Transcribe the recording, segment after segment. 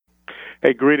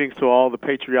Hey, greetings to all the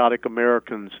patriotic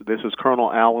Americans. This is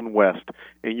Colonel Alan West,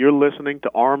 and you're listening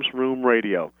to Arms Room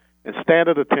Radio. And stand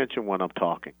at attention when I'm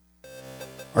talking.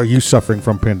 Are you suffering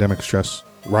from pandemic stress?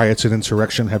 Riots and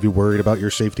insurrection have you worried about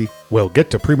your safety? Well, get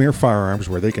to Premier Firearms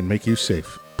where they can make you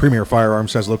safe. Premier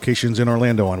Firearms has locations in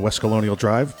Orlando on West Colonial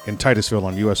Drive, in Titusville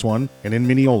on US 1, and in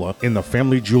Mineola in the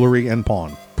Family Jewelry and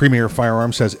Pawn. Premier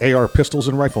Firearms has AR pistols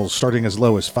and rifles starting as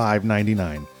low as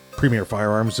 $5.99. Premier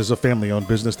Firearms is a family-owned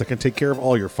business that can take care of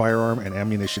all your firearm and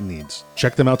ammunition needs.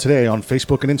 Check them out today on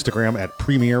Facebook and Instagram at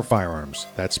Premier Firearms.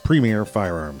 That's Premier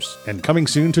Firearms. And coming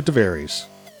soon to Tavares.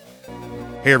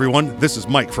 Hey everyone, this is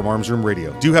Mike from Arms Room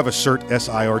Radio. Do you have a SIRT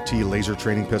SIRT laser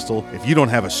training pistol? If you don't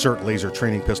have a SIRT laser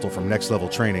training pistol from Next Level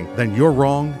Training, then you're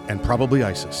wrong and probably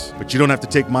ISIS. But you don't have to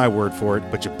take my word for it,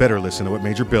 but you better listen to what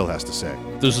Major Bill has to say.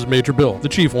 This is Major Bill, the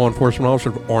Chief Law Enforcement Officer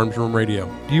of Arms Room Radio.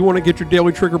 Do you want to get your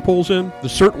daily trigger pulls in? The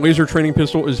SIRT laser training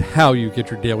pistol is how you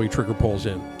get your daily trigger pulls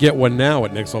in. Get one now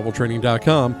at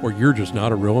nextleveltraining.com, or you're just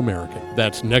not a real American.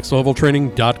 That's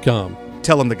nextleveltraining.com.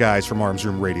 Tell them the guys from Arms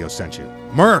Room Radio sent you.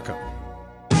 America!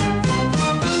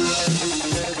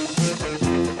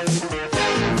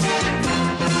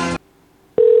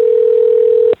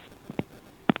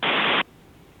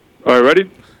 All right, ready?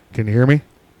 Can you hear me?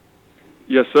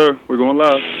 Yes, sir. We're going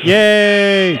live.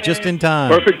 Yay! Just in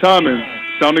time. Perfect timing.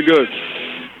 Sounded good.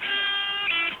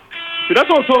 See, that's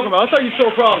what I'm talking about. I thought you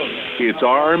so proud of me. It's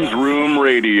Arms Room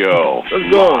Radio. Let's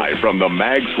go. Live from the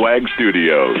Mag Swag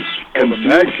Studios. From the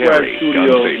Mag Swag Gun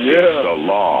Studios, safety, yeah. the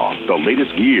law, the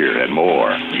latest gear, and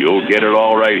more. You'll get it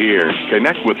all right here.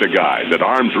 Connect with the guys at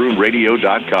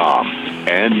armsroomradio.com.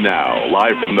 And now,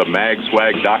 live from the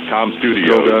magswag.com studios,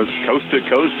 Go, guys. coast to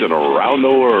coast and around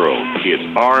the world,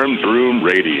 it's Arms Room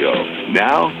Radio.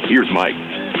 Now, here's Mike.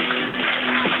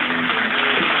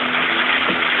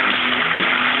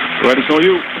 Right, it's on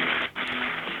you.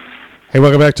 Hey,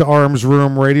 welcome back to Arms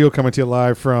Room Radio, coming to you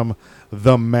live from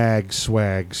the Mag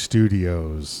Swag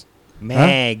Studios.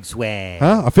 Mag Swag.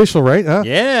 Huh? Official, right? Huh?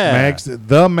 Yeah.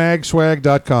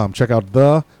 Themagswag.com. Check out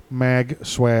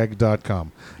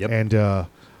themagswag.com. Yep. And I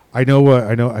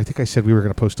think I said we were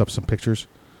going to post up some pictures.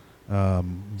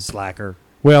 Slacker.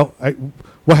 Well,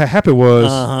 what happened was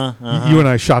you and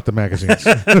I shot the magazines.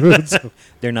 So,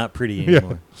 They're not pretty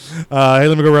anymore. hey,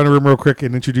 let me go around the room real quick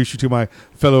and introduce you to my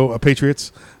fellow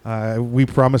patriots. We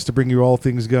promise to bring you all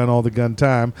things gun, all the gun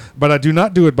time, but I do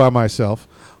not do it by myself.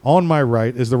 On my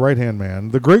right is the right-hand man,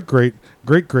 the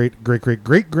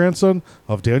great-great-great-great-great-great-grandson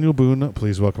of Daniel Boone.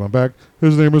 Please welcome him back.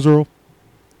 His name is Earl.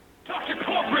 Dr.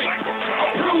 Corporate,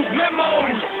 approved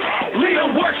memos, leader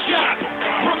workshop,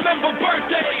 remember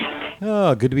birthdays.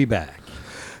 Oh, good to be back.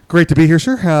 Great to be here,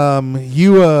 sir.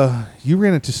 You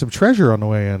ran into some treasure on the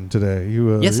way in today.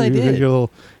 Yes, I did. You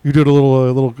did a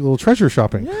little treasure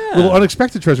shopping. Yeah. A little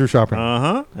unexpected treasure shopping.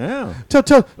 Yeah. Tell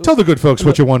the good folks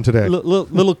what you won today.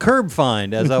 Little curb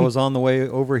find as I was on the way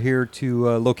over here to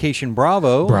location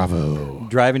Bravo. Bravo.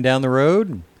 Driving down the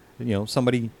road.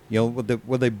 Somebody, would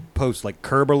they post like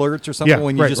curb alerts or something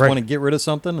when you just want to get rid of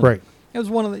something? Right. It was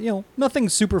one of the, nothing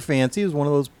super fancy. It was one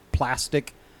of those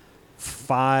plastic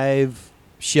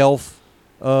 5-shelf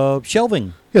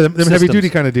shelving. Yeah, them systems. heavy duty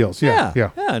kind of deals. Yeah.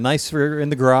 Nice for in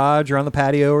the garage or on the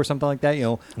patio or something like that.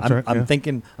 I'm right, I'm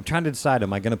trying to decide,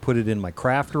 am I going to put it in my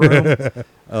craft room,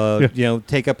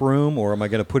 take up room, or am I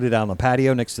going to put it out on the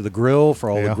patio next to the grill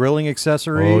for all the grilling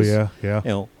accessories? Oh,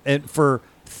 yeah. And for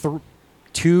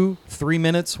 2-3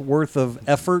 minutes worth of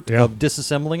effort of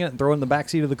disassembling it and throwing it in the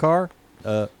backseat of the car,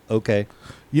 okay.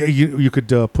 Yeah, you could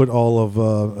put all of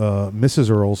Mrs.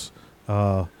 Earl's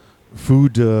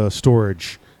food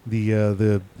storage.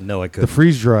 No, I couldn't. The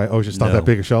freeze dry. Oh, it's just not that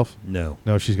big a shelf. No,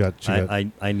 she's got.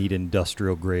 I need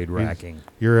industrial grade racking.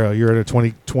 You're at a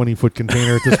 20 foot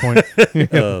container at this point.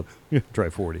 Try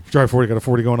 40. Try 40. Got a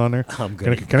 40 going on there. Can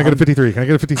I get a 53? Can I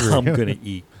get a 53? I'm gonna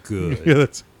eat good. Yeah,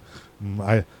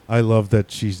 I love that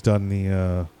she's done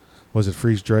the was it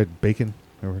freeze dried bacon?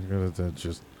 That's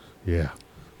just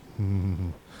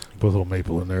put a little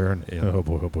maple in there and oh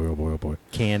boy.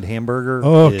 Canned hamburger.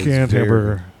 Canned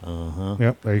hamburger.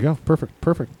 Yep, there you go.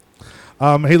 Perfect.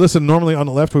 Hey, listen, normally on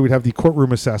the left we would have the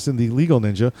courtroom assassin, the legal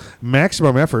ninja,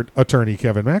 maximum effort attorney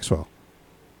Kevin Maxwell.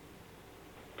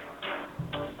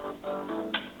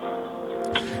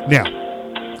 Now,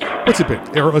 what's it been?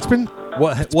 It's been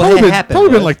what happened?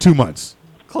 Probably been like 2 months.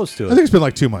 Close to it. I think it's been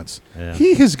like 2 months. Yeah.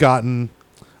 He has gotten,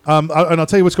 and I'll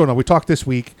tell you what's going on. We talked this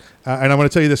week, and I'm going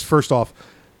to tell you this first off.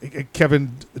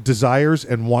 Kevin desires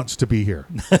and wants to be here.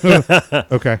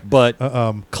 Okay. But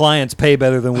clients pay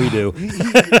better than we do.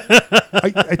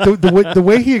 The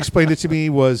way he explained it to me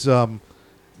was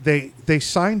they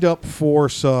signed up for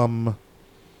some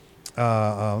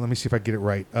let me see if I get it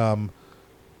right.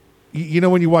 You know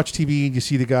when you watch TV and you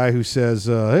see the guy who says,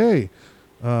 "Hey,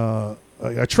 a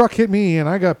truck hit me and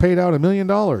I got paid out $1 million."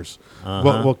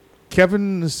 Well,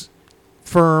 Kevin's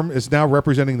firm is now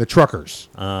representing the truckers.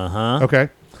 Okay,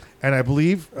 and I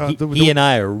believe he and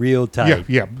I are real tight.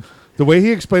 Yeah. The way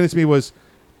he explained it to me was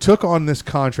took on this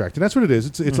contract, and that's what it is.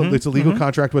 It's a legal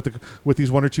contract with these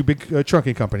one or two big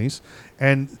trucking companies,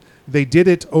 and they did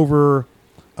it over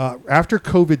after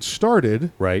COVID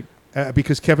started, right?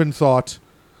 Because Kevin thought,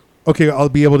 okay, I'll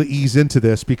be able to ease into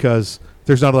this because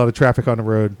there's not a lot of traffic on the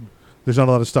road. There's not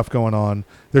a lot of stuff going on.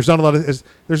 There's not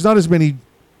as many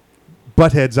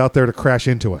buttheads out there to crash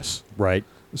into us. Right.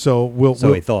 So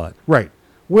he thought. Right.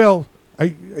 Well,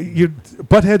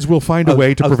 buttheads will find a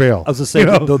way to prevail. I was going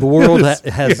to say, the world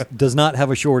does not have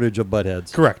a shortage of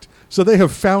buttheads. Correct. So they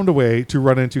have found a way to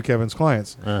run into Kevin's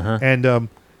clients. And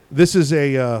this is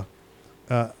it's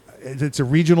a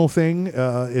regional thing.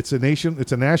 It's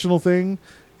a national thing.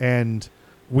 And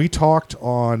we talked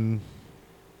on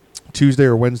Tuesday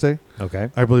or Wednesday.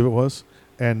 Okay. I believe it was.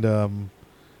 And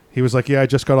he was like, yeah, I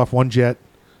just got off one jet.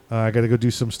 I got to go do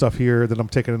some stuff here. Then I'm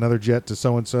taking another jet to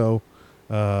so-and-so,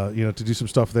 to do some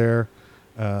stuff there.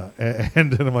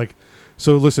 And then I'm like,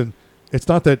 so listen, it's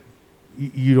not that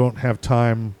you don't have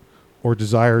time or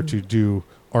desire to do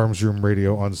Arms Room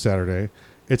Radio on Saturday.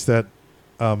 It's that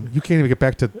you can't even get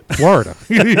back to Florida.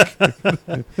 He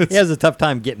has a tough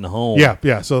time getting home.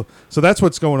 Yeah. So that's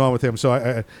what's going on with him.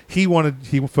 So he wanted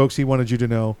you to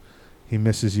know he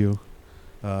misses you.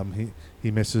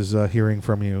 He misses hearing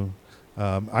from you.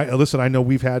 I know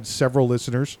we've had several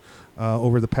listeners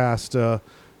over the past 2 or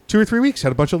 3 weeks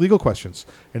had a bunch of legal questions,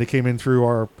 and it came in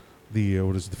through the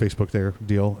Facebook there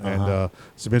deal and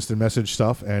some instant message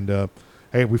stuff, and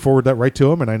hey, we forward that right to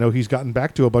him, and I know he's gotten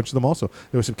back to a bunch of them also.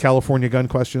 There were some California gun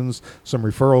questions, some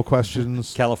referral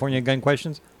questions. California gun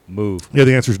questions? Move. Yeah,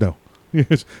 the answer is no.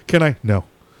 Can I? No.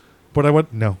 But I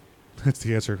went, no. That's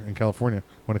the answer in California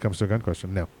when it comes to a gun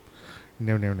question. No.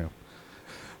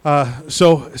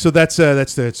 So that's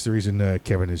the reason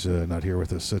Kevin is not here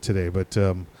with us today. But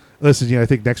listen, I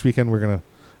think next weekend I'm gonna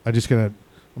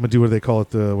do what they call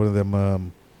it, one of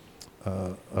them.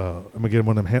 I'm gonna get him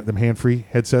one of them hand-free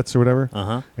headsets or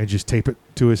whatever, and just tape it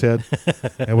to his head,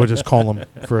 and we'll just call him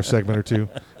for a segment or two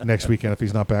next weekend if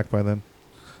he's not back by then.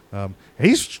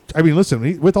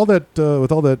 Listen, with all that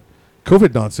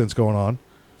COVID nonsense going on,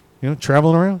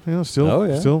 traveling around,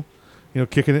 still,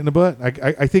 kicking it in the butt.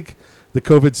 I think the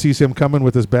COVID sees him coming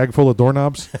with his bag full of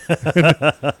doorknobs,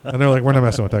 and they're like, "We're not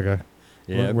messing with that guy."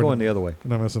 Yeah, we're going the other way. We're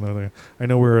not messing with that guy. I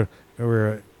know we're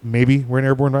maybe we're an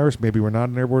airborne virus, maybe we're not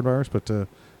an airborne virus, but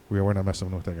we're not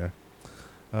messing with that guy.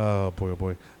 Oh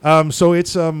boy. So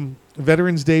it's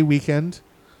Veterans Day weekend.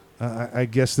 I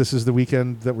guess this is the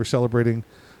weekend that we're celebrating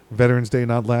Veterans Day,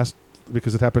 not last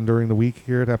because it happened during the week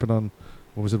here. It happened on,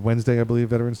 what was it, Wednesday, I believe,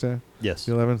 Veterans Day? Yes.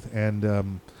 The 11th.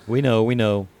 And we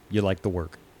know you like the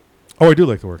work. Oh, I do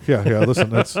like the work. Yeah.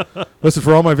 Listen,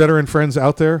 for all my veteran friends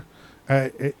out there,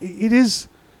 it is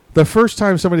the first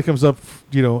time somebody comes up,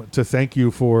 to thank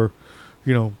you for,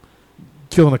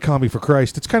 killing a commie for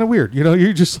Christ. It's kind of weird.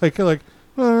 You're just like, all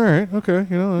right, okay.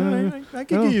 I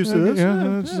can get used to this.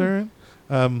 Yeah, it's all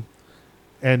right.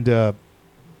 And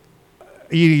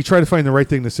you try to find the right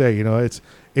thing to say.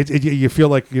 You feel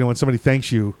like, when somebody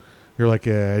thanks you, you're like,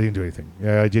 I didn't do anything.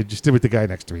 I just did what the guy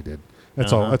next to me did.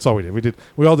 That's all. That's all we did.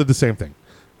 We all did the same thing.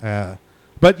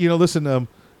 But listen,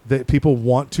 that people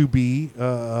want to be,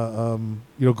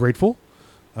 grateful.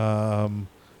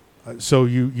 So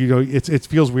it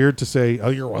feels weird to say, "Oh,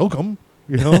 you're welcome."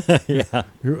 Yeah.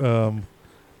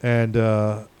 And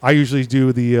I usually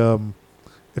do the,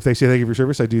 if they say thank you for your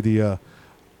service, I do the,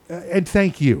 and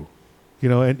thank you,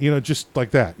 and just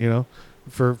like that,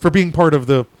 for being part of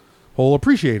the whole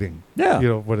appreciating.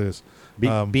 Yeah. What it is.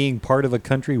 Being part of a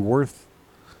country worth,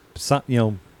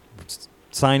 signing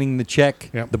the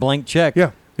check, the blank check,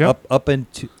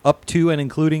 up to and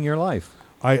including your life.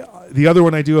 The other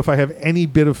one I do, if I have any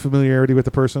bit of familiarity with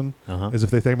the person, is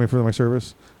if they thank me for my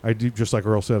service. I do just like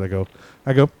Earl said. I go,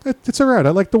 it's all right.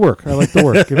 I like the work.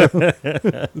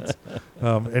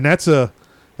 And that's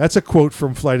a quote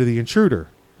from Flight of the Intruder.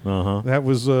 That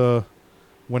was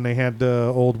when they had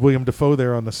old William Dafoe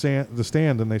there on the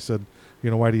stand, and they said,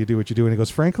 why do you do what you do? And he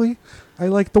goes, frankly, I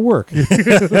like the work. And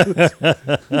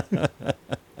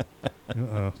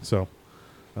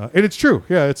it's true.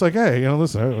 Yeah, it's like, hey,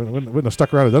 listen, I wouldn't have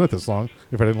stuck around and done it this long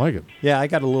if I didn't like it. Yeah, I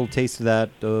got a little taste of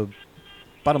that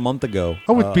about a month ago.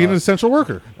 Oh, with being an essential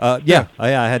worker. Yeah. I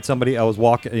had somebody, I was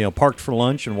walking, parked for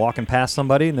lunch and walking past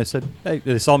somebody, and they said, hey,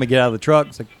 they saw me get out of the truck.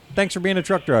 It's like, thanks for being a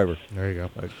truck driver. There you go.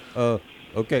 Like,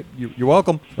 Okay, you're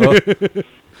welcome. Oh.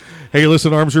 Hey, you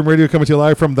listen to Arms Room Radio coming to you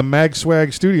live from the Mag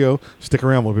Swag studio. Stick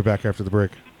around. We'll be back after the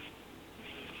break.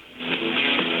 You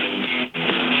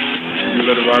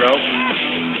let it ride out?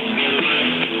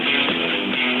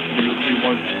 You see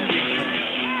one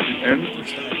end?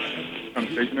 I'm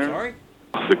stationary? Sorry?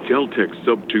 The Kel-Tec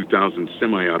Sub-2000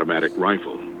 semi-automatic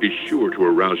rifle is sure to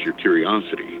arouse your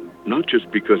curiosity, not just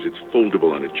because it's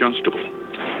foldable and adjustable,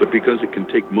 but because it can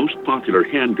take most popular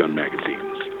handgun magazines.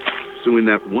 So in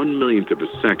that 1/1,000,000th of a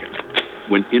second,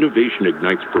 when innovation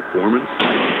ignites performance,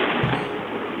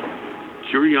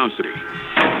 curiosity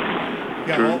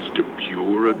turns to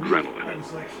pure adrenaline.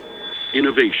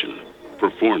 Innovation,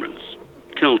 performance,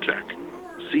 Kel-Tec.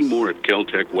 See more at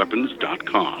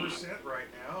keltecweapons.com.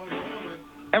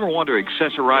 Ever want to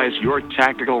accessorize your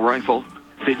tactical rifle?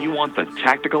 Then you want the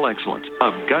tactical excellence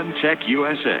of GunTech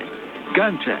USA.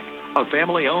 GunTech, a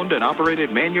family-owned and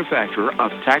operated manufacturer of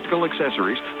tactical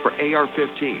accessories for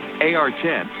AR-15,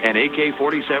 AR-10, and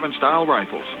AK-47 style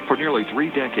rifles. For nearly 3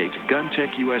 decades,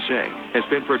 GunTech USA has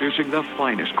been producing the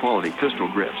finest quality pistol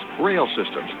grips, rail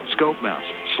systems, scope mounts,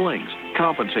 slings,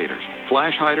 compensators,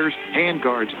 flash hiders, hand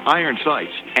guards, iron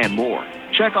sights, and more.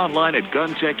 Check online at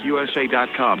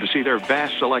GunTechUSA.com to see their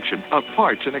vast selection of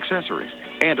parts and accessories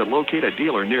and to locate a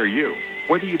dealer near you.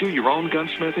 Whether you do your own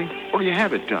gunsmithing or you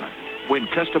have it done, when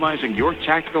customizing your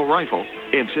tactical rifle,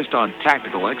 insist on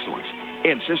tactical excellence.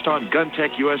 Insist on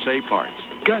GunTech USA parts.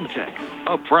 GunTech,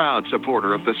 a proud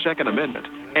supporter of the Second Amendment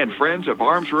and friends of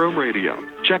Arms Room Radio.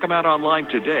 Check them out online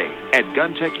today at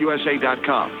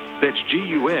GunTechUSA.com. That's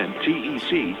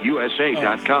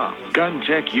GUNTECUSA.com.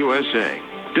 GunTech USA,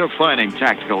 defining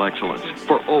tactical excellence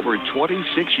for over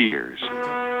 26 years.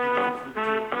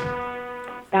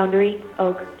 Boundary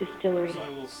Oak Distillery.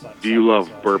 Do you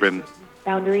love bourbon?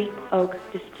 Boundary Oak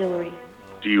Distillery.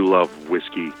 Do you love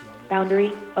whiskey?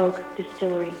 Boundary Oak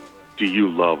Distillery. Do you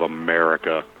love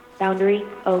America? Boundary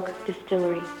Oak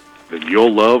Distillery. Then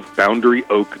you'll love Boundary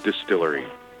Oak Distillery.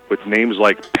 With names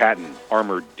like Patton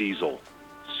Armored Diesel,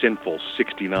 Sinful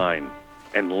 69,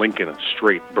 and Lincoln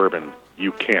Straight Bourbon,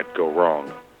 you can't go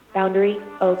wrong. Boundary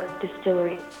Oak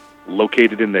Distillery.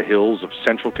 Located in the hills of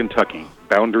central Kentucky,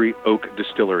 Boundary Oak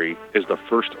Distillery is the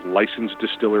first licensed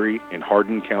distillery in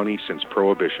Hardin County since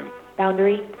Prohibition.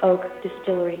 Boundary Oak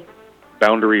Distillery.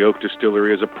 Boundary Oak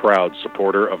Distillery is a proud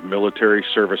supporter of military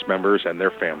service members and their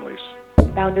families.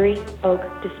 Boundary Oak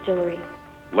Distillery.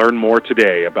 Learn more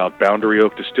today about Boundary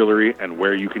Oak Distillery and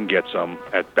where you can get some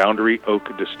at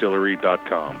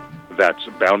BoundaryOakDistillery.com. That's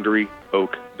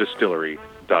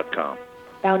BoundaryOakDistillery.com.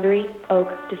 Boundary Oak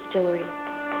Distillery.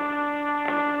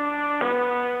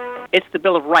 It's the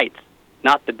Bill of Rights,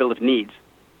 not the Bill of Needs.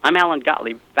 I'm Alan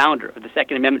Gottlieb, founder of the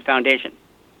Second Amendment Foundation.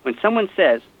 When someone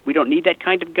says we don't need that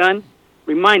kind of gun,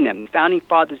 remind them the Founding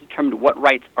Fathers determined what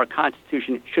rights our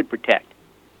Constitution should protect.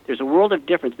 There's a world of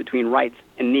difference between rights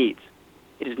and needs.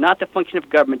 It is not the function of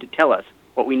government to tell us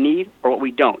what we need or what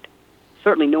we don't.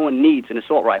 Certainly no one needs an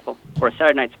assault rifle or a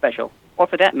Saturday Night Special, or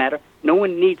for that matter, no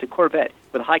one needs a Corvette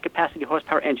with a high-capacity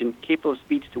horsepower engine capable of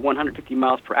speeds to 150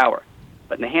 miles per hour.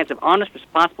 But in the hands of honest,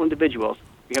 responsible individuals,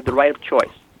 we have the right of choice.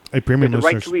 Hey, premium we have the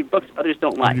right listeners, to read books others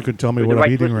don't like. you can tell me we have what the I'm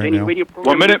right eating to right any now. radio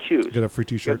program 1 minute. we choose. Get a free We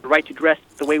T-shirt. have the right to dress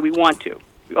the way we want to.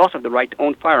 We also have the right to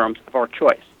own firearms of our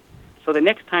choice. So the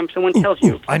next time someone tells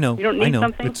you I know, you don't I need know.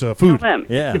 something, It's food. tell them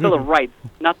Yeah. it's the Bill of Rights,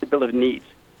 not the Bill of Needs.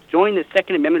 Join the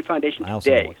Second Amendment Foundation I also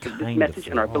know today what so this kind of message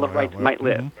food. and our Bill of Oh, Rights yeah, might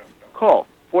live. mhm. Call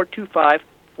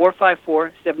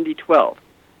 425-454-7012.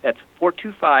 That's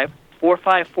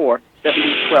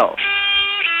 425-454-7012.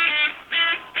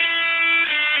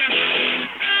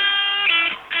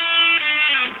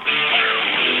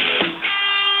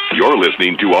 You're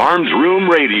listening to Arms Room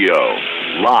Radio,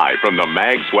 live from the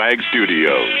MagSwag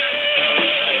studios.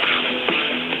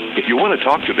 If you want to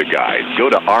talk to the guys, go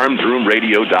to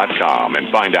armsroomradio.com and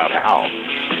find out how.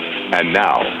 And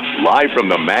now, live from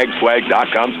the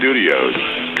magswag.com studios,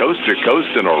 coast to coast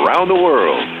and around the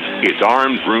world, it's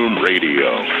Arms Room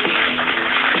Radio.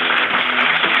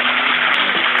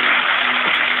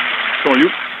 So you?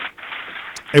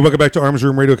 Hey, welcome back to Arms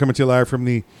Room Radio, coming to you live from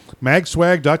the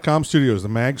magswag.com studios. The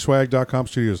magswag.com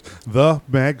studios. The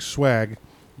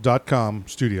magswag.com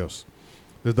studios.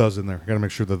 The "the's" in there. Got to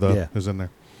make sure the "the" is in there.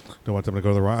 Don't want them to go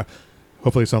to the wrong.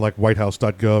 Hopefully it's not like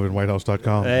whitehouse.gov and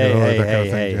whitehouse.com. Hey, you know, hey, that kind of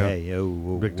hey, thing. hey, Yeah. hey, yo,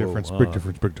 whoa, Big whoa, difference, big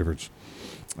difference, big difference.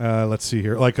 Let's see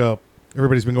here. Like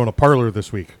everybody's been going to Parlor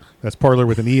this week. That's Parlor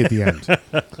with an E at the end.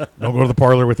 Don't go to the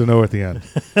Parlor with an O at the end.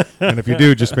 And if you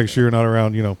do, just make sure you're not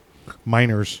around,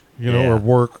 minors, or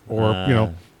work,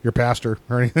 or your pastor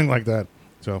or anything like that.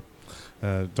 So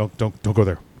don't go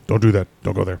there. Don't do that.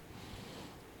 Don't go there.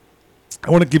 I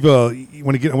want to give a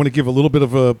little bit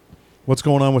of a what's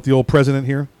going on with the old president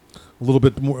here, a little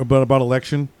bit more about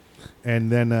election,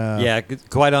 and then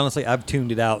quite honestly, I've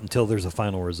tuned it out until there's a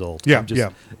final result. Yeah, I'm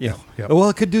just, yeah. Well,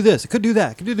 it could do this, it could do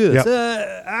that, it could do this.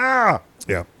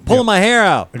 Pulling my hair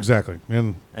out. Exactly,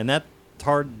 and that's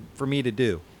hard for me to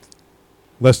do.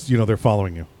 Lest they're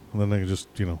following you, and then they just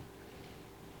they're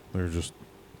just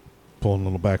pulling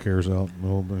little back hairs out.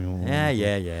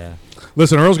 Yeah.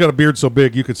 Listen, Earl's got a beard so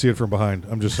big you could see it from behind.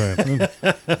 I'm just saying.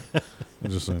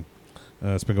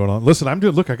 It's been going on. Listen, I'm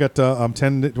doing. Look, I got. I'm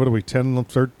 10. What are we? 10,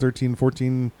 13,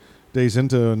 14 days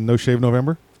into No Shave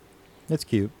November. That's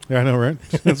cute. Yeah, I know, right?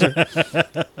 That's right.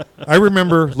 I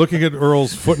remember looking at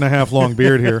Earl's 1.5 long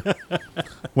beard here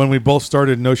when we both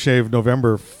started No Shave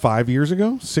November 5 years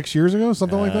ago, 6 years ago,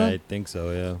 something like that. I think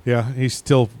so. Yeah. Yeah, he's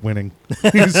still winning.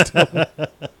 He's still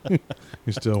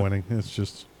winning. It's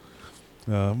just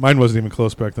mine wasn't even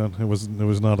close back then. It was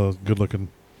not a good looking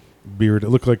beard. It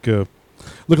looked like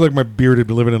my beard had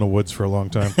been living in the woods for a long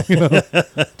time.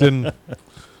 Didn't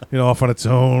off on its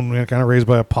own. Kind of raised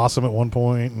by a possum at one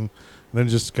point, and then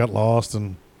just got lost,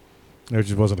 and it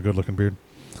just wasn't a good looking beard.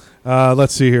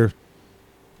 Let's see here.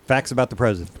 Facts about the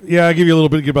president. Yeah, I'll give you a little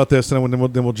bit about this, and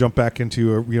then we'll jump back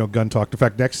into gun talk. In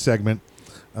fact, next segment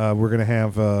we're going to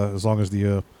have, as long as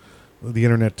the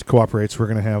internet cooperates, we're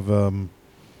going to have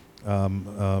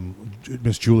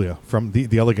Miss Julia from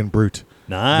the Elegant Brute.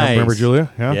 Nice. Remember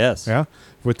Julia? Yeah. Yes. Yeah.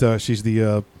 With she's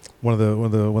the one of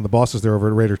the bosses there over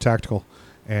at Raider Tactical.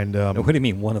 And what do you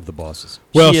mean one of the bosses?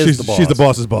 Well, she's the boss. She's the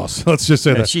boss's boss. Let's just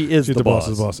say that she is she's the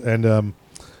boss's boss. And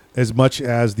as much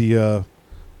as the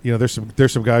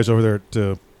there's some guys over there at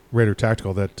Raider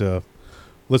Tactical that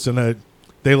listen,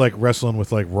 they like wrestling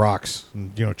with like rocks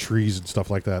and trees and stuff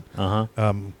like that.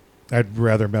 I'd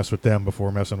rather mess with them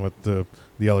before messing with the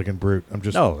Elegant Brute. I'm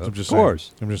just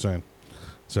saying.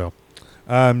 So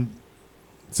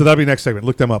that'll be next segment.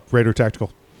 Look them up, Raider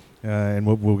Tactical, and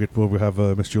we'll have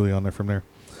Miss Julie on there from there.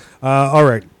 All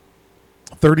right,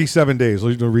 37 days.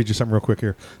 Let me read you something real quick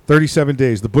here. 37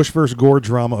 days. The Bush vs. Gore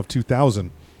drama of 2000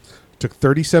 took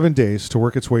 37 days to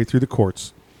work its way through the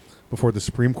courts before the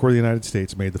Supreme Court of the United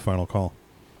States made the final call.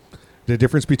 The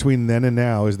difference between then and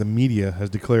now is the media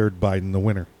has declared Biden the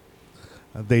winner.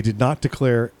 They did not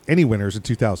declare any winners in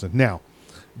 2000. Now,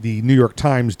 the New York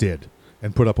Times did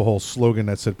and put up a whole slogan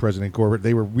that said President Gore.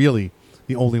 They were really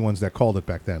the only ones that called it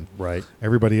back then. Right.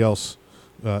 Everybody else,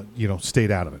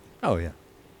 stayed out of it. Oh, yeah.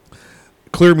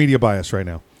 Clear media bias right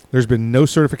now. There's been no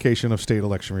certification of state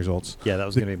election results. Yeah, that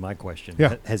was going to be my question.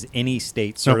 Yeah. Has any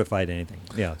state certified anything?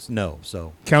 Yes. No.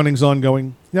 So counting's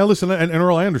ongoing. Now, listen, and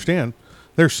Earl, I understand.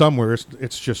 There's somewhere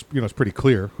it's just it's pretty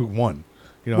clear who won.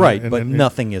 Right, but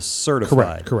nothing is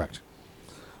certified. Correct.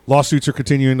 Lawsuits are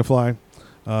continuing to fly.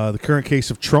 The current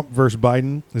case of Trump versus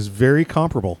Biden is very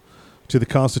comparable to the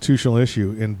constitutional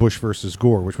issue in Bush versus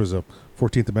Gore, which was a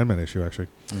 14th Amendment issue, actually.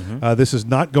 Mm-hmm. This is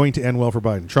not going to end well for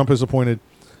Biden. Trump has appointed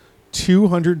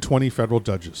 220 federal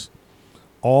judges,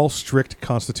 all strict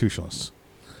constitutionalists.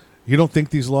 You don't think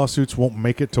these lawsuits won't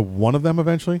make it to one of them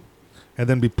eventually and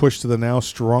then be pushed to the now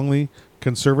strongly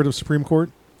conservative Supreme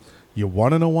Court? You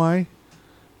want to know why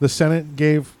the Senate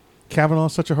gave Kavanaugh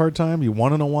such a hard time? You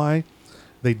want to know why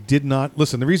they did not?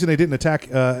 Listen, the reason they didn't attack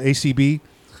ACB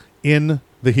in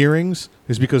the hearings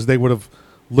is because they would have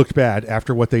looked bad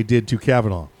after what they did to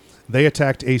Kavanaugh. They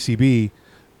attacked ACB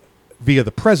via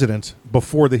the president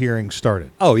before the hearing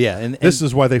started. Oh, yeah. And this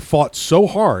is why they fought so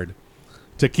hard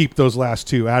to keep those last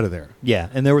two out of there. Yeah,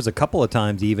 and there was a couple of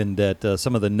times even that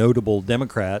some of the notable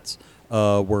Democrats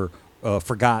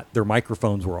forgot their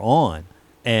microphones were on.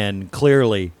 And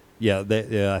clearly,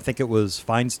 I think it was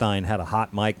Feinstein had a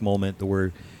hot mic moment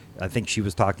where I think she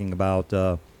was talking about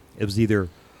it was either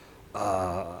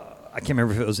I can't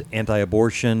remember if it was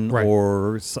anti-abortion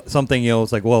or something.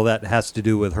 It's like, well, that has to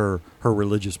do with her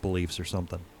religious beliefs or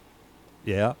something.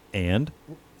 Yeah, and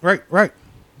right.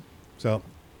 So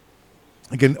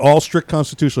again, all strict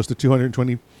constitutionalists. The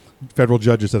 220 federal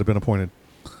judges that have been appointed.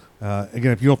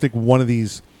 Again, if you don't think one of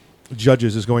these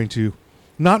judges is going to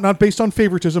not based on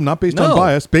favoritism, not based on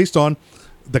bias, based on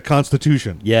the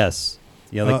Constitution. Yes.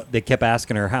 They kept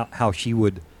asking her how she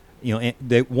would.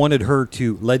 They wanted her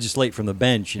to legislate from the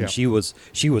bench, and she was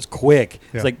quick.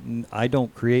 Yeah. It's like, I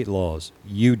don't create laws.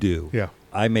 You do. Yeah.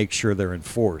 I make sure they're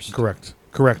enforced. Correct.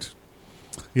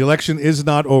 The election is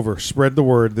not over. Spread the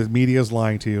word. The media is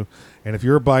lying to you. And if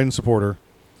you're a Biden supporter,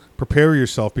 prepare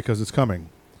yourself because it's coming.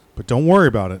 But don't worry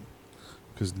about it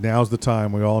because now's the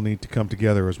time we all need to come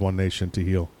together as one nation to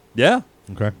heal. Yeah.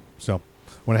 Okay. So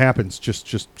when it happens, just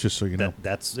so you know.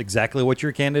 That's exactly what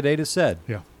your candidate has said.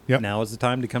 Yeah. Yep. Now is the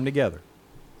time to come together.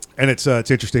 And it's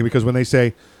interesting because when they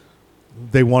say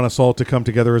they want us all to come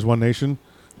together as one nation,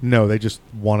 no, they just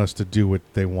want us to do what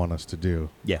they want us to do.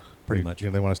 Yeah, pretty much. You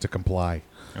know, they want us to comply.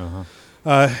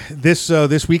 Uh-huh.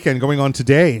 This weekend, going on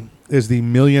today, is the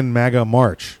Million MAGA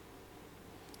March,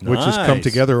 which has come Nice.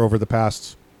 together over the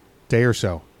past day or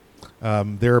so.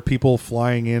 There are people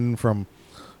flying in from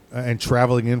and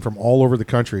traveling in from all over the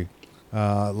country.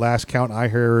 Last count I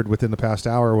heard within the past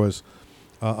hour was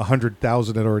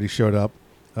 100,000 had already showed up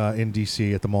in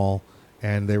D.C. at the mall,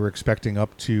 and they were expecting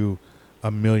up to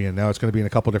 1 million. Now it's going to be in a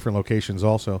couple different locations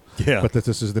also. Yeah. But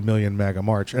this is the Million MAGA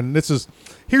March. And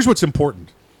here's what's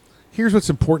important. Here's what's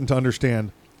important to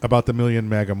understand about the Million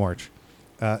MAGA March.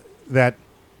 That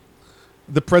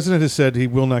the president has said he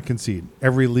will not concede.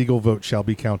 Every legal vote shall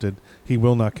be counted. He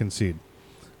will not concede.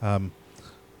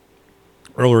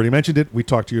 Earl already mentioned it. We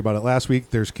talked to you about it last week.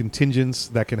 There's contingency plans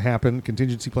that can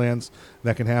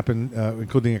happen,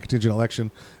 including a contingent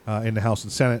election in the House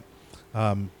and Senate.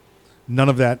 None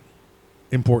of that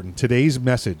important. Today's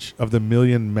message of the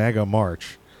Million MAGA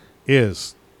March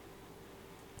is,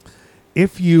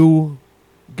 if you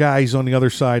guys on the other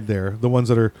side there, the ones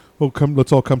that are,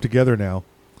 let's all come together now,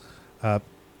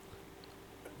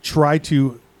 try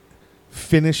to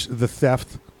finish the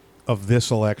theft of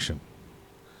this election.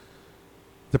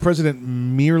 The president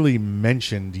merely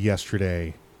mentioned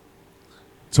yesterday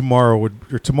tomorrow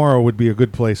would be a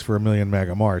good place for a Million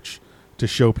MAGA March to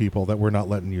show people that we're not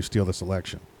letting you steal this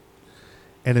election.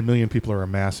 And 1 million people are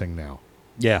amassing now.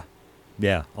 Yeah.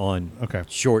 Yeah, on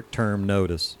short-term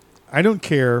notice. I don't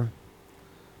care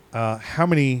how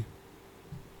many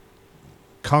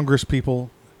Congress people,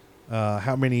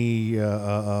 how many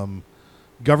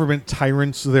government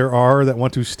tyrants there are that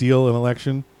want to steal an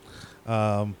election.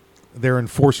 Their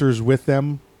enforcers with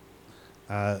them.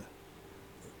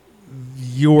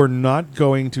 You're not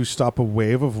going to stop a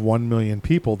wave of 1 million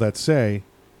people that say,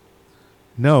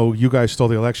 no, you guys stole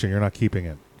the election. You're not keeping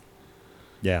it.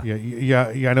 Yeah.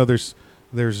 Yeah. I know there's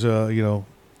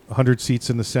 100 seats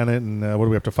in the Senate, and what are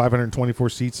we up to? 524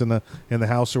 seats in the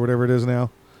House or whatever it is now.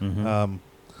 Mm-hmm.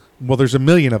 Well, there's 1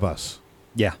 million of us.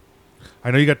 Yeah.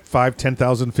 I know you got 5,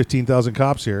 10,000, 15,000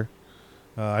 cops here.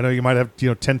 I know you might have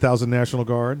 10,000 National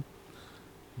Guard.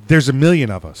 There's 1 million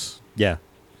of us. Yeah.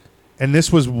 And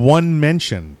this was one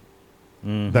mention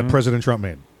Mm-hmm. that President Trump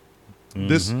made.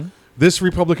 Mm-hmm. This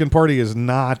Republican Party is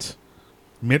not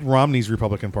Mitt Romney's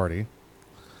Republican Party.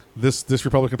 This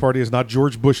Republican Party is not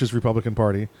George Bush's Republican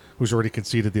Party, who's already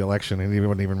conceded the election and he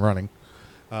wasn't even running.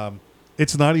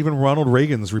 It's not even Ronald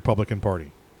Reagan's Republican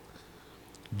Party.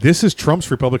 This is Trump's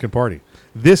Republican Party.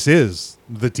 This is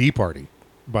the Tea Party,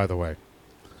 by the way.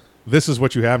 This is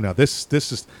what you have now. This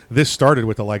started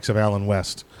with the likes of Alan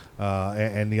West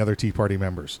and the other Tea Party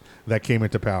members that came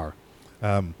into power,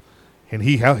 and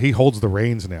he holds the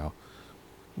reins now.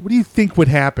 What do you think would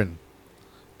happen?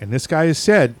 And this guy has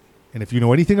said, and if you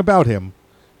know anything about him,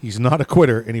 he's not a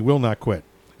quitter and he will not quit.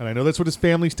 And I know that's what his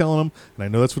family's telling him, and I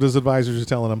know that's what his advisors are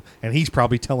telling him, and he's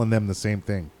probably telling them the same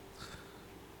thing.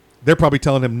 They're probably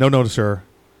telling him, no, sir,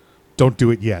 don't do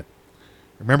it yet.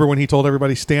 Remember when he told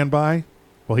everybody stand by?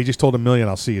 Well, he just told 1 million,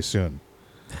 I'll see you soon.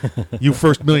 You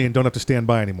first 1 million don't have to stand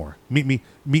by anymore. Meet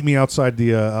me outside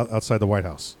the White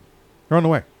House. They're on the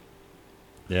way.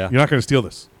 Yeah. You're not going to steal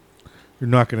this. You're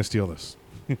not going to steal this.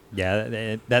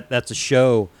 Yeah, that's a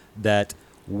show that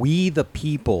we, the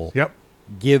people, Yep.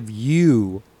 give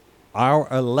you, our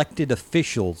elected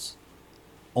officials,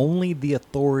 only the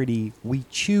authority we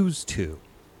choose to.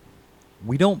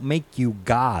 We don't make you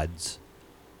gods.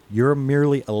 You're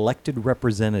merely elected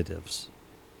representatives.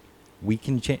 We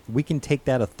can take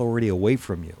that authority away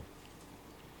from you.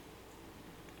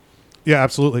 Yeah,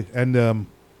 absolutely. And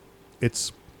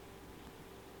it's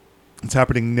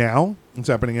happening now. It's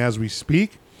happening as we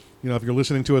speak. If you're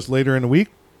listening to us later in the week,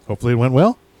 hopefully it went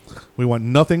well. We want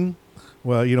nothing.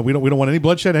 Well, we don't want any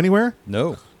bloodshed anywhere.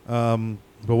 No.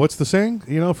 But what's the saying?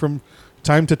 From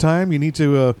time to time, you need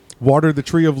to water the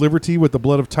tree of liberty with the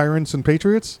blood of tyrants and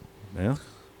patriots. Yeah.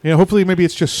 Hopefully maybe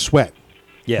it's just sweat.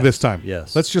 Yes. This time.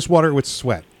 Yes. Let's just water it with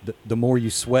sweat. The more you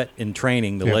sweat in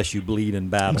training, the less you bleed in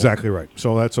battle. Exactly right.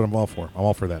 So that's what I'm all for. I'm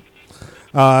all for that.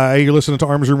 You're listening to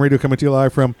Arms Room Radio, coming to you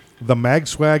live from the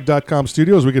magswag.com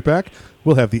studio. As we get back,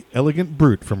 we'll have the Elegant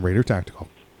Brute from Raider Tactical.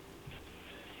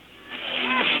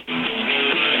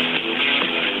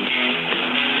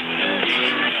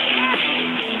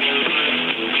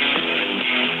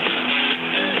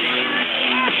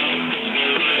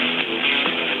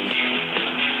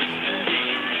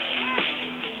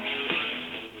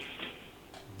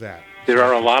 There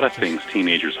are a lot of things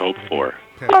teenagers hope for.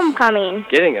 Homecoming.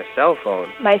 Getting a cell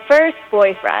phone. My first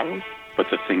boyfriend. But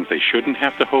the things they shouldn't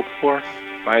have to hope for?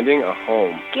 Finding a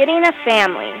home. Getting a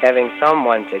family. Having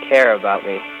someone to care about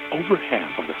me. Over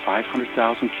half of the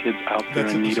 500,000 kids out there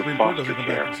in need of foster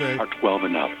care are 12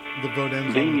 and up.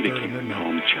 They need a caring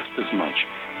home just as much,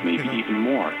 maybe even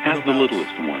more, as the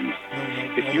littlest ones.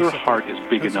 If your heart is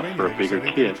big enough for a bigger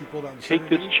kid, take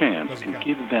this chance and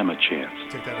give them a chance.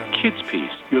 Kids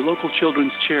Peace, your local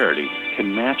children's charity,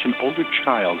 can match an older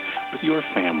child with your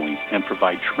family and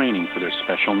provide training for their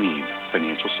special needs,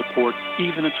 financial support,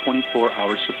 even a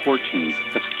 24-hour support team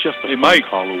that's just a phone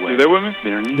call away. You there with me?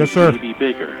 Their needs Yes, sir. may be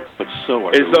bigger, but so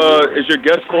are Is your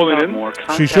guest calling in? More,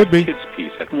 She should be. Kids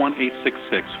Peace at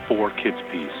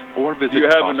 1-866-4-KIDS-PEACE or visit Do you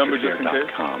have a number just in case?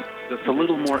 fostercare.com. Just a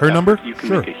little more Her effort, number? you can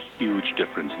Sure. make a huge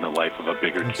difference in the life of a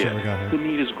bigger Let's see kid. what we got here. The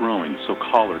need is growing, so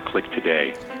call or click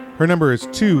today. Her number is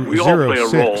 206. We all play a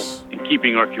role in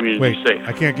keeping our community Wait, safe.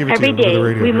 I can't give it to Every you over day, the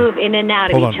radio. we here. move in and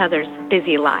out Hold of on. each other's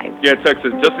busy lives. Yeah, text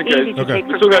it, just in Easy case. to take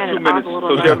We for still got granted 2 minutes, all the so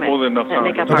little you have moments more than enough that time.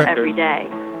 make up our everyday.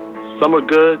 Some are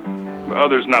good,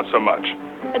 others not so much.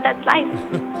 But that's life.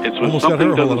 It's when Almost got her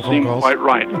something a whole lot doesn't of phone seem calls. quite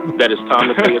right that it's time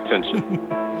to pay attention.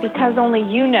 Because only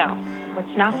you know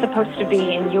what's not supposed to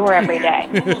be in your everyday.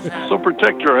 So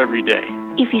protect your everyday.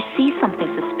 If you see something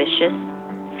suspicious,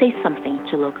 say something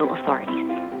to local authorities.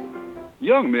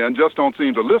 Young men just don't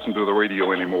seem to listen to the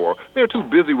radio anymore. They're too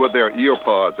busy with their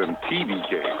earpods and TV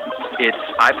games. It's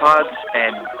iPods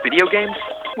and video games?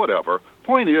 Whatever.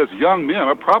 Point is, young men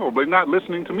are probably not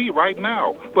listening to me right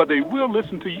now, but they will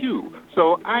listen to you.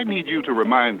 So I need you to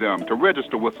remind them to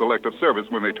register with Selective Service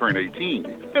when they turn 18.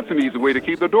 It's an easy way to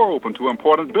keep the door open to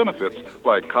important benefits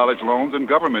like college loans and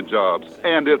government jobs.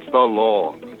 And it's the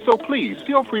law. So please,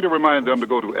 feel free to remind them to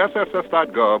go to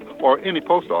sss.gov or any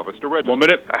post office to register. 1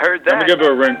 minute. I heard Let me that. give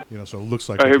her a ring. You know, so it looks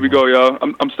like. All right, here we go, y'all.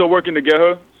 I'm still working to get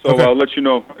her, so Okay. I'll let you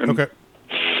know. And Okay.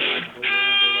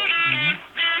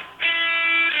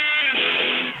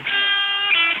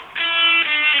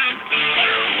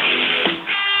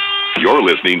 You're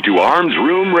listening to Arms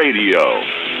Room Radio,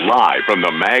 live from the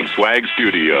MagSwag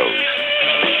studios.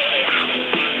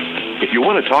 If you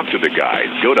want to talk to the guys,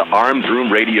 go to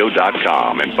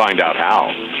armsroomradio.com and find out how.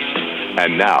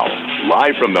 And now,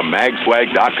 live from the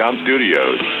magswag.com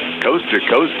studios, coast to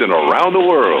coast and around the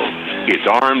world, it's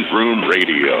Arms Room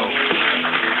Radio. All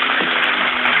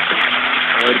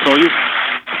right, it's on you.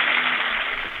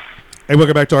 Hey,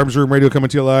 welcome back to Arms Room Radio, coming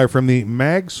to you live from the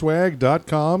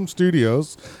magswag.com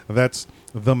studios. That's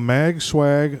the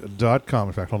magswag.com.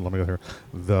 In fact, hold on, let me go here.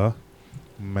 The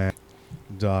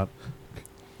mag.com.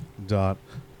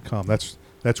 That's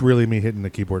really me hitting the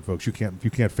keyboard, folks. You can't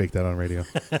fake that on radio.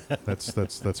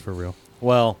 That's for real.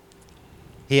 Well,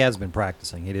 he has been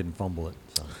practicing. He didn't fumble it.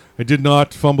 So. I did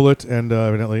not fumble it, and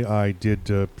evidently I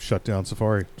did shut down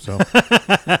Safari. So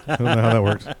I don't know how that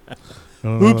worked.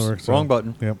 Oops, wrong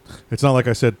button. Yep. It's not like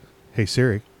I said, "Hey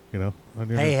Siri," you know.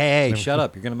 Hey, shut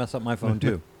up! You're gonna mess up my phone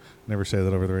too. Never say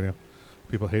that over the radio.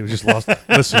 People hate. We just lost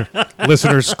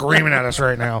listeners screaming at us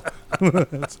right now.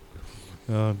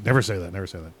 Never say that. Never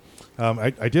say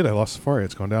that. I did. I lost Safari.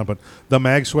 It's gone down. But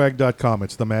themagswag.com.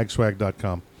 It's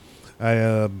themagswag.com.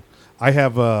 I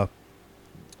have.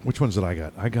 Which ones did I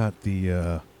got? I got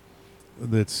the.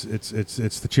 It's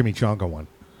the chimichanga one.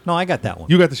 No, I got that one.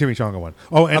 You got the chimichanga one.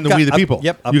 Oh, and We the People.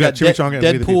 Yep. You got chimichanga and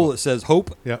We the People. Deadpool. It says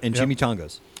hope and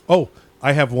chimichangas. Oh,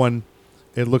 I have one.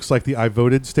 It looks like the I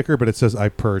voted sticker, but it says I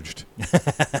purged.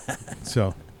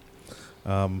 So,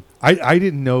 I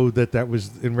didn't know that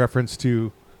was in reference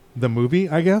to the movie,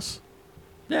 I guess.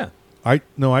 Yeah. I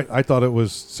thought it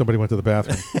was somebody went to the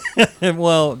bathroom.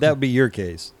 Well, that would be your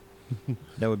case.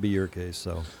 That would be your case.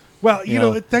 So. Well, you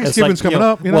know Thanksgiving's coming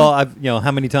up. You know? Well, I've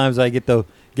how many times I get the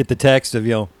text of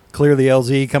clear the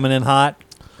LZ coming in hot.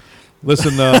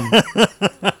 Listen,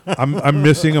 I'm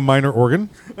missing a minor organ,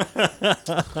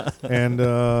 and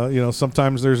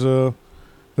sometimes there's an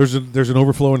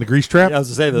overflow in the grease trap. Yeah, I was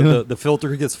to say the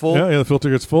filter gets full. Yeah, the filter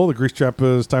gets full. The grease trap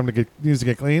needs to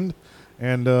get cleaned,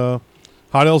 and hot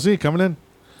LZ coming in.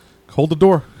 Hold the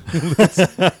door. It's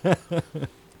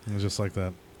just like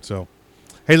that. So,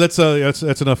 hey, let's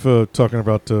that's enough talking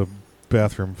about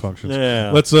bathroom functions.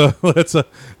 Yeah. Let's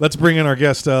bring in our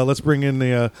guest. Let's bring in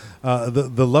the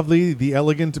lovely, the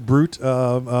elegant brute,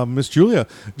 Miss Julia.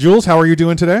 Jules, how are you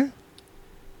doing today?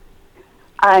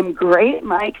 I'm great,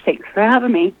 Mike. Thanks for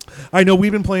having me. I know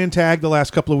we've been playing tag the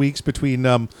last couple of weeks between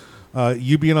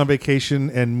you being on vacation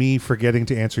and me forgetting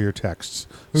to answer your texts.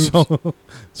 Oops.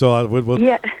 So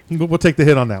we'll take the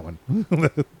hit on that one.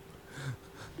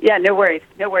 Yeah, no worries.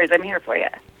 I'm here for you.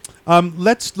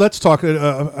 Let's talk.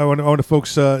 I want to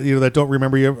folks that don't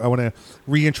remember you. I want to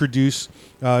reintroduce.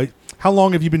 How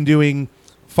long have you been doing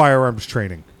firearms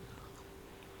training?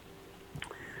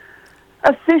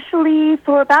 Officially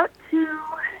for about 2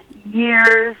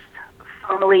 years,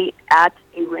 formally at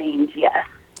a range, yes.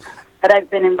 But I've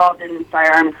been involved in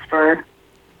firearms for,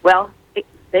 the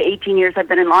 18 years I've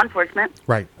been in law enforcement.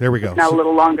 Right, there we go. Now a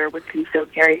little longer with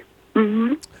concealed carry.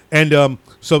 Mm-hmm. And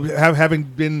so having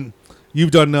been,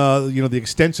 you've done, the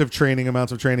extensive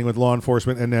amounts of training with law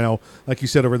enforcement, and now, like you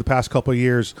said, over the past couple of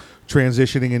years,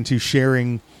 transitioning into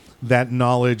sharing that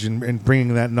knowledge and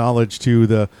bringing that knowledge to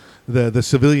the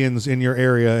civilians in your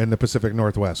area in the Pacific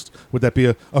Northwest. Would that be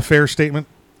a fair statement?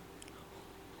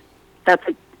 That's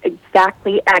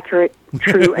exactly accurate,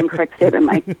 true, and correct statement,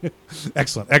 Mike.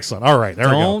 Excellent. All right, there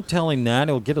we go. Don't tell him that.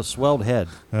 He'll get a swelled head.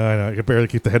 I know. I can barely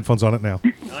keep the headphones on it now.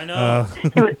 I know.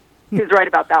 He was right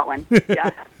about that one.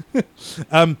 Yeah.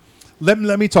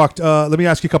 Let me talk. Let me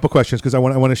ask you a couple questions because I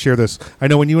want to share this. I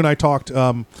know when you and I talked,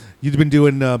 you've been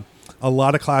doing a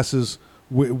lot of classes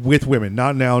with women.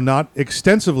 Not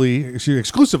extensively,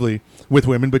 exclusively with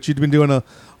women, but you've been doing a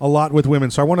lot with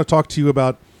women. So I want to talk to you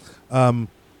about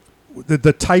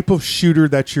the type of shooter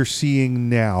that you're seeing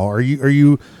now. Are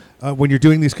you when you're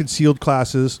doing these concealed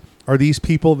classes? Are these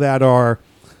people that are?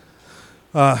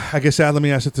 I guess let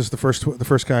me ask it this the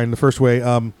first way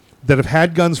that have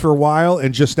had guns for a while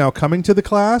and just now coming to the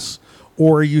class,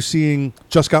 or are you seeing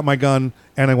just got my gun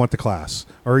and I want the class,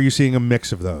 or are you seeing a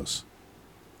mix of those?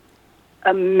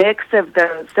 A mix of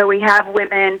those. So we have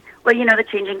women. Well, the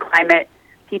changing climate.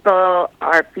 People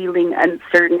are feeling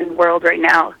uncertain in the world right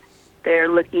now. They're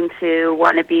looking to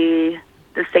want to be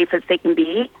the safest they can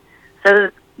be.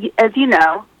 So, as you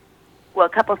know, a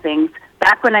couple things.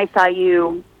 Back when I saw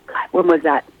you, when was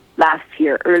that?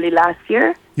 Early last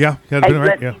year? Yeah, at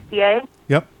USCCA? Yeah.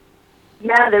 Yep.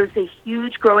 Yeah, there was a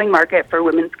huge growing market for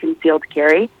women's concealed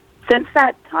carry. Since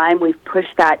that time, we've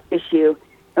pushed that issue,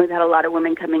 and we've had a lot of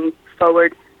women coming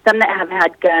forward, some that have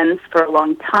had guns for a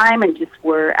long time and just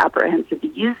were apprehensive to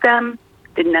use them,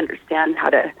 didn't understand how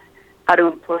to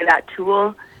employ that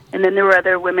tool. And then there were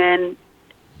other women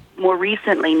more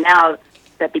recently now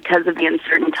that because of the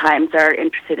uncertain times are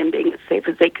interested in being as safe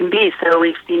as they can be. So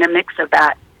we've seen a mix of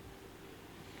that.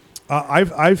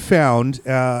 I've found,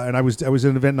 and I was at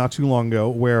an event not too long ago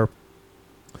where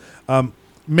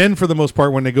men, for the most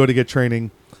part, when they go to get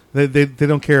training, they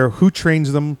don't care who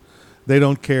trains them. They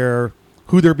don't care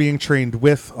who they're being trained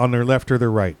with on their left or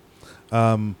their right.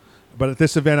 But at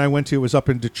this event I went to, it was up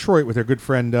in Detroit with our good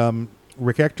friend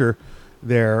Rick Ector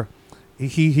there.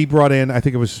 He brought in, I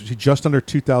think it was just under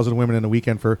 2,000 women in a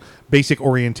weekend for basic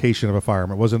orientation of a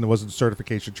firearm. It wasn't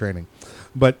certification training,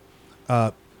 but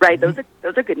right. Those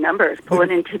are good numbers. Pulling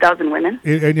in 2,000 women,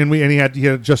 and he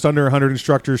had just under 100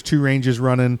 instructors, 2 ranges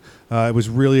running. It was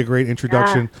really a great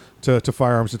introduction to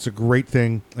firearms. It's a great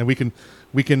thing, and we can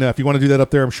if you want to do that up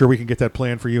there, I'm sure we can get that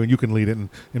plan for you, and you can lead it and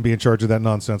be in charge of that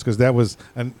nonsense because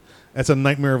that's a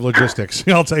nightmare of logistics.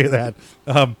 I'll tell you that.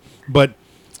 But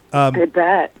good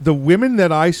bet. The women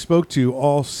that I spoke to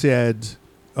all said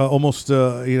almost to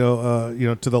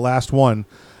the last one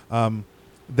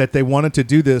that they wanted to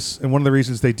do this, and one of the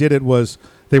reasons they did it was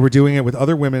they were doing it with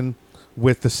other women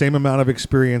with the same amount of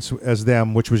experience as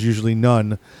them, which was usually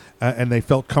none, and they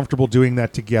felt comfortable doing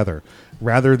that together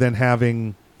rather than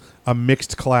having a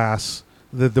mixed class.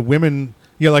 The women,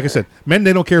 like I said, men,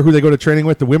 they don't care who they go to training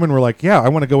with. The women were like, yeah, I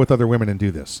want to go with other women and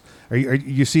do this. Are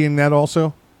you seeing that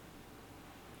also?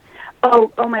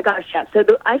 Oh my gosh, yeah. So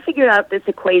I figured out this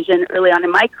equation early on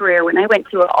in my career when I went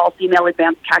to an all-female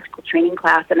advanced tactical training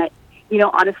class, and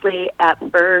honestly, at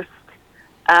first,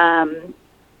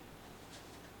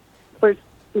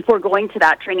 before going to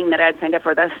that training that I had signed up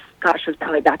for, this, was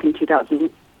probably back in 2000,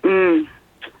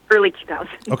 early 2000.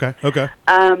 Okay.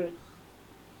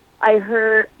 I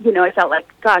heard, I felt like,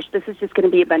 gosh, this is just going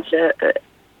to be a bunch of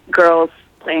girls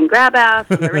playing grab ass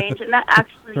on the range, and that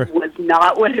actually was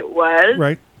not what it was.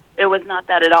 Right. It was not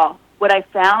that at all. What I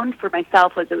found for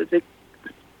myself was it was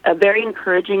a very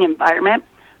encouraging environment.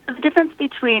 The difference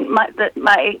between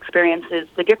my experience is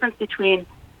the difference between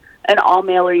an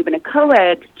all-male or even a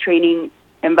co-ed training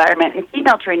environment and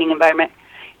female training environment.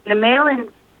 In a male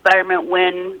environment,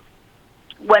 when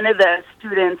one of the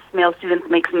male students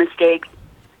makes a mistake,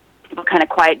 people kind of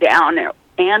quiet down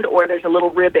or there's a little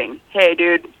ribbing. Hey,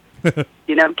 dude, get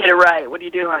it right. What are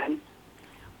you doing?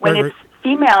 When it's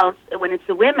females, when it's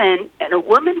the women, and a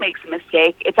woman makes a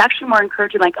mistake, it's actually more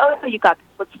encouraging, like, oh, you got this.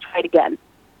 Let's try it again.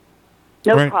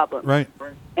 No problem. Right.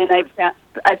 And I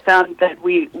found that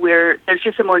there's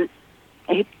just a more,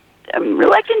 I'm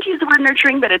reluctant to use the word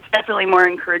nurturing, but it's definitely a more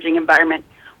encouraging environment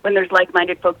when there's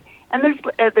like-minded folks. And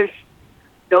there's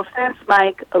no offense,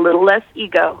 Mike, a little less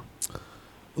ego.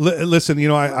 Listen,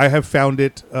 I have found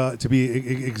it to be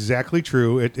exactly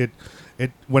true.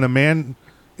 When a man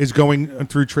is going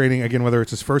through training, again, whether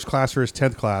it's his first class or his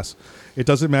 10th class, it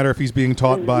doesn't matter if he's being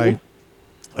taught by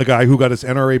a guy who got his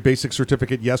NRA basic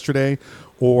certificate yesterday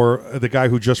or the guy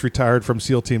who just retired from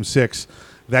SEAL Team 6.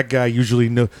 That guy usually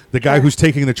the guy who's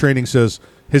taking the training says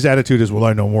his attitude is, well,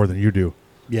 I know more than you do.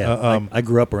 Yeah, I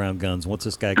grew up around guns. What's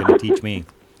this guy going to teach me?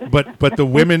 But the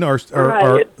women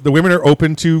are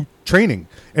open to training,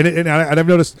 and I've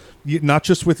noticed not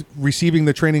just with receiving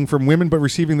the training from women, but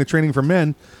receiving the training from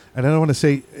men. And I don't want to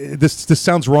say this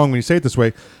sounds wrong when you say it this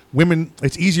way. Women,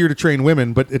 it's easier to train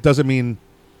women, but it doesn't mean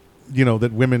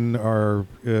that women are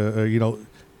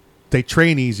they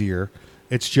train easier.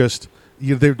 It's just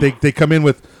they come in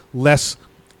with less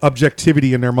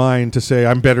objectivity in their mind to say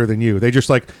I'm better than you.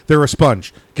 They're a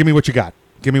sponge. Give me what you got.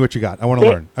 Give me what you got. I want to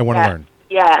learn. I want to learn.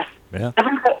 Yes. Yeah.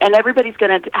 And everybody's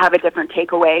going to have a different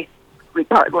takeaway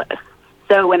regardless.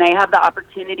 So when I have the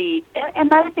opportunity, and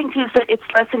the other thing too is that it's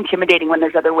less intimidating when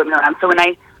there's other women around. So when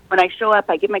I show up,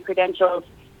 I give my credentials,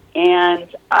 and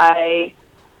I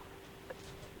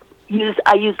use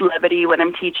levity when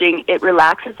I'm teaching. It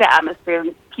relaxes the atmosphere,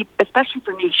 especially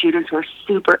for new shooters who are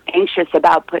super anxious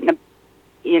about putting a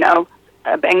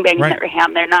bang bang in their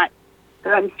hand.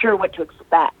 They're unsure what to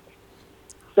expect.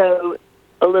 So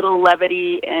a little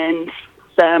levity and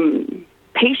some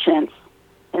patience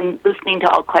and listening to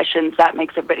all questions, that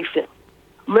makes everybody feel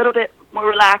a little bit more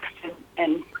relaxed,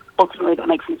 and ultimately that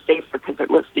makes them safer because they're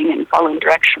listening and following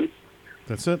directions.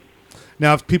 That's it.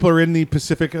 Now, if people are in the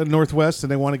Pacific Northwest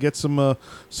and they want to get some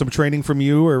training from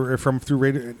you or from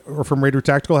Raider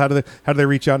Tactical, how do they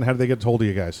reach out and how do they get a hold of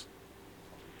you guys?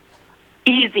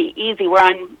 Easy. We're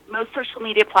on most social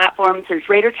media platforms. There's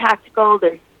Raider Tactical.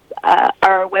 There's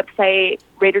our website,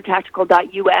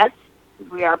 raidertactical.us.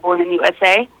 We are born in the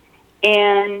USA.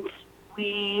 And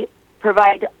we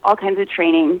provide all kinds of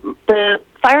training. The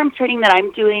firearms training that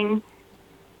I'm doing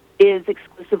is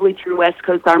exclusively through West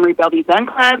Coast Armory Bellevue Gun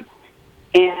Club.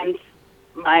 And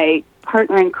my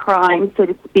partner in crime, so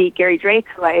to speak, Gary Drake,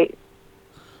 who I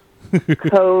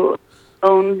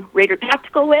co-own Raider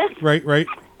Tactical with. Right.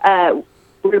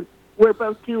 We're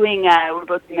both doing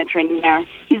the training there.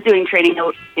 He's doing training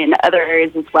in other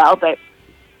areas as well, but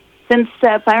since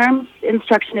firearms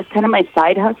instruction is kind of my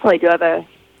side hustle, I do have a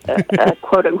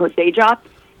quote-unquote day job.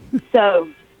 So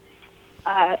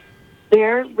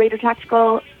there,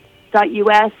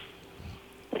 RaiderTactical.us,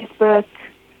 Facebook,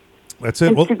 that's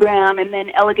it. Instagram, and then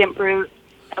Elegant Brute.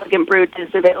 Elegant Brute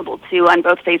is available too on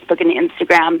both Facebook and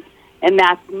Instagram, and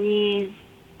that's me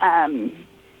kind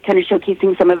of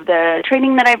showcasing some of the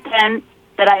training that I've done,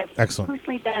 that I've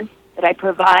personally done, that I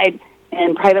provide.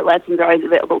 And private lessons are always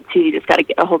available, too. You just got to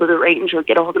get a hold of the range or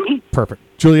get a hold of me. Perfect.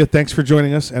 Julia, thanks for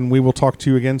joining us, and we will talk to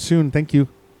you again soon. Thank you.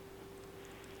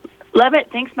 Love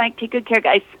it. Thanks, Mike. Take good care,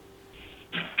 guys.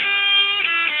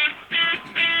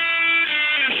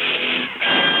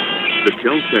 The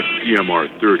Kel-Tec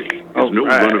PMR-30 is no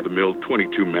run-of-the-mill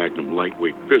 .22 Magnum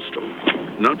lightweight pistol,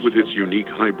 not with its unique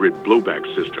hybrid blowback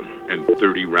system and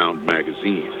 30-round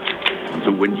magazine.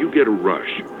 So when you get a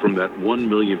rush from that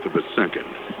 1/1,000,000th of a second,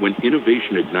 when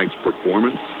innovation ignites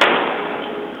performance,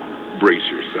 brace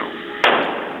yourself.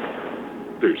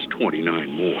 There's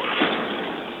 29 more.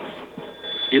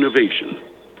 Innovation,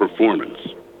 performance,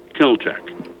 Kel-Tec.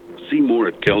 See more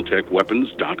at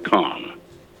keltecweapons.com.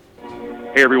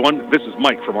 Hey everyone, this is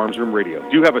Mike from Arms Room Radio.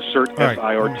 Do you have a CERT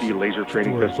SIRT laser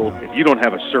training pistol? If you don't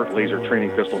have a CERT laser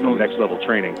training pistol from Next Level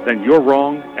Training, then you're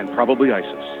wrong and probably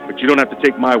ISIS. But you don't have to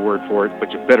take my word for it,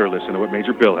 but you better listen to what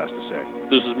Major Bill has to say.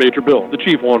 This is Major Bill, the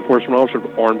Chief Law Enforcement Officer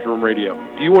of Arms Room Radio.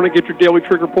 Do you want to get your daily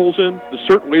trigger pulls in? The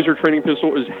CERT laser training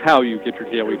pistol is how you get your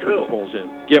daily trigger pulls in.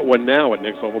 Get one now at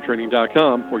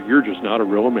nextleveltraining.com, or you're just not a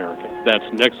real American. That's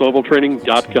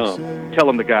nextleveltraining.com. Tell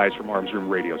them the guys from Arms Room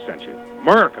Radio sent you.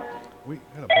 America! We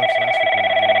had a bunch last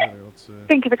week.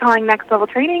 Thank you for calling Next Level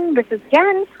Training. This is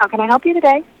Jen. How can I help you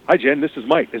today? Hi, Jen. This is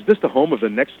Mike. Is this the home of the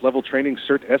Next Level Training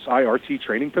CERT SIRT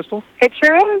training pistol? It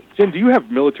sure is. Jen, do you have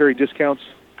military discounts?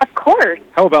 Of course.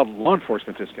 How about law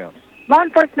enforcement discounts? Law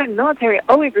enforcement and military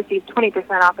always receive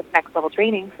 20% off at Next Level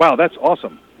Training. Wow, that's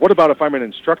awesome. What about if I'm an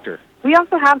instructor? We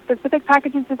also have specific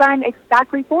packages designed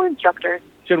exactly for instructors.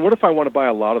 Jen, what if I want to buy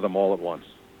a lot of them all at once?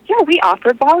 Yeah, we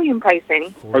offer volume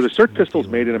pricing. Are the CERT pistols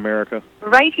made in America?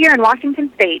 Right here in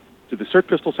Washington State. Do the CERT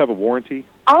pistols have a warranty?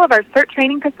 All of our CERT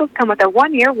training pistols come with a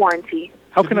 1-year warranty.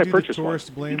 How can I purchase one?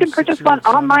 You can purchase one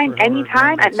online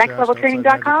anytime at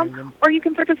nextleveltraining.com, or you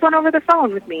can purchase one over the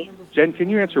phone with me. Jen, can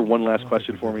you answer one last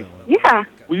question for me? Yeah.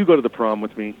 Will you go to the prom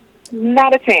with me?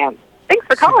 Not a chance. Thanks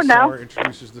for calling, though.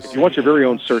 If you want your very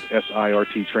own CERT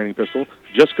SIRT training pistol,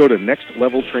 just go to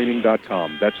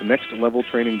nextleveltraining.com. That's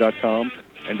nextleveltraining.com.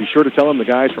 And be sure to tell them the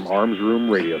guys from Arms Room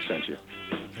Radio sent you.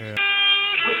 Yeah.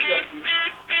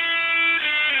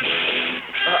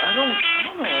 I don't know.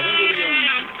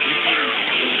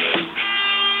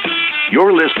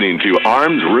 You're listening to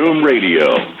Arms Room Radio,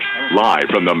 live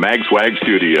from the MagSwag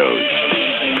Studios.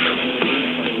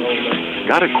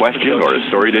 Got a question or a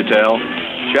story to tell?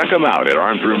 Check them out at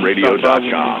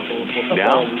armsroomradio.com.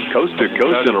 Now, coast to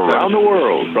coast and around the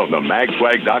world from the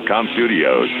magswag.com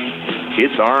studios,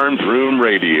 it's Arms Room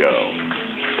Radio.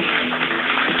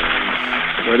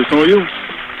 Ready for you?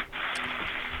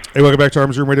 Hey, welcome back to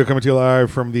Arms Room Radio, coming to you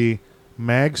live from the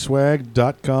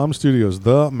magswag.com studios.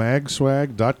 The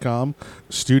magswag.com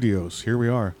studios. Here we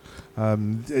are.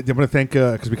 I'm going to thank,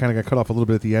 because we kind of got cut off a little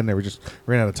bit at the end there. We just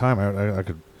ran out of time. I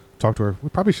could talk to her. We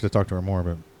probably should have talked to her more,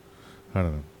 but I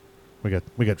don't know. We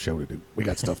got show to do. We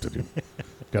got stuff to do.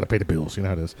 Got to pay the bills. You know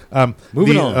how it is.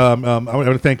 Moving on. I want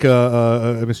to thank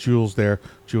Miss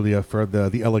Julia, for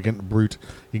the Elegant Brute.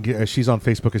 You can get, she's on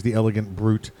Facebook as the Elegant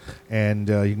Brute, and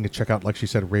you can check out, like she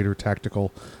said,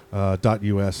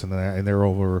 RaiderTactical.us, and they're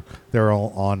over. They're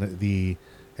all on the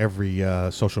every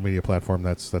social media platform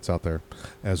that's out there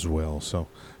as well. So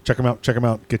check them out.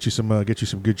 Get you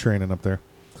some good training up there.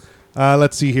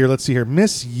 Let's see here.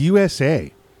 Miss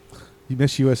USA.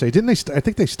 Miss USA. Didn't they? I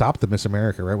think they stopped the Miss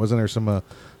America, right? Wasn't there some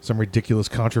ridiculous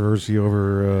controversy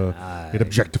over it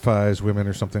objectifies women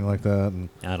or something like that? And,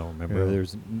 I don't remember.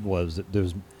 There's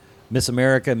Miss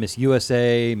America, Miss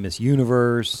USA, Miss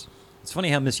Universe. It's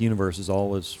funny how Miss Universe is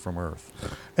always from Earth.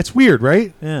 It's weird,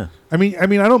 right? Yeah. I mean, I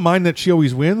don't mind that she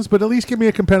always wins, but at least give me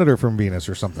a competitor from Venus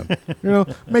or something.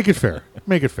 Make it fair.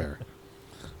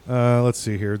 Let's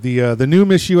see here. The new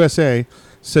Miss USA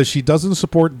says she doesn't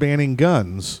support banning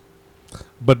guns,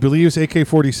 but believes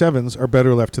AK-47s are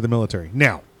better left to the military.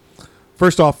 Now,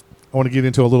 first off, I want to get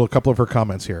into a couple of her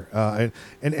comments here,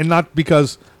 and not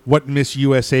because what Miss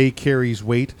USA carries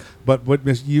weight, but what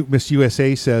Miss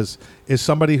USA says is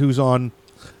somebody who's on.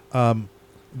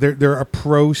 They're a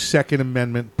pro Second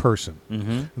Amendment person.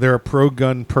 Mm-hmm. They're a pro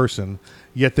gun person,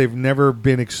 yet they've never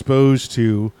been exposed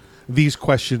to these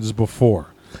questions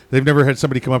before. They've never had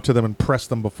somebody come up to them and press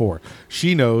them before.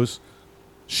 She knows.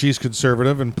 She's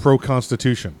conservative and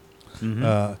pro-Constitution.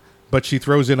 Mm-hmm. But she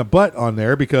throws in a but on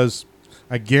there because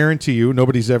I guarantee you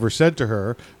nobody's ever said to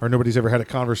her or nobody's ever had a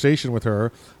conversation with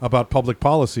her about public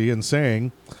policy and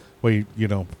saying, well,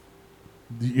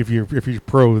 if you're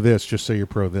pro this, just say you're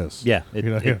pro this. Yeah,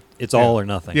 it's all or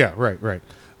nothing. Yeah, right.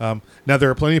 Now, there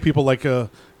are plenty of people like you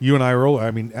and I are all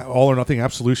or nothing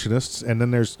absolutionists, and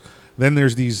then there's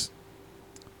these,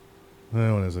 what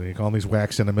is it? You call them these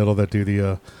whacks in the middle that do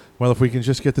the... well, if we can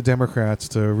just get the Democrats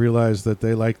to realize that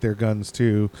they like their guns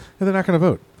too, and they're not going to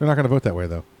vote. They're not going to vote that way,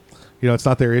 though. It's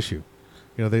not their issue.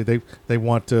 They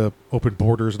want open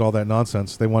borders and all that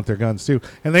nonsense. They want their guns too,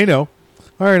 and they know.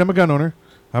 All right, I'm a gun owner.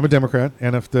 I'm a Democrat,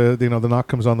 and if the knock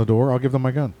comes on the door, I'll give them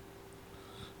my gun.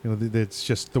 It's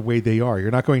just the way they are.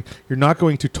 You're not going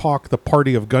to talk the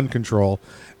party of gun control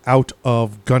out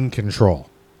of gun control,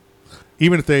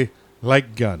 even if they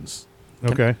like guns.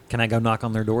 Okay. Can I go knock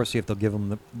on their door, see if they'll give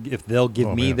me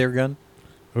man. Their gun?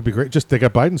 It would be great. Just they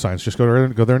got Biden signs. Just go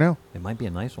there now. It might be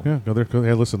a nice one. Yeah, go there.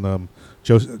 Hey, listen,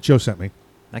 Joe sent me.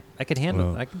 I could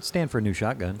handle it. I can stand for a new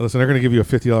shotgun. Listen, they're going to give you a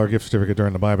 $50 gift certificate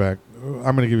during the buyback.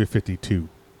 I'm going to give you $52.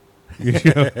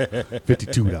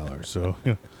 $52. So,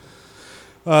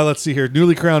 let's see here.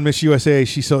 Newly crowned Miss USA.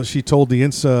 She told the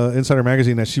Insider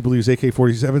magazine that she believes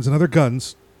AK-47s and other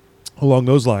guns along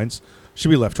those lines should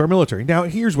be left to our military. Now,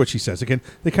 here's what she says. Again,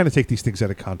 they kind of take these things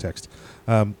out of context.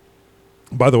 By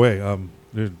the way,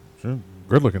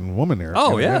 good-looking woman there.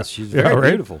 Oh, yes. She's very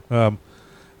beautiful.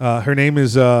 Her name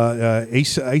is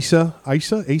Asa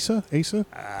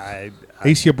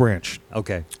Branch.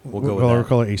 Okay, we'll go with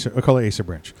that. We'll call her Asa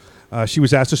Branch. She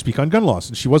was asked to speak on gun laws,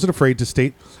 and she wasn't afraid to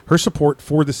state her support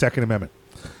for the Second Amendment.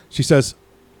 She says,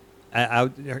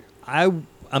 I'm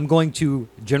going to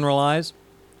generalize.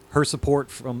 Her support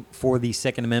for the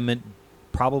Second Amendment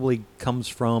probably comes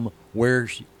from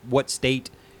what state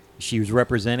she was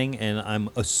representing, and I'm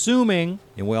assuming,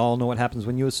 and we all know what happens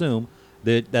when you assume,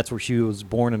 that that's where she was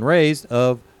born and raised,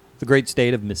 of the great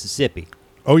state of Mississippi.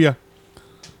 Oh, yeah.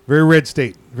 Very red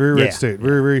state. Very red state.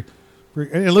 Very,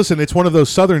 very... And listen, it's one of those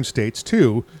southern states,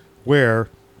 too, where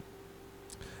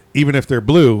even if they're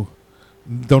blue,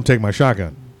 don't take my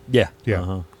shotgun. Yeah. Yeah.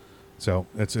 Uh-huh. So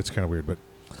it's kind of weird, but...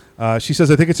 she says,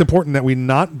 I think it's important that we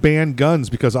not ban guns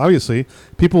because obviously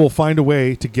people will find a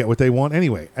way to get what they want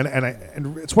anyway. And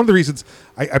it's one of the reasons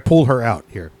I pulled her out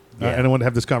here. Yeah. And I want to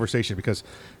have this conversation because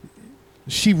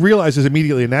she realizes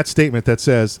immediately in that statement that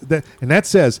says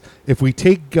if we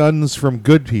take guns from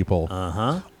good people,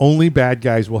 only bad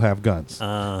guys will have guns.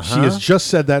 She has just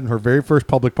said that in her very first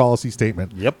public policy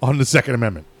statement on the Second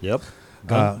Amendment. Yep.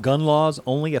 Gun laws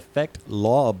only affect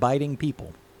law-abiding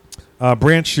people.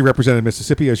 Branch, she represented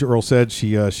Mississippi, as Earl said.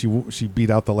 She beat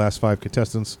out the last 5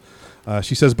 contestants.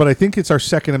 She says, but I think it's our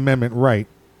Second Amendment right,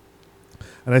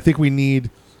 and I think we need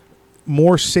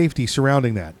more safety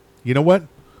surrounding that. You know what?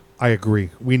 I agree.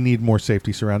 We need more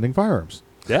safety surrounding firearms.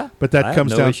 Yeah, but that I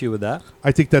comes have no down. issue with that.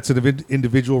 I think that's an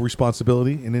individual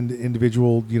responsibility, an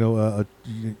individual,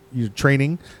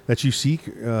 training that you seek,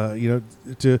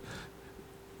 to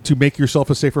make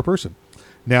yourself a safer person.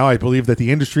 Now, I believe that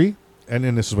the industry,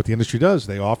 and this is what the industry does,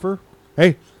 they offer,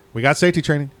 hey, we got safety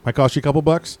training. Might cost you a couple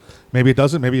bucks. Maybe it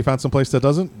doesn't. Maybe you found some place that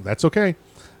doesn't. That's okay.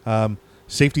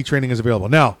 Safety training is available.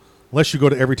 Now, unless you go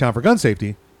to Every Town for Gun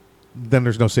Safety, then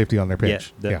there's no safety on their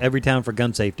page. Every Town for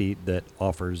Gun Safety that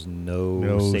offers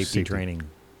no safety training.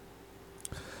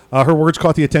 Her words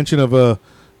caught the attention of the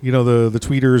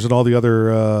tweeters and all the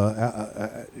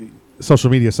other social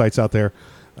media sites out there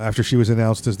after she was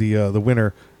announced as the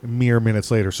winner mere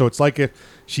minutes later. So it's like if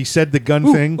she said the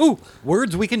gun thing. Ooh,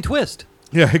 words we can twist.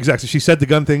 Yeah, exactly. She said the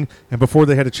gun thing, and before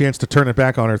they had a chance to turn it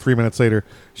back on her, 3 minutes later,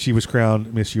 she was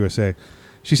crowned Miss USA.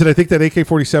 She said, I think that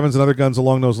AK-47s and other guns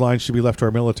along those lines should be left to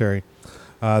our military.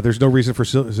 There's no reason for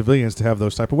civilians to have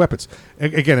those type of weapons.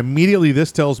 Again, immediately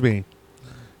this tells me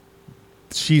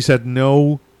she's had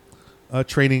no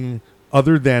training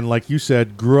other than, like you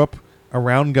said, grew up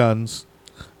around guns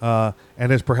and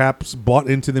has perhaps bought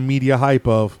into the media hype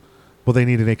of, well, they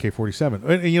need an AK-47.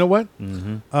 And you know what?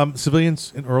 Mm-hmm.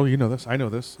 Civilians, and Earl, you know this, I know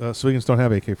this, civilians don't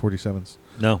have AK-47s.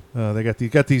 No. They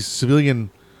got these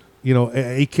civilian...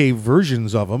 AK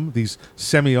versions of them, these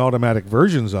semi-automatic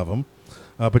versions of them,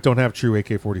 but don't have true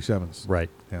AK-47s. Right.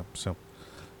 Yeah. So,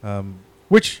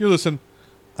 which listen,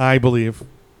 I believe,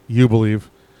 you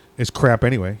believe, is crap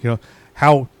anyway.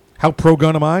 How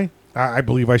pro-gun am I? I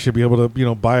believe I should be able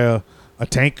to buy a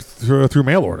tank through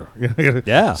mail order.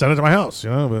 Yeah. Send it to my house.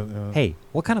 But, hey,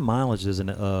 what kind of mileage does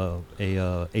a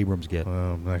Abrams get?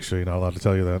 Actually, not allowed to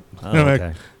tell you that. Oh,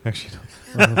 okay. Actually,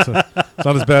 it's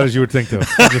not as bad as you would think, though.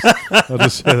 I'll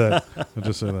just say that.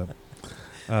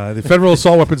 The federal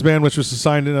assault weapons ban, which was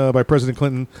signed by President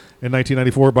Clinton in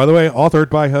 1994, by the way, authored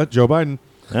by Joe Biden.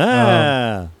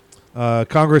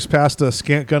 Congress passed a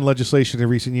scant gun legislation in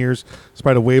recent years,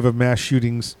 despite a wave of mass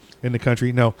shootings in the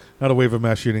country. No, not a wave of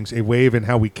mass shootings. A wave in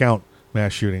how we count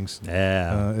mass shootings.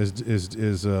 Yeah,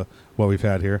 is what we've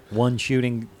had here. One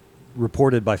shooting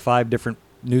reported by 5 different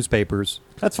newspapers.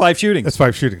 That's 5 shootings. That's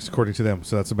 5 shootings, according to them.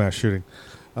 So that's a mass shooting.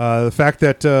 The fact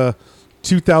that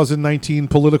 2019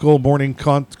 Political Morning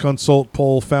Consult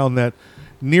poll found that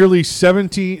nearly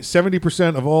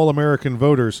 70% of all American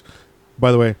voters,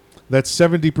 by the way, that's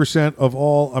 70% of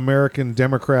all American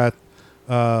Democrat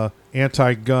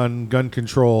anti-gun, gun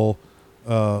control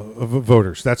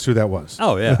voters. That's who that was.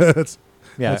 Oh, yeah. That's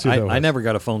I never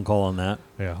got a phone call on that.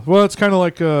 Yeah. Well, it's kind of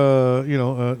like,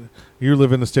 you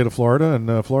live in the state of Florida, and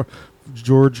Donald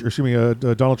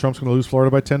Trump's going to lose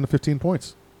Florida by 10 to 15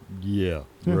 points. Yeah,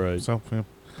 right. So, yeah.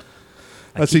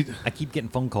 I keep getting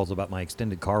phone calls about my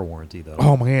extended car warranty, though.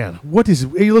 Oh, man. What is...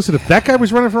 Hey, listen, if that guy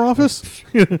was running for office,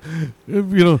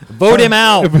 vote him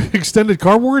out. Extended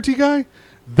car warranty guy,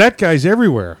 that guy's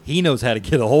everywhere. He knows how to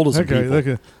get a hold of some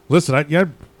people. Listen,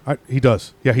 he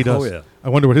does. Yeah, he does. Oh, yeah. I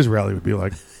wonder what his rally would be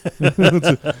like.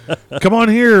 Come on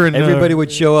here. And everybody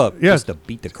would show up just to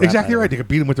beat the crap exactly out right. of him. They could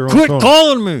beat him with their own phone. Quit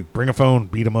calling me. Bring a phone.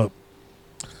 Beat him up.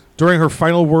 During her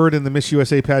final word in the Miss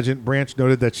USA pageant, Branch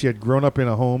noted that she had grown up in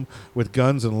a home with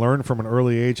guns and learned from an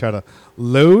early age how to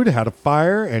load, how to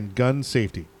fire, and gun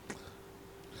safety.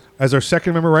 As our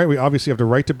Second Amendment right, we obviously have the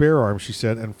right to bear arms, she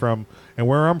said, and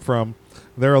where I'm from,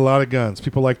 there are a lot of guns.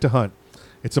 People like to hunt.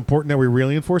 It's important that we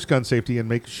really enforce gun safety and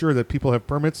make sure that people have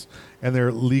permits and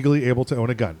they're legally able to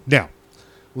own a gun. Now,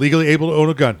 legally able to own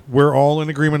a gun. We're all in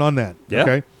agreement on that.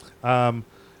 Yeah. Okay.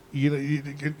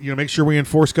 Make sure we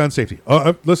enforce gun safety.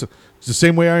 Listen, it's the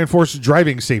same way I enforce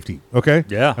driving safety. Okay.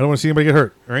 Yeah. I don't want to see anybody get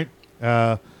hurt. All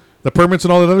right. The permits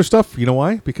and all that other stuff. You know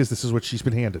why? Because this is what she's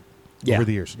been handed over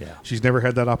the years. Yeah. She's never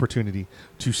had that opportunity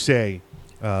to say,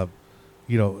 Second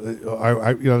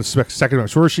Amendment.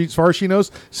 As far as she knows,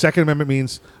 Second Amendment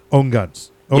means own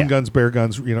guns, guns, bear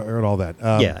guns, and all that.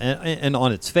 And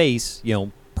on its face,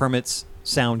 permits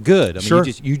sound good. I mean, sure.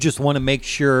 you just want to make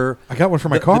sure I got one for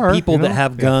my car. The people that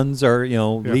have guns are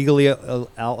legally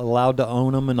allowed to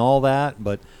own them and all that.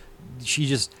 But she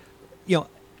just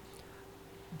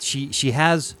she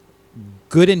has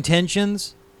good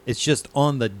intentions. It's just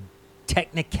on the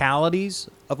technicalities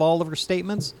of all of her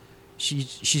statements,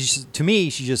 she's to me,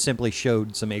 she just simply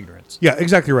showed some ignorance. Yeah,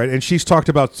 exactly right. And she's talked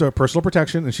about personal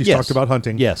protection, and she's talked about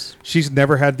hunting. Yes. She's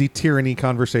never had the tyranny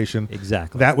conversation.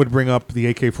 Exactly. That would bring up the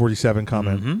AK-47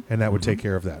 comment, and that would take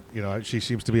care of that. You know, she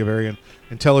seems to be a very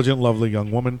intelligent, lovely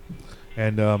young woman.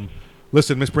 And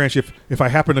listen, Miss Branch, if I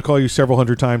happen to call you several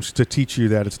hundred times to teach you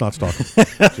that, it's not stalking.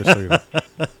 Just so you know.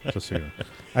 Just so you know.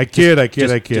 I kid.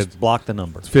 Just block the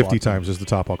number. It's 50 times is the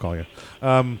top I'll call you.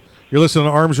 You're listening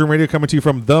to Arms Room Radio, coming to you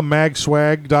from the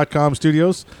magswag.com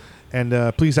studios. And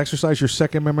please exercise your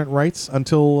Second Amendment rights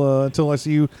until I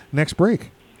see you next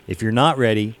break. If you're not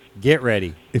ready, get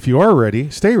ready. If you are ready,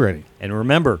 stay ready. And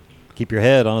remember, keep your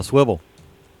head on a swivel.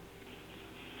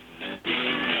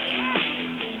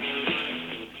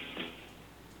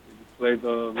 Play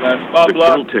the last Bob The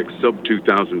Block. Kel-Tec Sub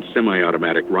 2000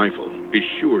 semi-automatic rifle is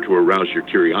sure to arouse your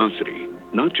curiosity,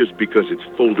 not just because it's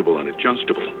foldable and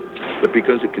adjustable, but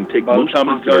because it can take most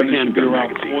popular handgun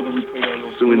magazines.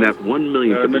 So in that 1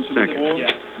 millionth of a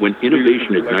second, when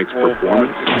innovation ignites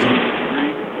performance,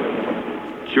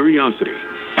 curiosity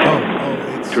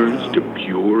turns to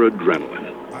pure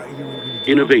adrenaline.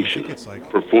 Innovation,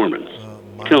 performance,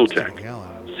 Kel-Tec.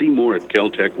 See more at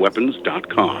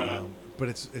keltecweapons.com.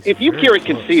 If you carry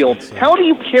concealed, how do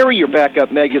you carry your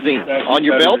backup magazine? On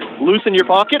your belt? Loose in your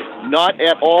pocket? Not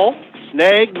at all?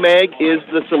 Snag Mag is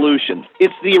the solution.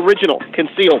 It's the original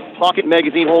concealed pocket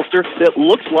magazine holster that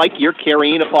looks like you're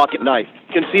carrying a pocket knife.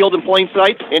 Concealed in plain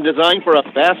sight and designed for a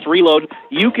fast reload,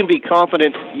 you can be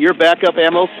confident your backup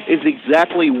ammo is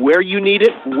exactly where you need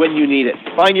it, when you need it.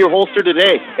 Find your holster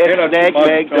today at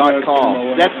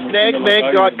snagmag.com. That's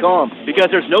snagmag.com, because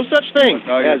there's no such thing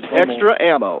as extra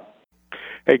ammo.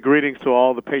 Hey, greetings to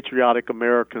all the patriotic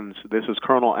Americans. This is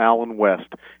Colonel Alan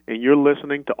West, and you're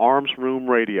listening to Arms Room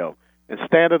Radio. And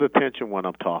stand at attention when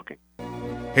I'm talking.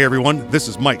 Hey everyone, this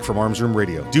is Mike from Arms Room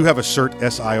Radio. Do you have a SIRT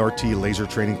SIRT laser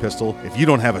training pistol? If you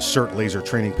don't have a SIRT laser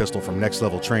training pistol from Next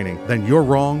Level Training, then you're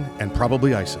wrong and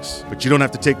probably ISIS. But you don't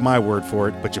have to take my word for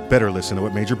it, but you better listen to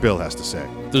what Major Bill has to say.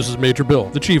 This is Major Bill,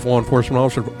 the Chief Law Enforcement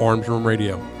Officer of Arms Room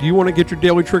Radio. Do you want to get your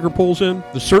daily trigger pulls in?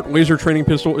 The SIRT laser training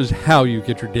pistol is how you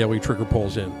get your daily trigger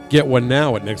pulls in. Get one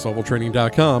now at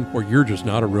nextleveltraining.com, or you're just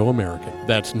not a real American.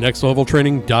 That's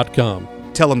nextleveltraining.com.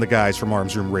 Tell them the guys from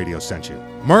Arms Room Radio sent you.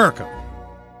 America!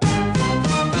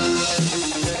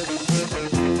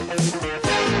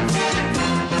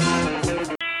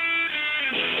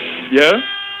 Yeah?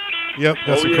 Yep,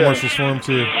 got some commercials for him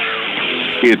too.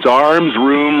 It's Arms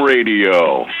Room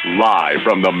Radio, live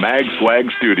from the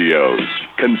MagSwag Studios.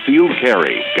 Concealed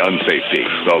carry, gun safety,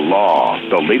 the law,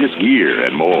 the latest gear,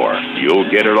 and more. You'll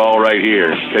get it all right here.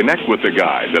 Connect with the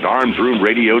guys at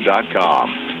armsroomradio.com.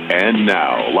 And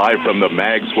now, live from the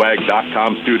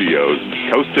magswag.com studios,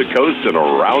 coast to coast and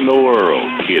around the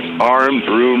world, it's Arms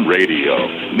Room Radio.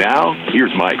 Now,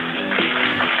 here's Mike.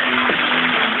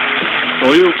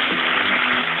 Oh, you.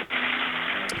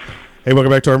 Hey,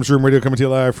 welcome back to Arms Room Radio, coming to you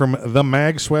live from the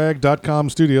magswag.com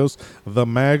studios. The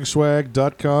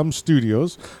magswag.com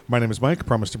studios. My name is Mike. I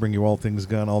promise to bring you all things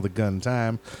gun, all the gun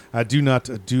time. I do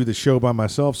not do the show by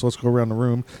myself, so let's go around the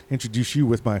room, introduce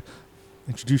you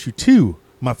to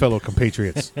my fellow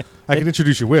compatriots. I can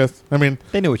introduce you with. I mean,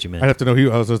 they know what you meant. I'd have to know who.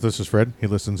 This is Fred. He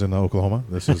listens in Oklahoma.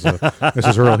 This is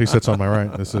Earl. He sits on my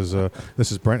right. This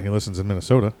is Brent. He listens in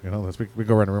Minnesota. You know, we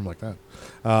go around the room like that.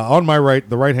 On my right,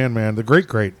 the right hand man, the great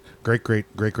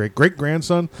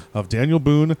grandson of Daniel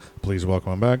Boone. Please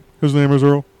welcome him back. His name is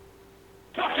Earl.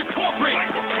 Dr. Corporate,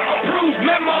 approved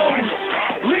memos,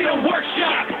 lead a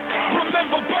workshop,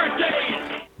 remember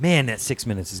birthdays. Man, that 6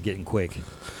 minutes is getting quick.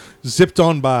 Zipped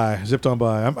on by.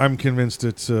 I'm convinced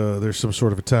it's there's some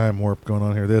sort of a time warp going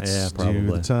on here. Let's do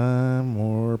the time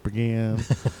warp again.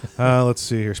 Let's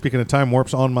see here. Speaking of time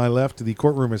warps, on my left, the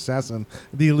courtroom assassin,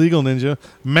 the illegal ninja,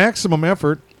 maximum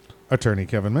effort, attorney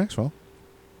Kevin Maxwell,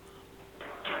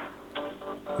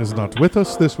 is not with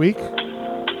us this week.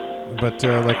 But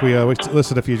like we always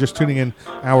listen, if you're just tuning in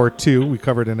hour 2, we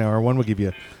covered in hour 1. We'll give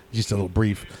you just a little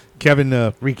brief. Kevin,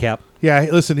 recap. Yeah,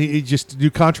 listen, he just new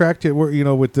contract,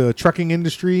 with the trucking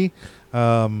industry.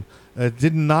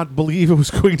 Did not believe it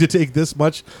was going to take this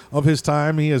much of his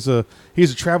time. He's a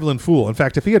traveling fool. In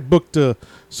fact, if he had booked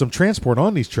some transport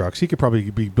on these trucks, he could probably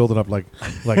be building up like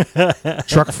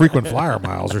truck frequent flyer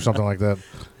miles or something like that.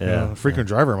 Yeah, frequent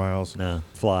driver miles. No,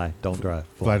 fly, don't drive.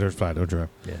 Fly, don't drive.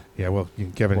 Yeah. Well,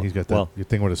 Kevin, he's got that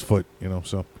thing with his foot.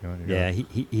 So.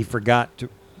 He forgot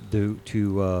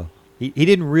to. He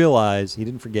didn't realize. He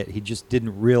didn't forget. He just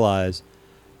didn't realize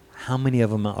how many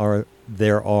of them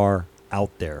there are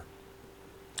out there.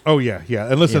 Oh yeah.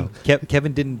 And listen,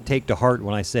 Kevin didn't take to heart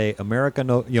when I say America.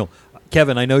 No,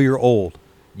 Kevin, I know you're old.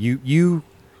 You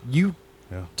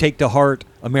take to heart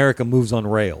America moves on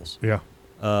rails. Yeah.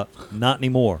 Not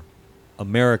anymore.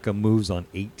 America moves on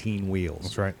 18 wheels.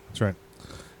 That's right. That's right.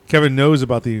 Kevin knows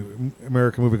about the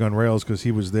America moving on rails because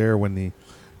he was there when the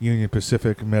Union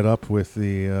Pacific met up with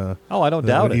the I don't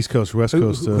doubt it. East Coast, West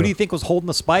Coast. Who do you think was holding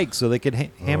the spike so they could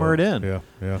hammer it in? Yeah,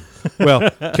 yeah. Well,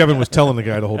 Kevin was telling the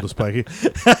guy to hold the spike.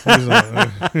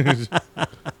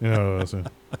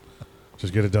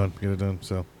 Just get it done. Get it done.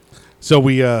 So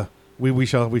we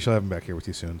shall have him back here with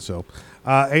you soon. So,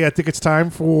 hey, I think it's time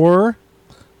for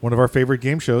one of our favorite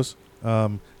game shows.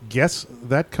 Guess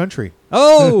That Country.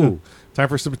 Oh, time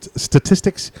for some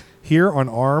statistics here on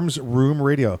Arms Room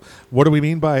Radio. What do we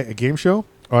mean by a game show?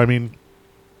 I mean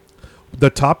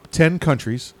the top 10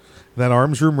 countries that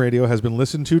Arms Room Radio has been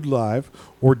listened to live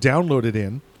or downloaded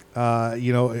in.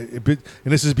 And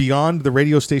this is beyond the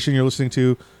radio station you're listening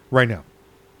to right now.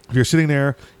 If you're sitting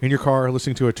there in your car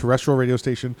listening to a terrestrial radio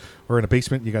station, or in a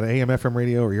basement, you got an AM, FM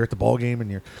radio, or you're at the ball game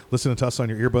and you're listening to us on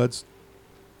your earbuds,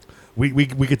 we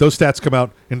get those stats come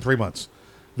out in 3 months.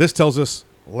 This tells us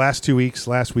last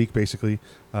week basically,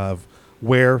 of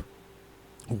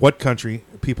what country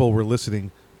people were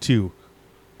listening to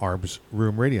Arms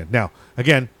Room Radio. Now,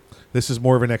 again, this is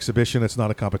more of an exhibition. It's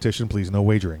not a competition. Please, no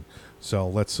wagering. So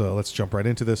let's jump right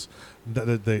into this.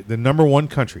 The number one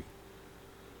country,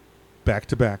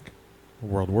 back-to-back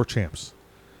World War champs,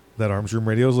 that Arms Room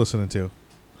Radio is listening to.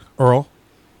 Earl.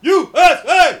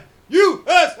 USA!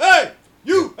 USA!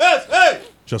 USA!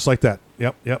 Just like that.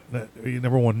 Yep.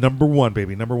 Number one,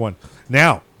 baby. Number one.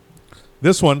 Now,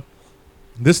 this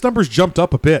number's jumped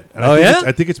up a bit. And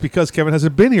I think it's because Kevin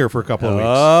hasn't been here for a couple of weeks.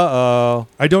 Uh-oh.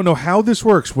 I don't know how this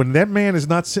works. When that man is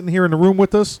not sitting here in the room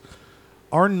with us,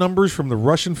 our numbers from the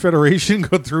Russian Federation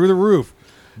go through the roof.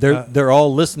 They're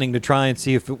all listening to try and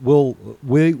see if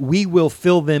we will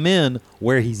fill them in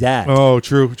where he's at. Oh,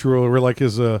 true. We're like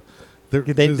his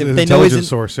intelligence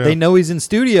source. Yeah. They know he's in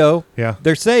studio. Yeah,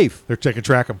 they're safe. They can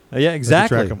track him. Yeah,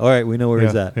 exactly. All right, we know where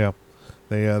he's at. Yeah,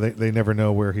 they never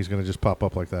know where he's going to just pop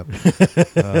up like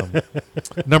that.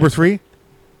 Number 3,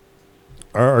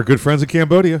 our good friends in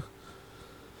Cambodia.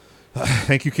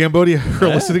 Thank you, Cambodia, for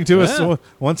listening to us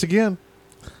once again.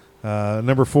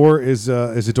 Number 4 is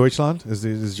Deutschland?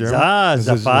 Is Germany?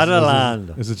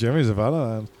 Vaterland. Is it Germany? Is it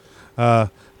Vaterland?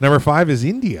 Number 5 is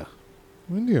India.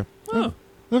 Oh.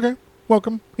 Okay.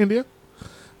 Welcome, India.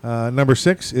 Number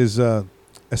 6 is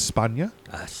España.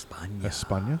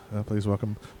 España.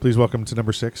 Please welcome to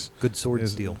number 6. Good sword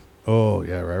steel. Oh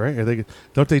yeah, right.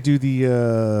 Don't they do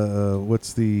the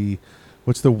what's the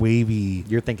wavy?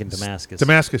 You're thinking Damascus.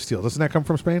 Damascus steel. Doesn't that come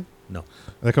from Spain? No.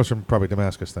 That comes from probably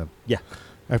Damascus then. Yeah.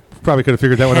 I probably could have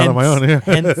figured that one out on my own. Yeah.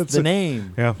 Hence the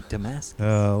name. Yeah. Damascus.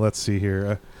 Let's see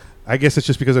here. I guess it's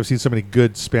just because I've seen so many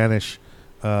good Spanish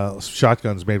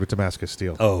shotguns made with Damascus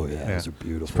steel. Oh yeah, those are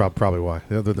beautiful. It's probably why.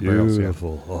 They're the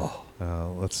beautiful. Barrels, yeah.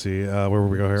 Let's see. Where will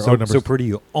we go here? So pretty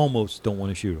you almost don't want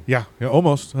to shoot them. Yeah,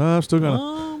 almost. I'm still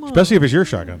gonna. Especially if it's your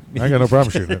shotgun. I got no problem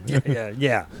shooting it.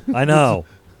 yeah. I know.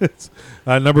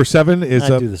 Number 7 is.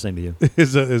 I do the same to you.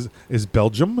 Is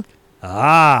Belgium?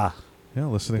 Ah. Yeah,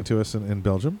 listening to us in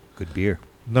Belgium. Good beer.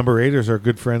 Number 8 is our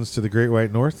good friends to the Great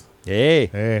White North.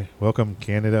 Hey, welcome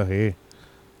Canada. Hey.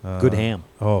 Good ham.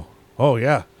 Oh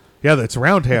yeah. Yeah, that's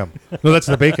round ham. No, that's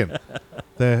the bacon.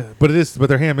 But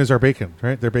their ham is our bacon,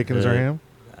 right? Their bacon is our ham.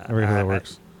 I forget how that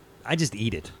works. I just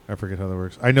eat it. I forget how that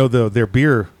works. I know their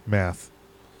beer math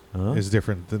is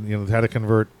different than how to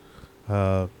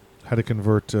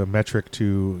convert metric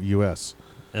to US.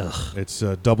 Ugh. It's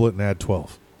double it and add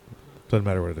 12. Doesn't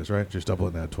matter what it is, right? Just double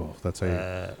it and add 12. That's how you.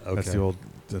 Okay. That's the old.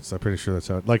 I'm pretty sure that's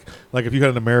how. Like if you had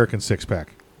an American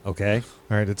 6-pack. Okay.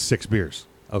 All right, it's 6 beers.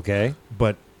 Okay.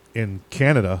 But in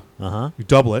Canada, you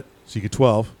double it, so you get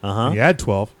 12. And you add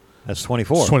 12. That's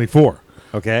 24. It's 24.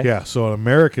 Okay. Yeah, so an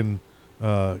American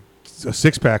a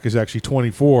 6-pack is actually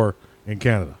 24 in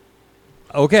Canada.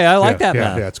 Okay, I like that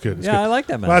math. Yeah, it's good. I like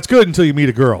that math. Well, that's good until you meet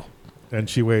a girl, and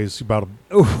she weighs about a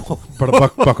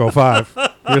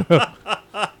 $1.05.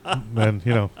 Then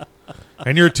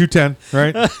and you're at 210,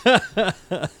 right?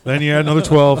 Then you add another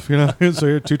 12, so you're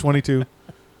at 222.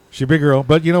 She's a big girl,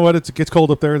 but you know what? It gets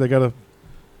cold up there. They gotta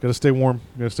stay warm.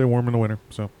 Gotta stay warm in the winter.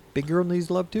 So big girl needs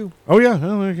love too. Oh yeah,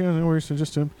 no worries.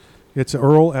 Just him. It's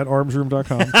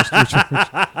Earl@armsroom.com. Just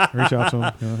reach out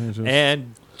to him.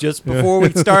 And just before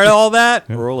we start all that,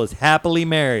 Earl is happily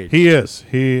married. He is.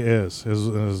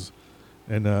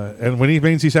 And when he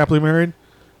means he's happily married,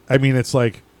 I mean it's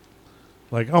like,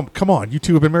 oh come on, you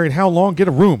two have been married how long? Get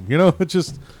a room. It's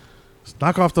just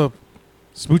knock off the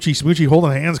smoochy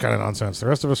holding hands kind of nonsense. The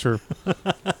rest of us are,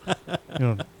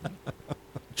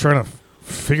 trying to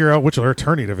figure out which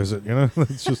attorney to visit. You know,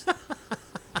 it's just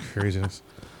craziness.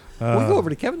 We go over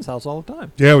to Kevin's house all the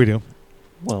time. Yeah, we do.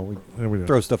 Well, we do.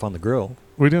 throw stuff on the grill.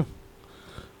 We do.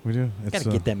 Got to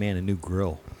get that man a new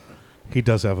grill. He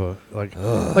does have a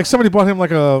like somebody bought him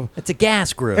like a. It's a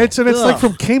gas grill. It's like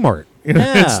from Kmart. You know?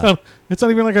 Yeah. It's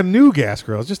not even like a new gas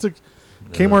grill. It's just a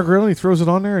Kmart grill, and he throws it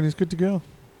on there, and he's good to go.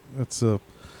 That's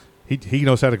he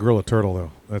knows how to grill a turtle,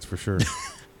 though. That's for sure.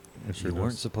 You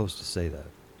weren't supposed to say that.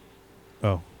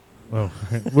 Oh,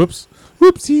 whoops,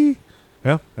 whoopsie.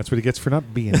 Yeah, that's what he gets for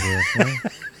not being here. Yeah.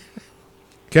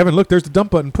 Kevin, look, there's the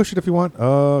dump button. Push it if you want.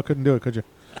 Oh, couldn't do it, could you?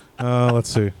 Let's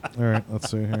see. All right,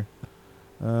 let's see here.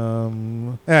 You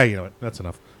know what? That's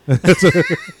enough. I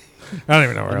don't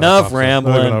even know where enough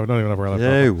rambling. I don't even know where I left off.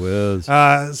 Hey, Wiz.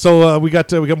 So we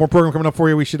got more program coming up for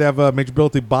you. We should have Major Bill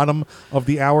at the bottom of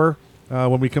the hour.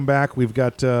 When we come back, we've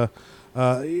got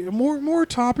more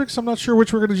topics. I'm not sure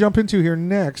which we're going to jump into here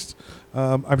next.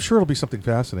 I'm sure it'll be something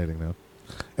fascinating though,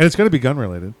 and it's going to be gun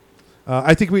related.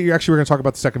 I think we're going to talk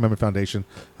about the Second Amendment Foundation.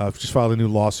 Just filed a new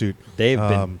lawsuit. They've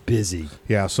been busy.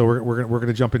 Yeah, so we're going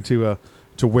to jump into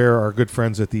to where our good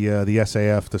friends at the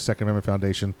SAF, the Second Amendment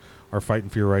Foundation, are fighting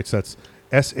for your rights. That's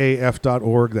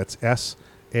SAF.org. That's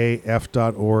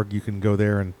SAF.org. You can go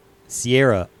there and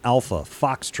Sierra Alpha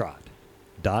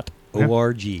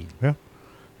Foxtrot.org.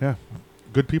 Yeah.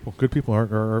 Good people. Good people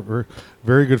are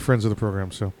very good friends of the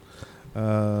program. So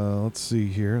let's see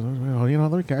here. Well, you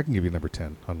know, I can give you number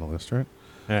 10 on the list, right?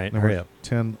 All right, number hurry up.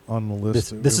 10 on the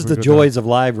list. This is the joys of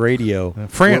live radio.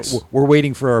 France. We're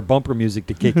waiting for our bumper music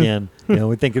to kick in. You know,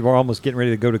 we think we're almost getting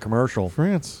ready to go to commercial.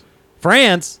 France.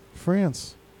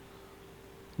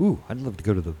 Ooh, I'd love to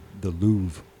go to the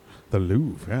Louvre. The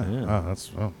Louvre, yeah.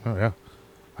 Yeah.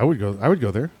 I would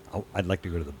go there. I'd like to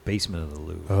go to the basement of the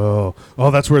Louvre. Oh,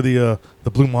 that's where the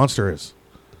Blue Monster is.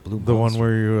 The one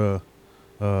where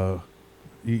where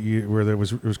it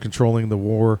was controlling the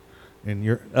war in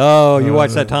Europe. Oh, you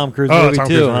watched that Tom Cruise movie Tom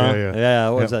too, Cruise huh? Movie, Yeah.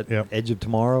 What was that? that? Edge of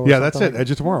Tomorrow? Yeah, that's it.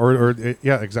 Edge of Tomorrow. Or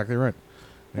yeah, exactly right.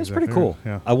 That's pretty cool.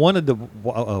 Right. Yeah. I wanted to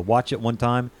watch it one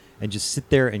time and just sit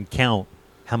there and count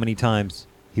how many times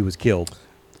he was killed.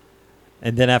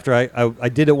 And then after I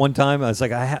did it one time, I was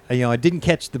like, I didn't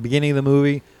catch the beginning of the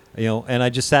movie, and I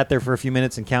just sat there for a few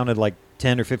minutes and counted like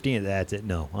 10 or 15. That's it.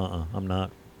 No, I'm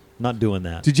not doing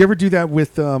that. Did you ever do that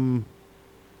with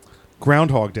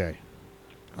Groundhog Day?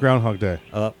 Groundhog Day.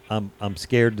 I'm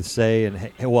scared to say,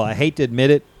 and I hate to admit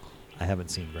it, I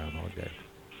haven't seen Groundhog Day.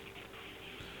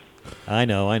 I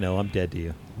know, I'm dead to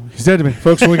you. He's dead to me,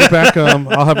 folks. When we get back,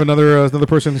 I'll have another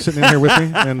person sitting in here with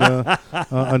me. And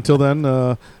until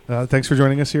then, thanks for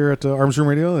joining us here at Arms Room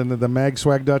Radio and the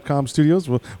magswag.com studios.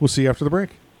 We'll see you after the break.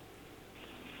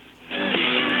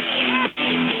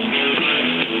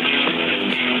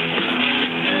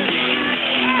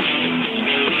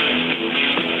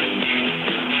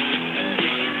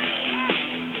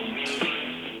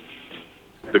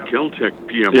 The Kel-Tec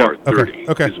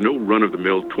PMR-30 is no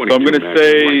run-of-the-mill 22 I'm gonna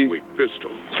say lightweight pistol.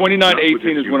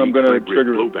 2918 is when I'm going to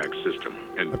trigger. Blowback system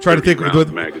and I'm trying to think.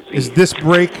 Is this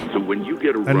break when you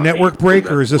get a network break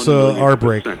or is this our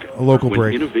break, a local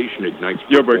break? Innovation ignites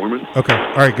performance. Okay.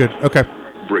 All right. Good. Okay.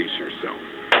 Brace yourself.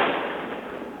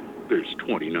 There's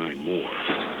 29 more.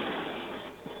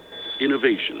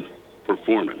 Innovation,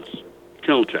 performance,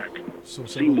 Kel-Tec.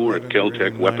 See more at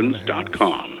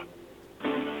keltecweapons.com.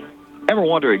 Ever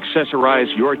want to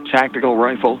accessorize your tactical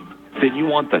rifle? Then you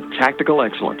want the tactical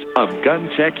excellence of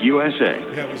GunTech USA.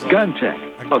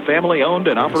 GunTech, a family-owned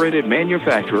and operated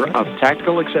manufacturer of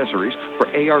tactical accessories for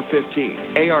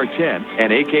AR-15, AR-10,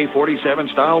 and AK-47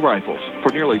 style rifles.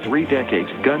 For nearly 3 decades,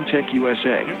 GunTech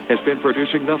USA has been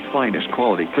producing the finest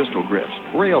quality pistol grips,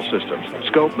 rail systems,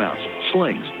 scope mounts,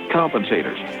 slings,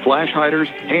 compensators, flash hiders,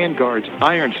 hand guards,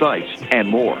 iron sights, and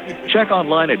more. Check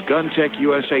online at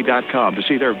GunTechUSA.com to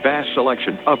see their vast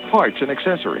selection of parts and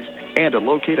accessories, and to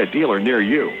locate a dealer near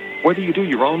you. Whether you do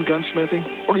your own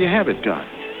gunsmithing or you have it done,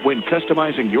 when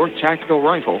customizing your tactical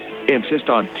rifle, insist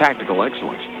on tactical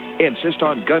excellence. Insist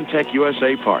on GunTech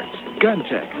USA parts.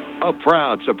 GunTech, a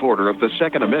proud supporter of the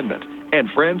Second Amendment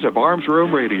and friends of Arms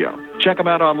Room Radio. Check them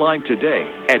out online today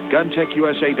at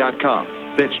GunTechUSA.com.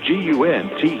 That's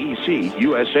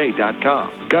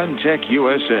GUNTECUSA.com. GunTech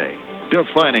USA,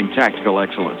 defining tactical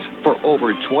excellence for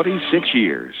over 26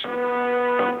 years.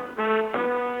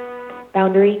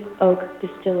 Boundary Oak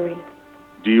Distillery.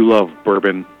 Do you love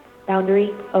bourbon?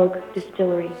 Boundary Oak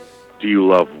Distillery. Do you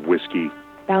love whiskey?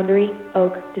 Boundary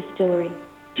Oak Distillery.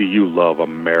 Do you love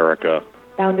America?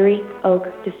 Boundary Oak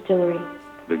Distillery.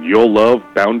 Then you'll love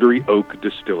Boundary Oak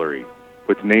Distillery.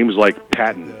 With names like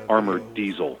Patton, Armored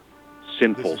Diesel,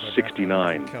 Sinful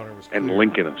 69, and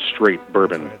Lincoln Straight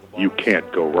Bourbon. You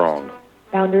can't go wrong.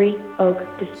 Boundary Oak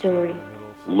Distillery.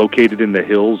 Located in the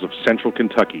hills of central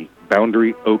Kentucky,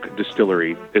 Boundary Oak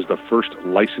Distillery is the first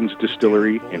licensed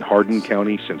distillery in Hardin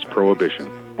County since Prohibition.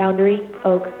 Boundary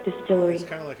Oak Distillery.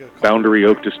 Boundary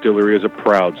Oak Distillery is a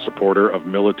proud supporter of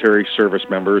military service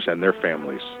members and their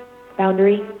families.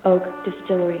 Boundary Oak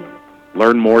Distillery.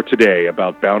 Learn more today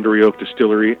about Boundary Oak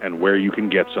Distillery and where you can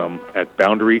get some at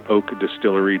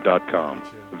BoundaryOakDistillery.com.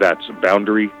 That's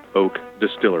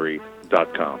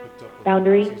BoundaryOakDistillery.com.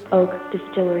 Boundary Oak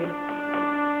Distillery.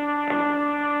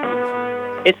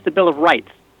 It's the Bill of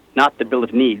Rights, not the Bill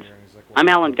of Needs. I'm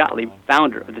Alan Gottlieb,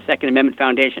 founder of the Second Amendment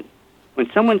Foundation. When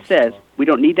someone says we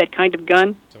don't need that kind of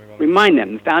gun, remind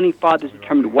them the Founding Fathers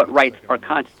determined what rights our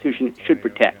Constitution should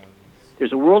protect.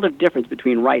 There's a world of difference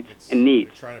between rights and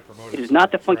needs. It is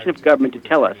not the function of government to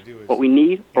tell us what we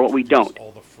need or what we don't.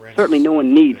 Certainly no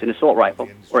one needs an assault rifle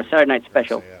or a Saturday Night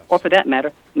Special, or for that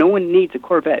matter, no one needs a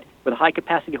Corvette with a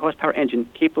high-capacity horsepower engine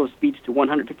capable of speeds to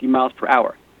 150 miles per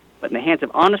hour. But in the hands of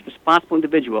honest, responsible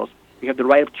individuals, we have the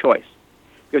right of choice.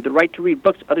 We have the right to read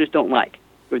books others don't like.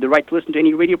 We have the right to listen to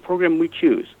any radio program we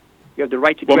choose. We have the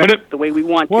right to dress the way we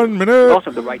want to. 1 minute. We also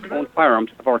have the right to own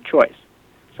firearms of our choice.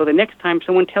 So the next time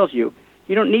someone tells you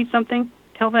you don't need something,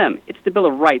 tell them it's the Bill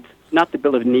of Rights, not the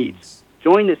Bill of Needs.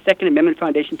 Join the Second Amendment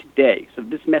Foundation today so that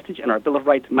this message and our Bill of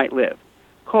Rights might live.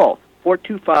 Call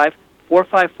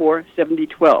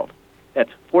 425-454-7012. That's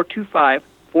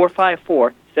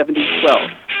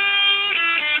 425-454-7012.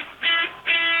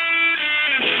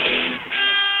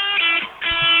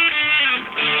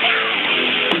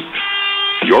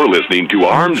 You're listening to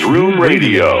Arms Room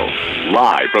Radio,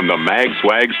 live from the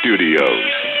MagSwag Studios.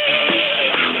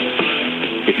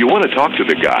 If you want to talk to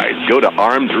the guys, go to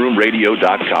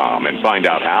armsroomradio.com and find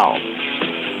out how.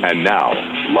 And now,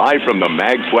 live from the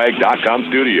magswag.com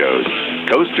studios,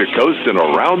 coast to coast and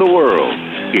around the world,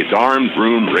 it's Arms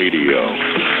Room Radio.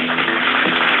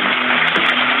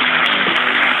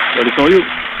 Ready for you?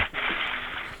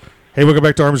 Hey, welcome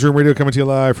back to Arms Room Radio, coming to you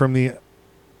live from the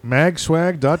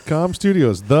magswag.com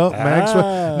studios. The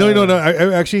Magswag. No.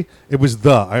 I actually, it was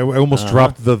the. I almost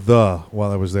dropped the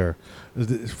while I was there.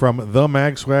 From the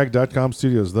magswag.com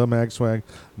studios. The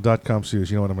magswag.com studios.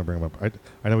 You know what? I'm going to bring them up.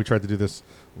 I know we tried to do this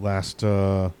last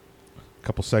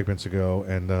couple segments ago,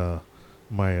 and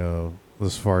my the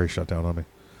Safari shut down on me.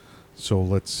 So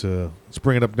let's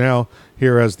bring it up now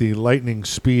here as the lightning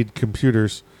speed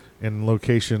computers in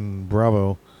location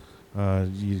Bravo.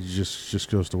 You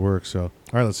just goes to work. So all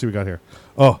right, let's see what we got here.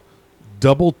 Oh,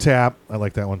 double tap. I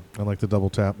like that one. I like the double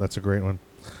tap. That's a great one.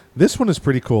 This one is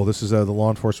pretty cool. This is the law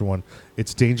enforcement one.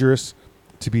 It's dangerous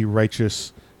to be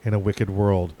righteous in a wicked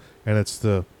world, and it's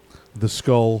the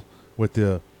skull with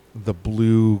the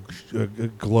blue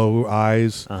glow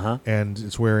eyes, and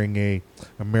it's wearing a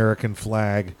American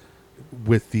flag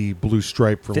with the blue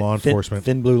stripe for law enforcement.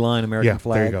 Thin blue line American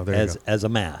flag there you go. as a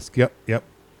mask. Yep.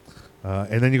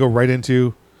 And then you go right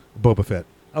into Boba Fett.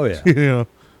 Oh, yeah. You know,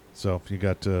 so you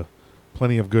got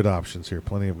plenty of good options here.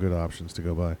 Plenty of good options to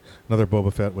go by. Another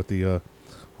Boba Fett with the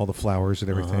all the flowers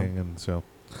and everything, and so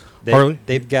Harley,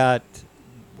 they've got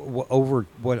over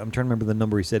what I'm trying to remember the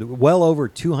number he said. Well over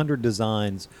 200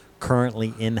 designs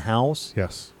currently in house.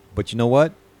 Yes, but you know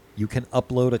what? You can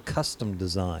upload a custom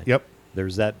design. Yep.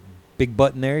 There's that big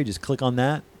button there. You just click on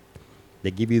that.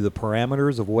 They give you the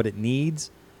parameters of what it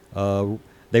needs.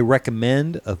 They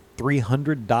recommend a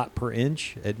 300 dot per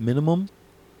inch at minimum,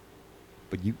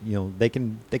 but you know they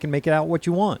can make it out what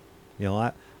you want. You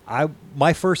know, I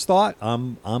my first thought,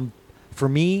 for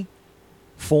me,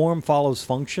 form follows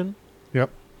function. Yep.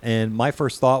 And my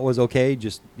first thought was, okay,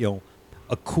 just a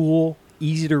cool,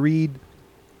 easy to read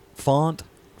font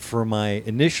for my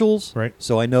initials, right?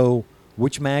 So I know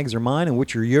which mags are mine and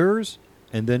which are yours,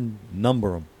 and then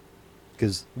number them.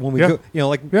 Because when we go,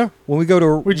 when we go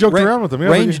to we joked around with them.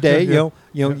 Range day,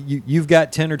 you've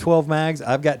got 10 or 12 mags,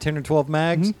 I've got 10 or 12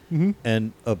 mags,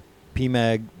 and a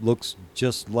PMag looks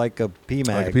just like a PMag.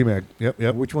 Like a PMag.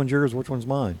 Yep. Which one's yours? Which one's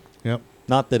mine? Yep.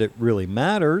 Not that it really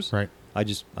matters. Right. I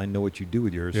know what you do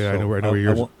with yours. Yeah, so I know where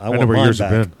yours. I know where yours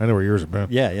have been. I know where yours have been.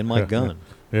 Yeah, in my gun.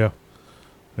 Yeah.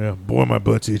 Boy, my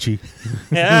butt's itchy.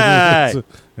 Yeah.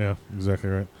 Yeah, exactly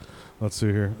right. Let's see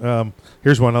here.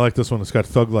 Here's one. I like this one. It's got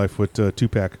Thug Life with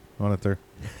Tupac on it there.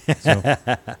 So,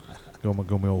 go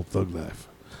my old Thug Life.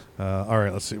 All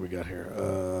right, let's see what we got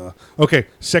here. Okay,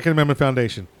 Second Amendment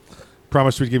Foundation.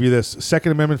 Promised we'd give you this.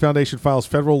 Second Amendment Foundation files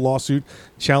federal lawsuit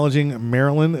challenging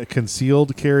Maryland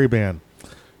concealed carry ban.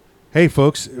 Hey,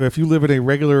 folks, if you live in a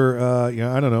regular,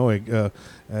 I don't know, a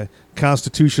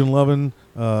Constitution-loving,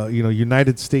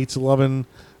 United States-loving,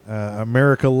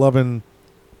 America-loving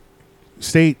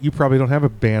state, you probably don't have a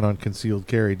ban on concealed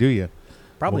carry, do you?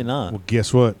 Probably not. Well,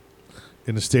 guess what?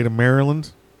 In the state of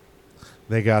Maryland,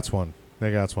 they got one.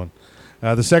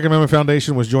 The Second Amendment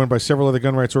Foundation was joined by several other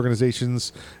gun rights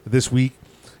organizations this week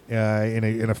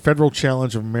in a federal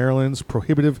challenge of Maryland's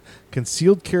prohibitive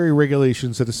concealed carry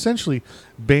regulations that essentially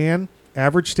ban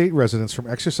average state residents from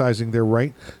exercising their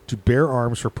right to bear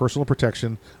arms for personal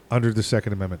protection under the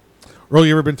Second Amendment. Earl,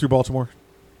 you ever been through Baltimore?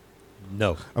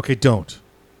 No. Okay, don't.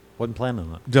 Wasn't planning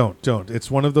on it. Don't.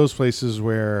 It's one of those places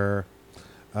where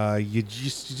you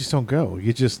just don't go.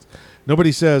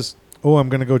 Nobody says, "Oh, I'm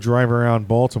going to go drive around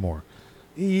Baltimore."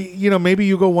 Maybe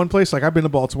you go one place. Like I've been to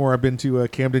Baltimore. I've been to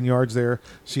Camden Yards there,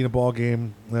 seen a ball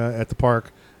game at the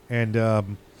park, and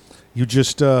you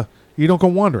don't go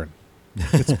wandering.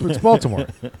 It's Baltimore.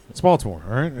 It's Baltimore.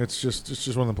 All right. It's just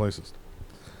one of the places.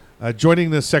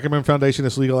 Joining the Second Amendment Foundation,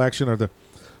 this legal action are the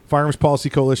Firearms Policy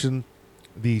Coalition,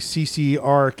 the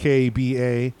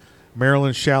CCRKBA,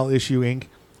 Maryland Shall Issue Inc.,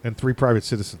 and 3 private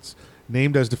citizens.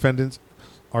 Named as defendants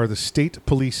are the State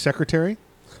Police Secretary,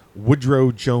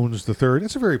 Woodrow Jones III.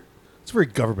 It's a very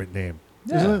government name,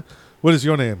 isn't it? What is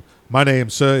your name? My name,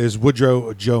 sir, is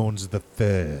Woodrow Jones III.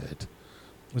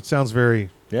 It sounds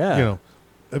very,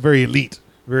 very elite,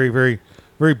 very, very,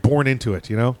 very born into it.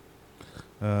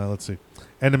 Let's see.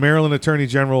 And the Maryland Attorney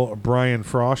General Brian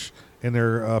Frosch in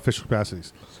their official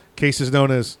capacities. Case is known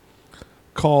as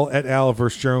Call et al.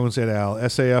 Versus Jones et al.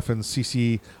 SAF and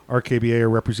CCRKBA are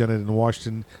represented in the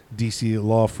Washington, D.C.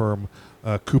 law firm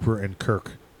Cooper and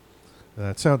Kirk.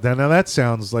 That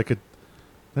sounds like a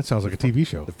TV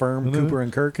show. The firm Cooper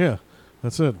and Kirk. Yeah,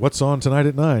 that's it. What's on tonight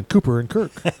at 9? Cooper and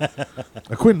Kirk,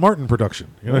 a Quinn Martin production.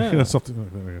 Something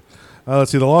like that.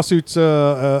 Let's see. The lawsuit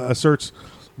asserts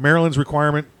Maryland's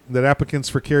requirement that applicants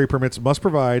for carry permits must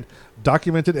provide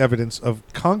documented evidence of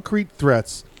concrete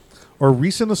threats or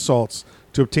recent assaults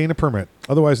to obtain a permit,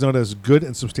 otherwise known as good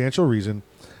and substantial reason,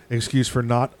 excuse for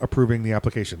not approving the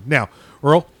application. Now,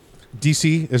 Earl,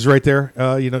 D.C. is right there,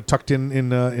 tucked in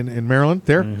Maryland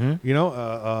there,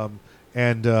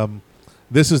 and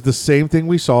this is the same thing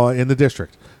we saw in the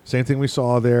district, same thing we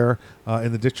saw there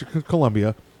in the District of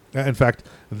Columbia. In fact,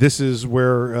 this is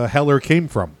where Heller came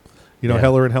from.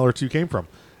 Heller and Heller 2 came from.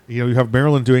 You have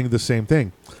Maryland doing the same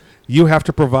thing. You have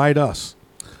to provide us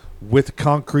with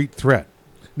concrete threat.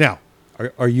 Now,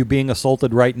 are you being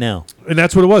assaulted right now? And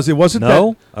that's what it was. It wasn't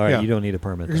no? that. All right, you don't need a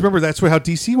permit. Because remember, that's how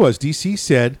D.C. was. D.C.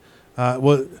 said,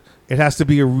 it has to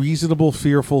be a reasonable,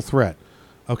 fearful threat.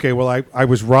 Okay, well, I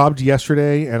was robbed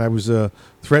yesterday, and I was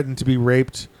threatened to be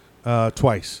raped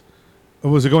twice.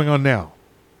 Was it going on now?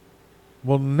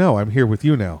 Well, no, I'm here with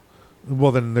you now.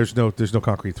 Well, then there's no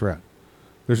concrete threat.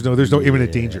 There's no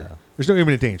imminent danger. There's no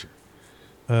imminent danger.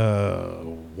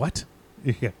 What?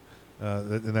 Yeah,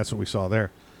 and that's what we saw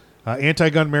there.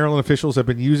 Anti-gun Maryland officials have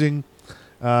been using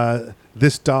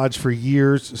this dodge for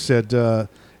years, said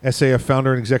SAF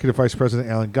founder and executive vice president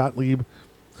Alan Gottlieb.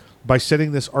 By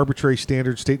setting this arbitrary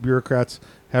standard, state bureaucrats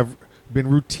have been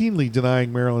routinely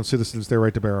denying Maryland citizens their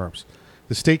right to bear arms.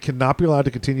 The state cannot be allowed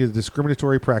to continue the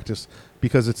discriminatory practice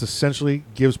because it essentially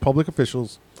gives public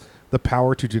officials the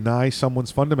power to deny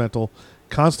someone's fundamental,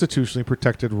 constitutionally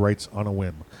protected rights on a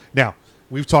whim. Now,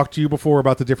 we've talked to you before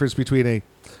about the difference between a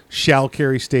shall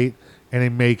carry state and a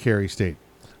may carry state.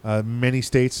 Many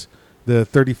states, the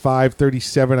 35,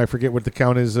 37, I forget what the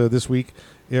count is this week,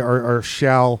 are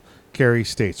shall carry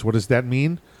states. What does that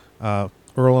mean? Earl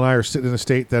and I are sitting in a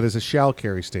state that is a shall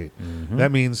carry state. Mm-hmm.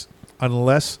 That means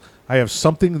unless I have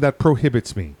something that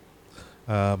prohibits me,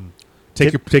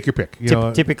 take your pick.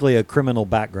 Typically a criminal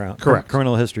background. Correct.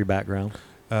 Criminal history background.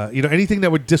 Anything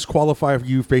that would disqualify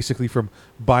you basically from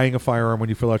buying a firearm when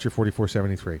you fill out your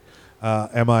 4473.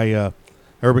 Am I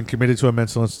ever been committed to a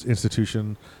mental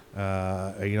institution?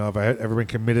 Have I ever been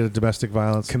committed to domestic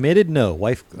violence? Committed? No.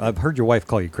 Wife. I've heard your wife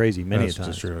call you crazy many times.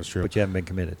 That's true. That's true. But you haven't been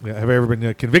committed. Yeah, have I ever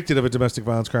been convicted of a domestic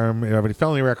violence crime? Have any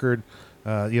felony record?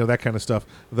 That kind of stuff.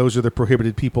 Those are the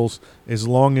prohibited peoples. As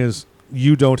long as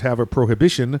you don't have a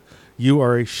prohibition, you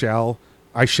are a shall.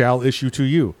 I shall issue to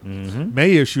you. Mm-hmm.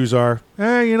 May issues are,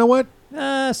 you know what?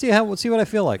 See what I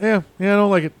feel like. Yeah, I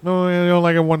don't like it. No, I don't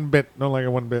like it one bit. Don't like it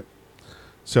one bit.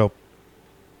 So,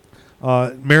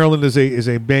 Maryland is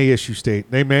a may issue state.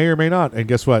 They may or may not. And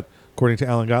guess what? According to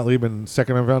Alan Gottlieb and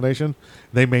Second Amendment Foundation,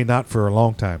 they may not for a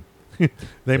long time.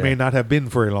 They may not have been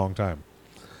for a long time.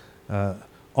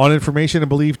 On information and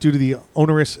belief, due to the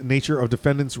onerous nature of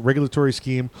defendants' regulatory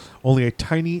scheme, only a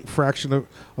tiny fraction of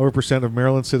a percent of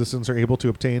Maryland citizens are able to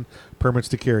obtain permits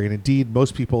to carry. And indeed,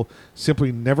 most people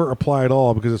simply never apply at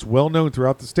all because it's well known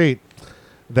throughout the state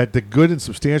that the good and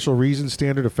substantial reason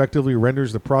standard effectively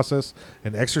renders the process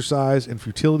an exercise in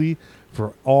futility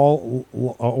for all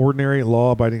ordinary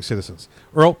law-abiding citizens.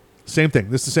 Earl, same thing.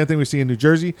 This is the same thing we see in New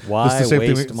Jersey. Why this is the same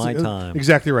waste thing my time?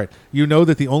 Exactly right. You know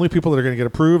that the only people that are going to get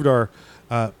approved are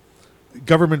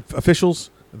government officials,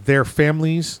 their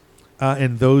families,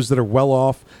 and those that are well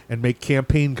off and make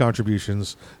campaign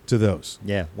contributions to those.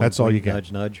 Yeah, that's all you get.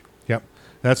 Nudge, nudge. Yep,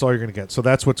 that's all you're going to get. So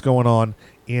that's what's going on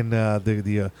in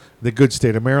the good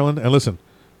state of Maryland. And listen,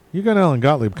 you got Alan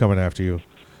Gottlieb coming after you.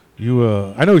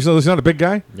 I know he's not a big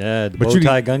guy. Yeah, the but bow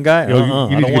tie gun guy. You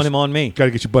I don't want him on me. Got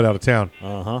to get your butt out of town.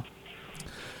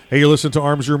 Hey, you're listening to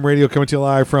Arms Room Radio, coming to you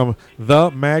live from the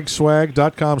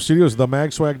magswag.com studios. The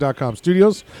magswag.com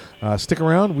studios. Stick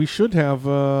around. We should have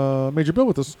Major Bill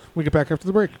with us when we get back after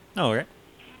the break. Oh, okay.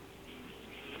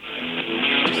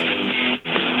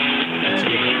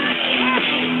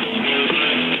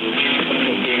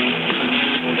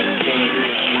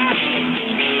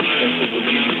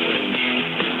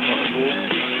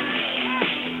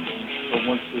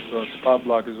 Once this spot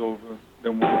block is over,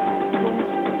 then we'll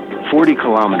go 40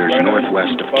 kilometers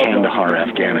northwest of Kandahar,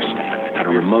 Afghanistan, at a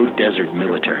remote desert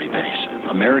military base,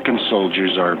 American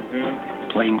soldiers are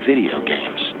playing video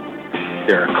games.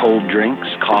 There are cold drinks,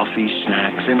 coffee,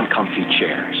 snacks, and comfy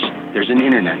chairs. There's an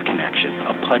internet connection,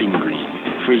 a putting green,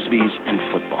 frisbees, and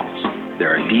footballs.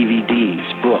 There are DVDs,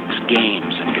 books,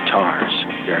 games, and guitars.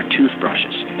 There are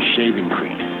toothbrushes, shaving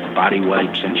cream, body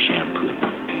wipes, and shampoo.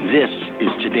 This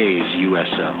is today's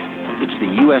USO. It's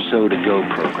the USO to Go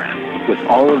program, with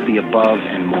all of the above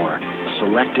and more,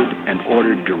 selected and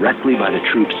ordered directly by the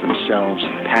troops themselves,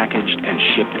 packaged and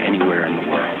shipped anywhere in the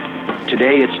world.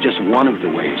 Today, it's just one of the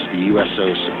ways the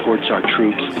USO supports our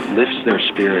troops, lifts their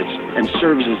spirits, and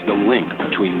serves as the link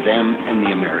between them and the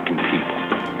American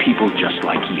people just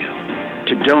like you.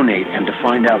 To donate and to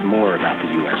find out more about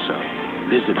the USO,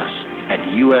 visit us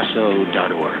at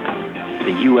uso.org.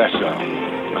 The USO.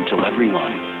 Until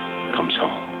everyone comes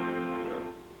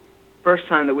home. First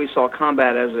time that we saw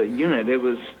combat as a unit, it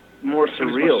was more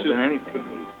surreal than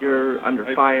anything. You're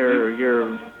under fire,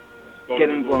 you're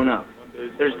getting blown up.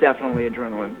 There's definitely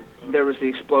adrenaline. There was the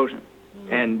explosion.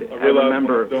 And I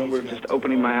remember just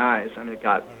opening my eyes, and it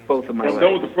got both of my legs. I'm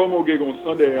done with the promo gig on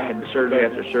Sunday. I had surgery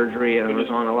after surgery, and I was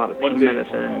on a lot of pain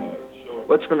medicine.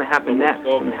 What's going to happen next?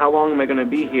 And how long am I going to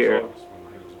be here?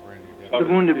 The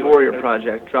Wounded Warrior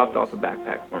Project dropped off a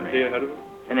backpack for me,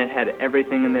 and it had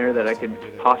everything in there that I could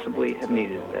possibly have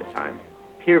needed at that time.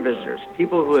 Peer visitors,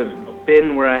 people who have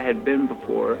been where I had been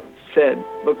before, said,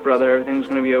 look, brother, everything's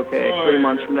going to be okay. 3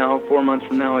 months from now, 4 months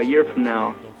from now, a year from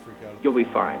now, you'll be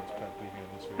fine.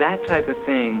 That type of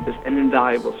thing is an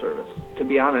invaluable service. To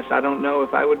be honest, I don't know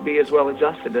if I would be as well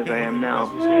adjusted as I am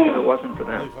now if it wasn't for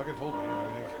them.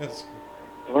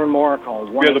 To learn more, call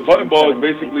 1. Yeah, the button ball is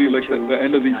basically like the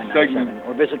end of each segment.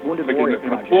 Or visit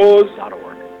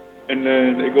woundedwarriorproject.org. And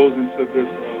then it goes into this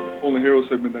Fallen Hero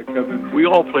segment that Kevin. We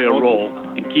all play a role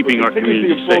in keeping our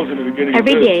community safe.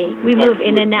 Every day, we move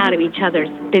in and out of each other's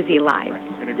busy lives.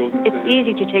 It's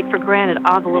easy to take for granted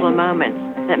all the little moments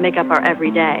that make up our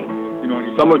everyday.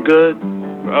 Some are good,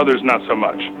 others not so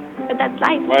much. But that's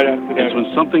life. It's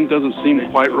when something doesn't seem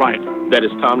quite right that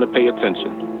it's time to pay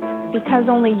attention. Because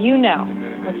only you know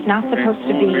what's not supposed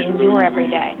to be in your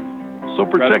everyday. So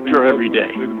protect your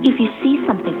everyday. If you see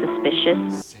something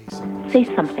suspicious, say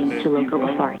something to local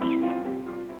authorities.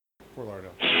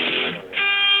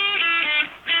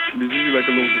 This is like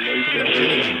a little delay.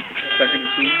 Second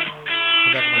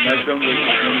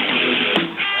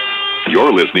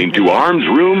You're listening to Arms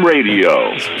Room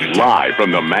Radio, live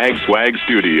from the MagSwag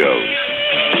studios.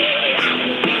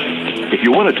 If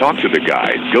you want to talk to the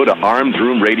guys, go to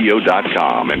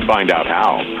armsroomradio.com and find out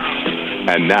how.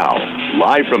 And now,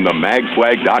 live from the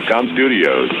magswag.com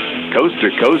studios, coast to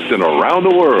coast and around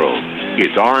the world,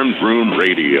 it's Arms Room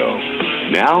Radio.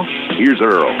 Now, here's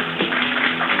Earl.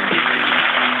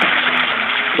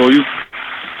 So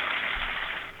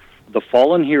the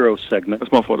Fallen Hero segment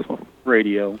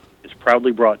radio is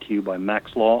proudly brought to you by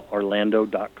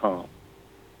MaxLawOrlando.com.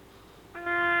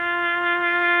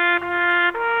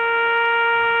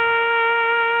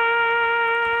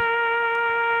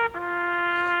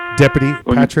 Deputy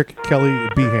Patrick Kelly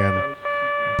Behan,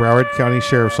 Broward County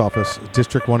Sheriff's Office,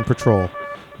 District 1 Patrol,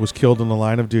 was killed in the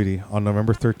line of duty on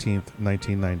November 13th,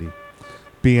 1990.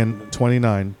 Behan,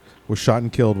 29, was shot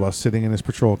and killed while sitting in his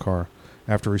patrol car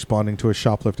after responding to a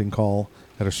shoplifting call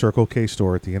at a Circle K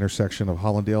store at the intersection of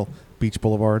Hollandale Beach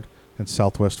Boulevard and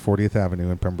Southwest 40th Avenue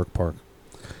in Pembroke Park.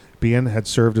 Behan had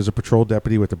served as a patrol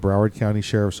deputy with the Broward County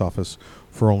Sheriff's Office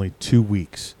for only 2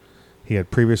 weeks. He had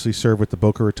previously served with the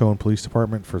Boca Raton Police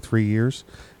Department for 3 years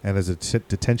and as a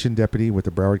detention deputy with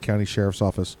the Broward County Sheriff's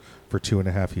Office for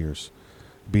 2.5 years.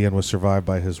 Bien was survived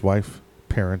by his wife,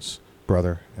 parents,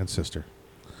 brother, and sister.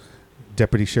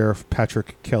 Deputy Sheriff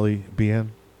Patrick Kelly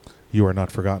Bien, you are not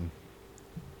forgotten.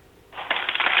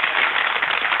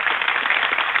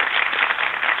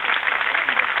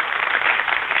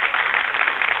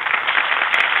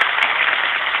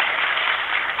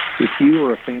 If you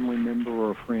or a family member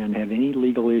or a friend have any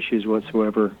legal issues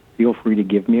whatsoever, feel free to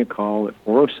give me a call at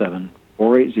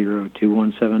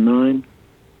 407-480-2179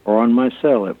 or on my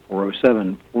cell at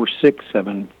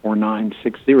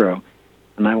 407-467-4960,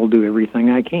 and I will do everything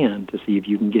I can to see if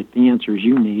you can get the answers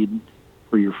you need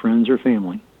for your friends or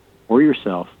family or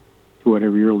yourself to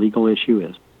whatever your legal issue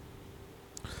is.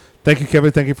 Thank you,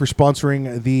 Kevin. Thank you for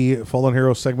sponsoring the Fallen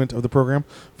Hero segment of the program.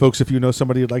 Folks, if you know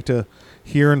somebody you'd like to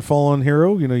hear in Fallen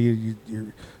Hero, you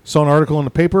saw an article in the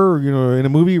paper, or, in a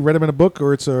movie, read them in a book,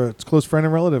 or it's a close friend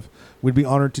and relative, we'd be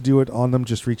honored to do it on them.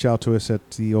 Just reach out to us at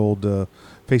the old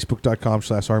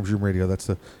facebook.com/armsroomradio. That's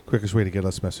the quickest way to get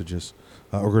us messages.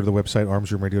 Or go to the website,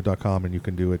 armsroomradio.com, and you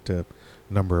can do it a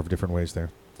number of different ways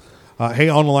there. Hey,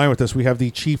 on the line with us, we have the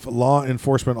Chief Law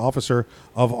Enforcement Officer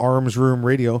of Arms Room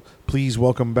Radio. Please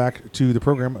welcome back to the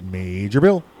program, Major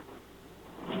Bill.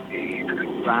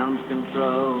 Ground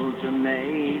control to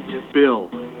Major Bill.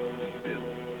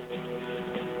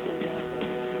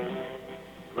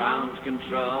 Ground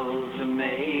control to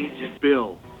Major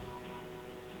Bill.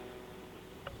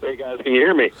 Hey guys, can you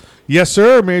hear me? Yes,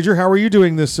 sir, Major. How are you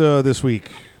doing this week?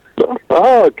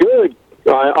 Oh, good.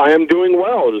 I am doing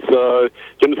well. It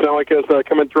didn't sound like us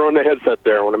coming through on the headset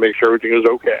there. I want to make sure everything is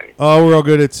okay. Oh, we're all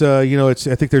good. It's I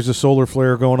think there's a solar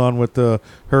flare going on with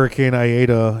Hurricane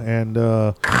Iota and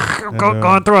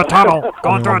going through a tunnel.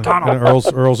 Going through a tunnel. And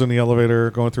Earl's in the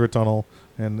elevator going through a tunnel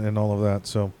and all of that.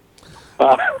 So.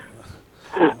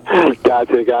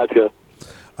 Gotcha.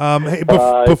 Hey,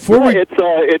 before we,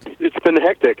 it's been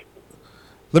hectic.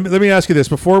 Let me ask you this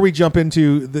before we jump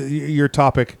into your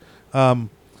topic.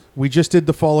 We just did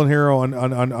the Fallen Hero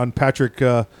on Patrick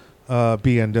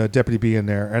Bien, Deputy Bien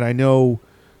there, and I know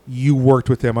you worked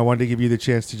with him. I wanted to give you the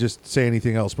chance to just say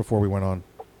anything else before we went on.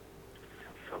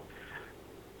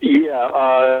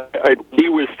 Yeah, he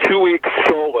was 2 weeks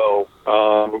solo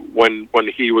when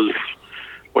he was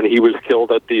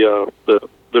killed at the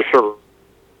server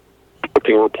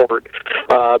report.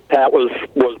 Pat was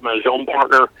my zone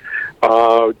partner,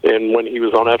 and when he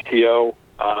was on FTO,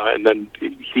 and then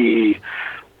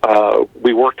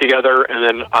we worked together, and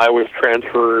then I was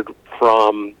transferred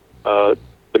from the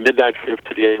midnight shift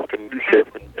to the afternoon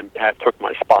shift, and Pat took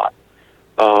my spot.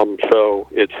 So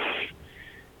it's,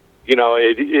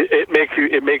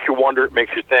 it makes you wonder, it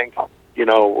makes you think,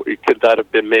 could that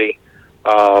have been me?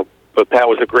 But Pat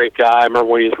was a great guy. I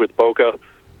remember when he was with Boca,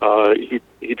 he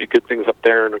did good things up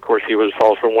there, and of course he was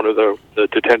also one of the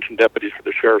detention deputies for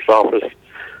the sheriff's office.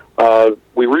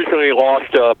 We recently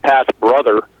lost Pat's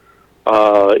brother.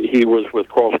 He was with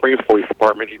Coral Springs Police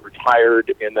Department. He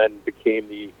retired and then became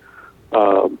the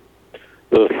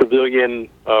civilian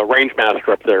range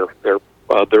master up there. Their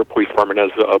police department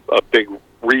has a big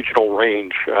regional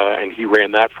range, and he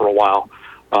ran that for a while.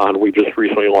 And we just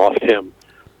recently lost him.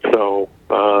 So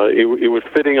it was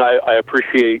fitting. I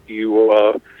appreciate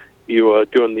you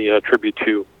doing the tribute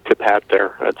to Pat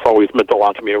there. It's always meant a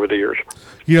lot to me over the years.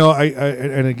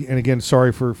 And again,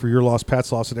 sorry for your loss,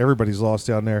 Pat's loss, and everybody's loss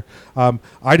down there.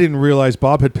 I didn't realize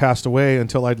Bob had passed away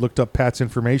until I'd looked up Pat's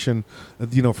information,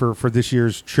 for this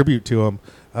year's tribute to him.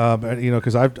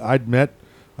 Because I'd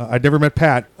never met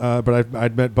Pat, but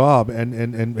I'd met Bob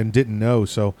and didn't know.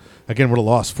 So again, would have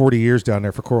lost 40 years down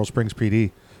there for Coral Springs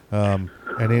PD, and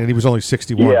he was only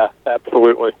 61. Yeah,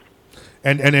 absolutely.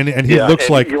 And he looks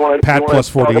like Pat plus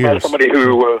 40 years. Somebody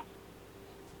who,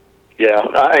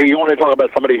 you want to talk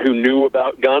about somebody who knew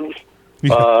about guns?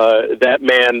 That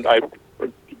man, I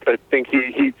think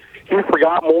he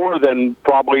forgot more than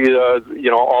probably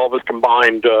all of us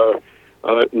combined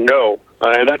know.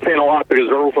 And that's saying a lot because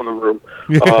Earl's in the room,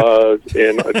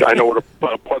 and I know what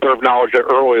a plethora of knowledge that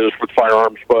Earl is with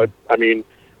firearms. But I mean,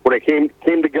 when it came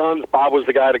to guns, Bob was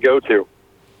the guy to go to.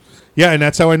 Yeah, and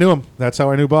that's how I knew him. That's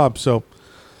how I knew Bob. So,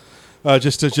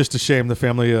 just a shame the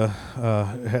family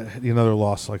had another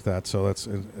loss like that. So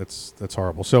that's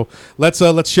horrible. So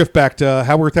let's shift back to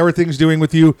how are things doing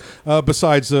with you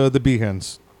besides the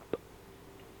Behens?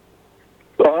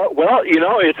 Well,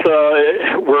 it's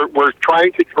we're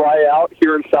trying to dry out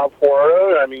here in South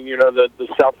Florida. I mean, the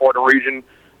South Florida region,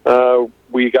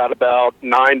 we got about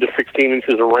 9 to 16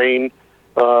 inches of rain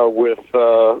with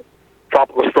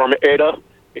Tropical Storm Eta.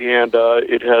 and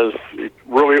it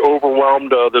really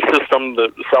overwhelmed the system.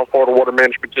 The South Florida Water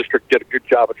Management District did a good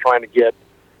job of trying to get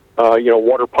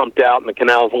water pumped out and the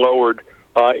canals lowered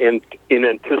in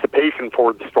anticipation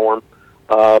for the storm,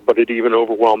 but it even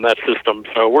overwhelmed that system.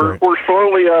 So we're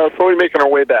slowly making our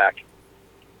way back.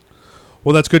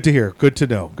 Well, that's good to hear. Good to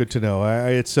know. Good to know.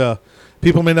 It's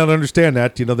people may not understand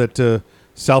that. That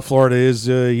South Florida is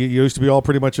used to be all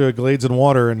pretty much glades and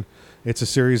water, and it's a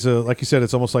series of, like you said,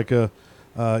 it's almost like a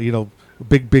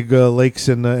big lakes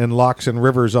and locks and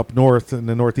rivers up north in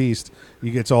the northeast.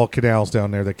 It's all canals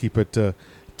down there that keep it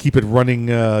running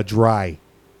dry.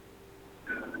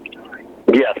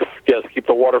 Yes, keep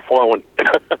the water flowing.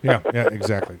 yeah,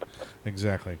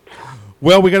 exactly.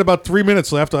 Well, we got about 3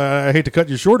 minutes left. I hate to cut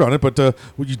you short on it, but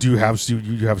you do have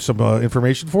some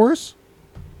information for us?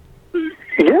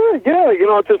 Yeah.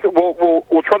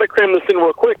 We'll try to cram this in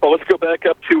real quick, but let's go back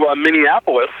up to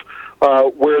Minneapolis,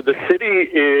 where the city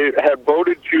had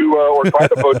voted to, or tried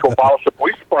to vote to abolish the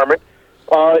police department,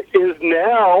 is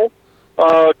now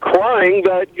crying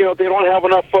that they don't have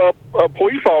enough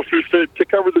police officers to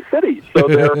cover the city. So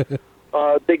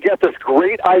they get this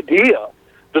great idea.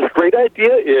 This great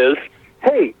idea is,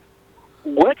 hey,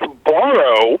 let's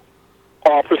borrow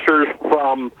officers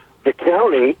from the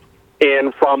county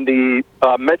and from the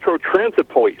Metro Transit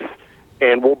Police,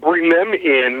 and we'll bring them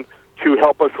in to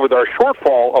help us with our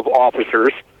shortfall of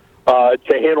officers to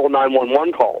handle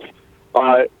 911 calls.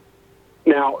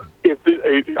 Now,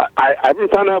 I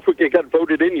haven't found out if it got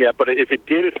voted in yet, but if it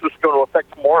did, it's just going to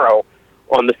affect tomorrow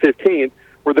on the 15th,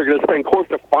 where they're going to spend close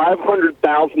to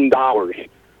 $500,000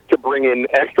 to bring in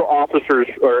extra officers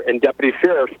and deputy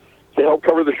sheriffs to help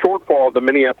cover the shortfall of the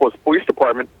Minneapolis Police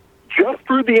Department just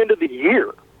through the end of the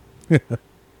year.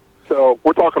 So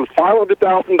we're talking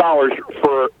 $500,000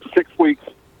 for 6 weeks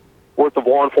worth of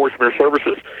law enforcement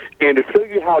services. And to show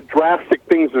you how drastic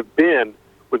things have been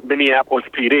with Minneapolis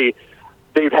PD,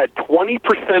 they've had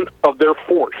 20% of their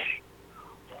force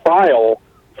file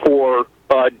for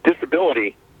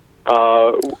disability,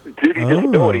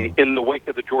 disability in the wake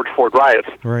of the George Floyd riots.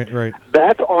 Right.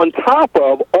 That's on top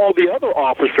of all the other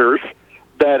officers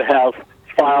that have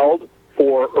filed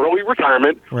for early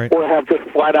retirement or have just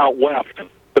flat out left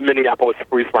the Minneapolis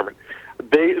Police Department.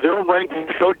 Their ranks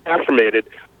are so decimated,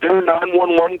 their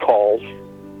 911 calls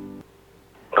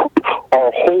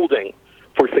are holding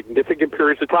for significant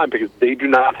periods of time because they do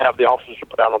not have the officers to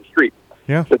put out on the street.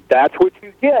 Yeah. So that's what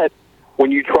you get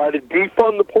when you try to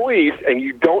defund the police and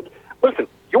you don't... Listen,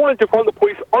 you want to defund the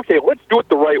police? Okay, let's do it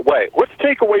the right way. Let's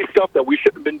take away stuff that we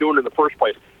shouldn't have been doing in the first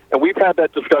place. And we've had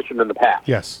that discussion in the past.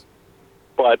 Yes.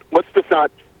 But let's just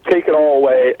not take it all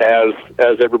away as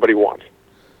everybody wants.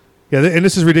 Yeah, and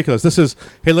this is ridiculous. This is,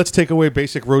 hey, let's take away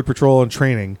basic road patrol and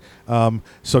training.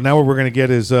 So now what we're going to get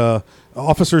is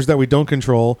officers that we don't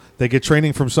control. They get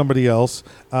training from somebody else,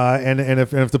 and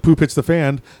if the poop hits the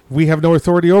fan, we have no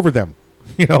authority over them.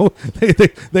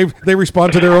 They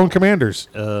respond to their own commanders.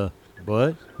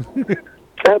 What?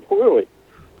 Absolutely.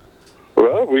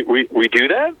 Well, we do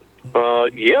that.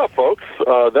 Yeah, folks,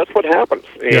 that's what happens.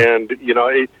 And you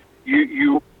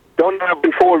don't have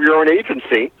control of your own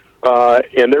agency.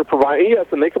 And they're providing,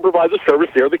 and they can provide the service.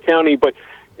 They're the county,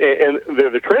 and they're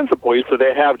the transit police, so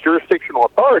they have jurisdictional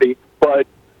authority. But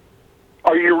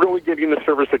are you really getting the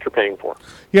service that you're paying for?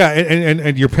 Yeah,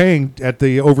 and you're paying at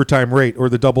the overtime rate or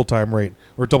the double time rate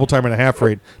or double time and a half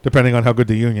rate, depending on how good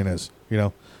the union is.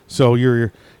 So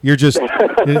you're just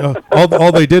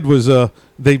all they did was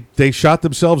they shot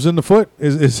themselves in the foot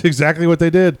is exactly what they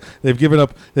did. They've given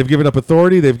up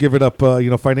authority, they've given up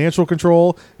financial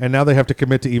control, and now they have to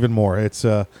commit to even more. It's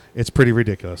pretty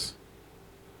ridiculous.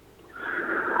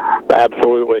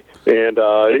 Absolutely, and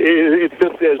it's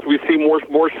just as we see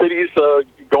more cities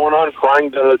going on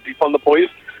trying to defund the police,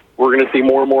 we're going to see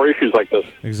more and more issues like this.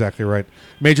 Exactly right.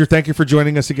 Major, thank you for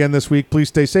joining us again this week. Please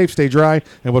stay safe, stay dry,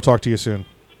 and we'll talk to you soon.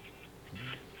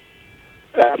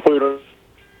 Absolutely.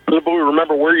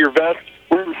 Remember, wear your vest,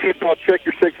 wear your seatbelt, check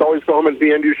your six, always go home at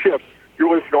the end of your shift.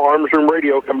 You're listening to Arms Room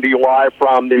Radio, coming to you live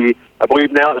from the, I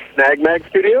believe now, the Snag Mag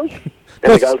Studios.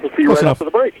 And the guys will see you right after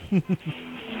the break.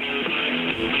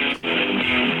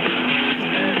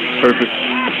 Perfect.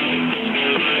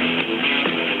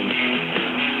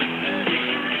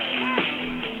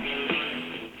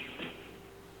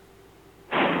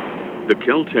 The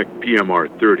Kel-Tec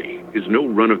PMR-30 is no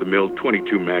run-of-the-mill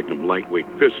 .22 Magnum lightweight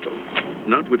pistol,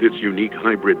 not with its unique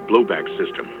hybrid blowback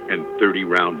system and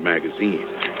 30-round magazine.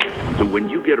 So when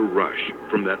you get a rush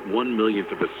from that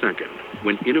 1/1,000,000th of a second,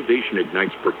 when innovation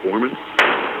ignites performance,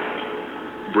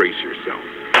 brace yourself.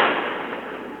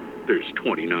 There's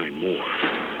 29 more.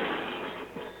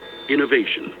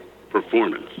 Innovation,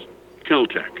 performance.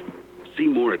 Kel-Tec. See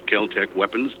more at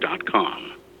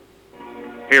keltecweapons.com.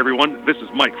 Hey everyone, this is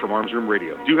Mike from Arms Room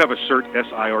Radio. Do you have a CERT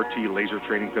SIRT laser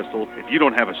training pistol? If you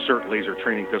don't have a CERT laser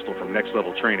training pistol from Next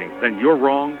Level Training, then you're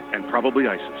wrong and probably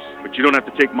ISIS. But you don't have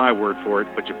to take my word for it,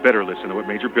 but you better listen to what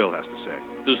Major Bill has to say.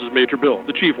 This is Major Bill,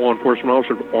 the Chief Law Enforcement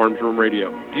Officer of Arms Room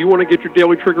Radio. Do you want to get your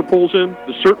daily trigger pulls in?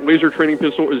 The CERT laser training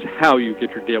pistol is how you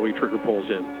get your daily trigger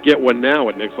pulls in. Get one now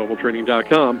at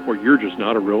nextleveltraining.com, or you're just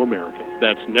not a real American.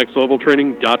 That's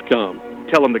nextleveltraining.com.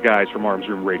 Tell them the guys from Arms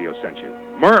Room Radio sent you.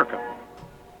 America!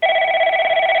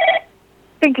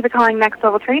 Thank you for calling Next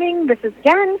Level Training. This is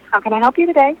Jen. How can I help you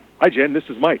today? Hi Jen, this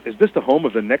is Mike. Is this the home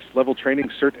of the Next Level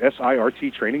Training CERT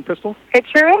SIRT training pistol? It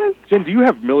sure is. Jen, do you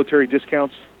have military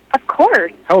discounts? Of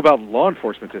course. How about law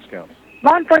enforcement discounts?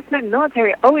 Law enforcement and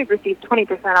military always receive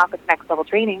 20% off at Next Level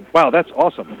Training. Wow, that's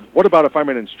awesome. What about if I'm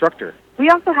an instructor? We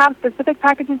also have specific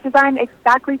packages designed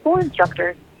exactly for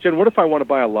instructors. Jen, what if I want to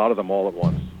buy a lot of them all at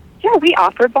once? Yeah, we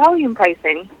offer volume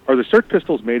pricing. Are the CERT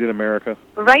pistols made in America?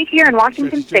 Right here in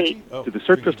Washington State. Do the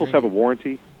CERT pistols have a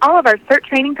warranty? All of our CERT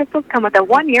training pistols come with a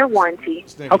 1-year warranty.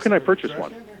 How can I purchase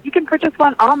one? You can purchase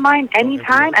one online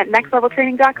anytime at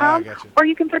nextleveltraining.com, or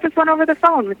you can purchase one over the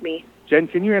phone with me. Jen,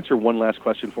 can you answer one last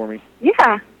question for me?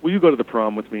 Yeah. Will you go to the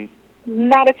prom with me?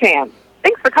 Not a chance.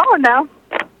 Thanks for calling, though.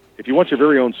 If you want your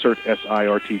very own CERT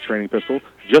SIRT training pistol,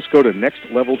 just go to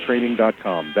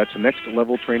nextleveltraining.com. That's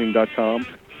nextleveltraining.com.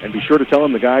 And be sure to tell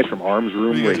them the guys from Arms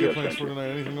Room Radio sent you.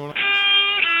 Anything going on?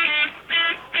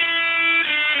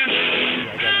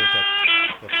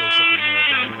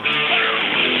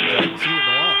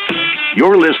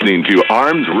 You're listening to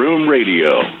Arms Room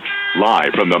Radio,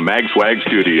 live from the MagSwag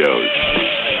studios.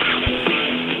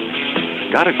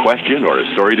 Got a question or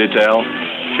a story to tell?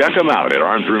 Check them out at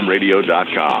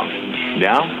armsroomradio.com.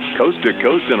 Now, coast to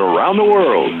coast and around the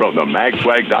world from the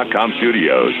magswag.com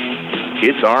studios,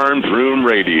 it's Arms Room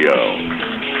Radio.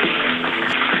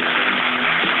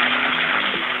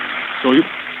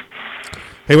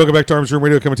 Hey, welcome back to Arms Room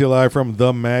Radio, coming to you live from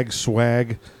the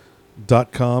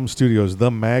magswag.com studios. The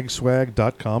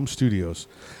magswag.com studios.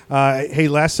 Hey,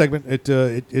 last segment,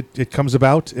 it comes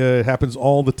about. It happens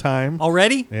all the time.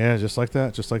 Already? Yeah, just like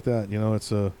that. You know,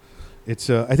 it's I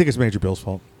think it's Major Bill's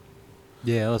fault.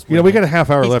 Yeah, let's blame him. We got a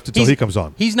half hour left until he comes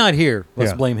on. He's not here.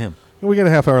 Let's blame him. We got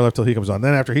a half hour left till he comes on.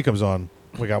 Then after he comes on,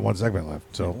 we got one segment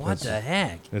left. So what the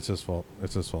heck? It's his fault.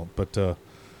 But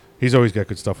he's always got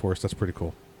good stuff for us. That's pretty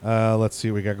cool. Let's see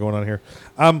what we got going on here.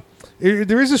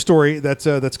 There is a story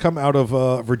that's come out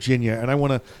of Virginia, and I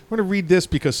want to read this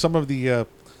because some of the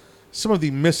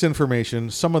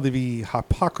misinformation, some of the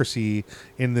hypocrisy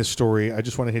in this story, I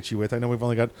just want to hit you with. I know we've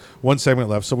only got one segment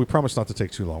left, so we promise not to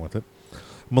take too long with it.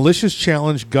 Militias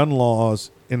challenge gun laws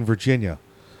in Virginia.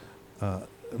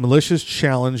 Militias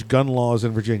challenge gun laws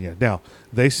in Virginia. Now,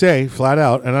 they say flat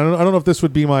out, and I don't know if this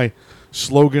would be my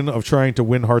slogan of trying to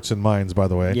win hearts and minds, by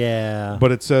the way. Yeah.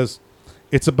 But it says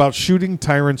it's about shooting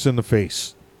tyrants in the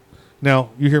face. Now,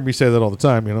 you hear me say that all the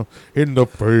time, you know, in the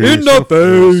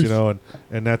face, you know,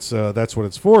 and that's what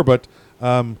it's for. But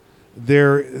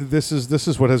this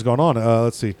is what has gone on.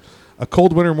 Let's see. A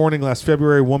cold winter morning last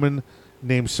February, a woman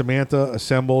named Samantha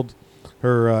assembled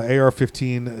her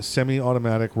AR-15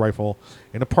 semi-automatic rifle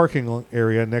in a parking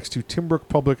area next to Timbrook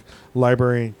Public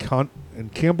Library in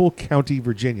Campbell County,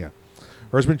 Virginia.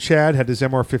 Her husband, Chad, had his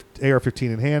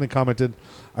AR-15 in hand and commented,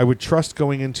 "I would trust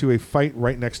going into a fight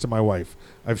right next to my wife.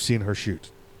 I've seen her shoot."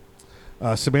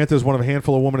 Samantha is one of a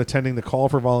handful of women attending the call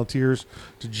for volunteers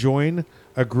to join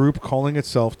a group calling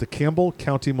itself the Campbell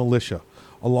County Militia,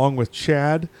 along with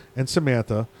Chad and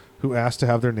Samantha, who asked to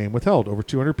have their name withheld. Over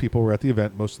 200 people were at the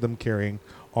event, most of them carrying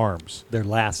arms. Their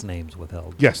last names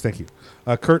withheld. Yes, thank you.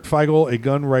 Kurt Feigl, a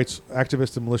gun rights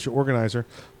activist and militia organizer,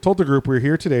 told the group, "We're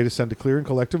here today to send a clear and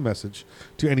collective message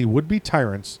to any would-be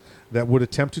tyrants that would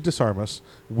attempt to disarm us.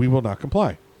 We will not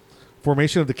comply."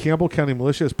 Formation of the Campbell County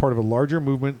Militia is part of a larger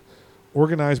movement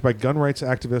organized by gun rights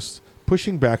activists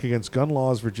pushing back against gun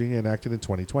laws Virginia enacted in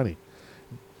 2020.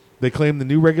 They claim the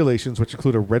new regulations, which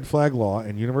include a red flag law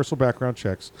and universal background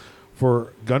checks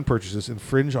for gun purchases,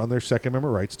 infringe on their Second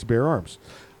Amendment rights to bear arms.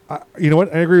 You know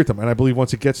what? I agree with them, and I believe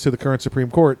once it gets to the current Supreme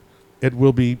Court, it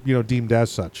will be deemed as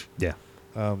such. Yeah.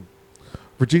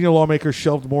 Virginia lawmakers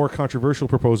shelved more controversial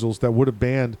proposals that would have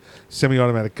banned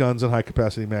semi-automatic guns and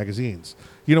high-capacity magazines.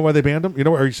 You know why they banned them? You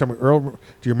know, Earl, do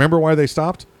you remember why they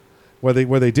stopped? Why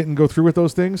they didn't go through with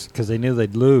those things? Because they knew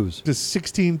they'd lose. Just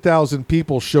 16,000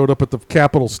 people showed up at the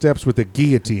Capitol steps with a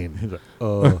guillotine.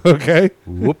 Okay?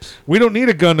 Whoops. We don't need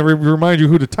a gun to remind you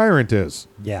who the tyrant is.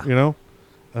 Yeah. You know?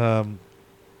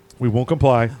 We won't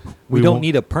comply. We don't won't-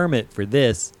 need a permit for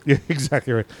this. Yeah,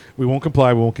 exactly right. We won't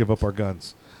comply. We won't give up our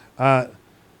guns.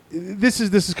 This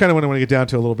is kind of what I want to get down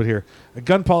to a little bit here.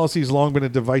 Gun policy has long been a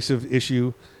divisive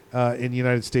issue in the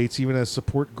United States, even as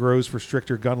support grows for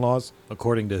stricter gun laws.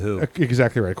 According to who?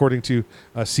 Exactly right. According to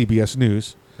CBS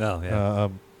News. Oh, yeah.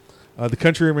 The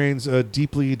country remains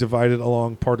deeply divided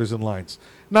along partisan lines.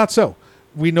 Not so.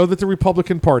 We know that the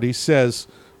Republican Party says,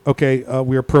 okay,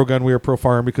 we are pro-gun, we are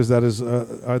pro-firearm, because that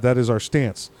is our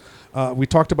stance. We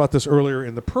talked about this earlier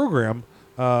in the program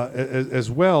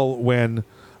as well when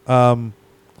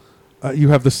you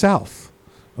have the South.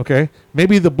 Okay?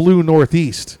 Maybe the blue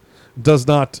Northeast does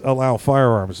not allow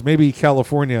firearms. Maybe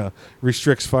California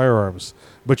restricts firearms.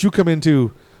 But you come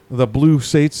into the blue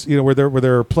states, where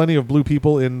there are plenty of blue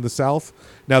people in the South.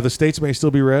 Now, the states may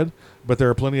still be red, but there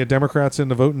are plenty of Democrats in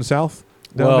the vote in the South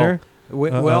down there. We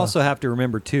also have to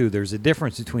remember, too, there's a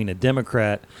difference between a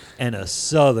Democrat and a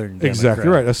Southern Democrat. Exactly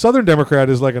right. A Southern Democrat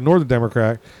is like a Northern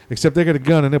Democrat, except they got a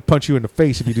gun and they'll punch you in the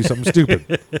face if you do something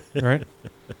stupid. All right?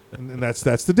 And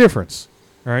that's the difference.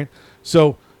 All right?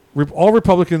 So all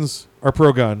Republicans are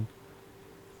pro-gun.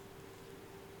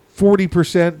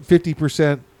 40%,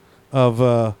 50%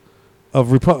 of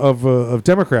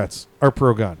Democrats are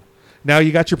pro-gun. Now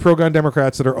you got your pro-gun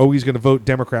Democrats that are always going to vote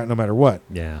Democrat no matter what.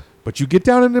 Yeah. But you get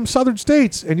down in them southern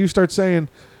states and you start saying,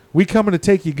 "We coming to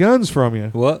take your guns from you."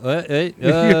 What?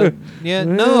 Yeah.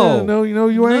 No. No.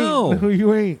 You ain't. No. No,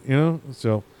 you ain't.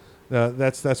 So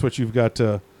that's what you've got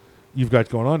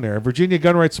going on there. Virginia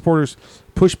gun rights supporters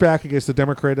push back against the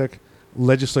Democratic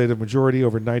legislative majority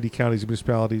over 90 counties and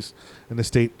municipalities, and the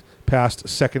state passed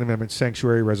Second Amendment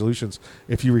sanctuary resolutions.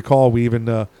 If you recall, we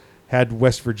even had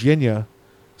West Virginia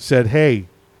said, "Hey,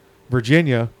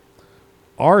 Virginia,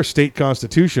 our state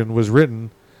constitution was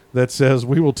written that says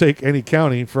we will take any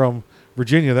county from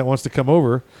Virginia that wants to come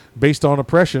over based on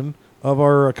oppression of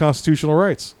our constitutional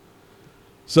rights."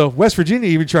 So West Virginia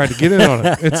even tried to get in on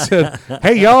it. It said,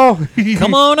 "Hey, y'all,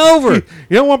 come on over. You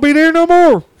don't want to be there no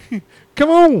more.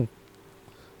 Come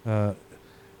on."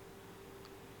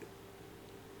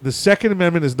 The Second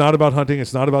Amendment is not about hunting.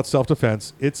 It's not about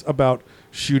self-defense. It's about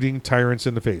shooting tyrants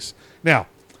in the face. Now,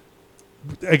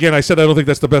 again, I said I don't think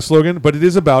that's the best slogan, but it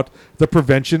is about the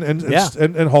prevention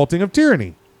and halting of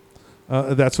tyranny.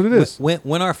 That's what it is.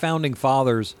 When our founding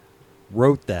fathers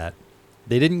wrote that,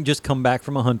 they didn't just come back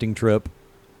from a hunting trip.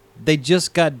 They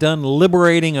just got done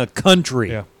liberating a country.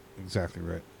 Yeah, exactly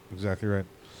right. Exactly right.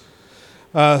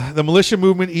 The militia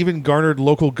movement even garnered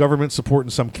local government support in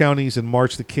some counties. In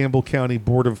March, the Campbell County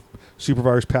Board of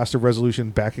Supervisors passed a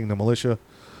resolution backing the militia.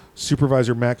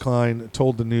 Supervisor Matt Klein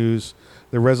told the News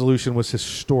the resolution was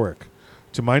historic.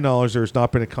 To my knowledge, there has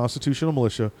not been a constitutional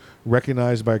militia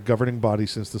recognized by a governing body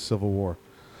since the Civil War.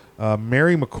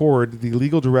 Mary McCord, the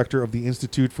legal director of the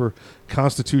Institute for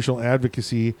Constitutional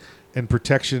Advocacy and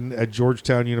Protection at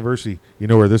Georgetown University, you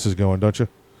know where this is going, don't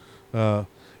you?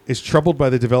 Is troubled by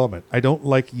the development. I don't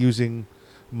like using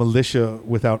militia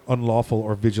without unlawful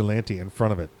or vigilante in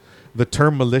front of it. The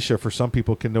term militia for some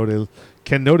people can note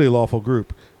a lawful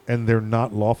group, and they're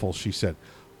not lawful, she said.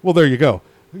 Well, there you go.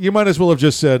 You might as well have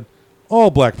just said,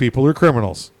 all black people are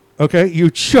criminals. Okay?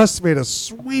 You just made a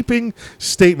sweeping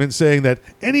statement saying that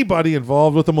anybody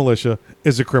involved with the militia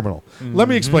is a criminal. Mm-hmm. Let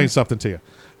me explain something to you.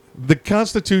 The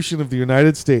Constitution of the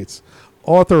United States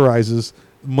authorizes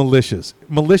militias.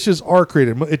 Militias are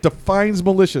created. It defines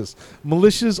militias.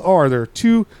 There are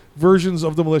two versions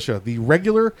of the militia, the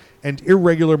regular and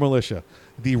irregular militia.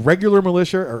 The regular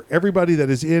militia are everybody that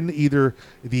is in either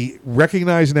the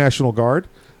recognized National Guard.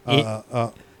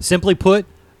 Simply put,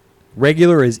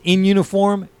 regular is in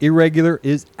uniform, irregular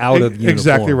is out of uniform.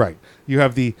 Exactly right. You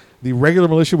have the regular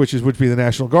militia, which would be the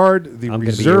National Guard, the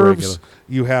reserves.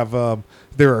 You have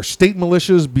there are state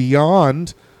militias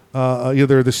beyond.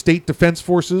 There are the state defense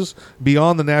forces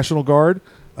beyond the National Guard,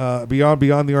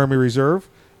 beyond the Army Reserve,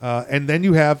 and then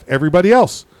you have everybody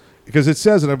else. Because it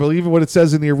says, and I believe what it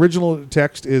says in the original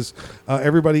text is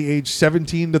everybody aged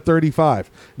 17 to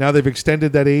 35. Now they've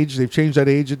extended that age. They've changed that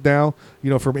age now,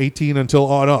 from 18 until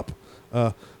on up.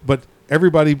 But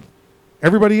everybody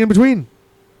in between,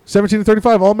 17 to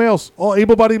 35, all males, all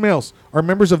able-bodied males, are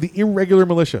members of the irregular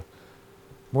militia.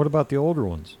 What about the older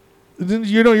ones?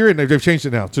 You're in there. They've changed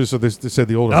it now, too, so they said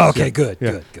the older ones. Okay, good.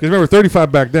 Because remember,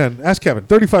 35 back then, ask Kevin,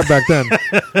 35 back then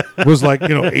was like,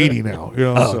 80 now.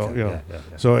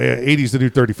 So 80 is the new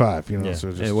 35.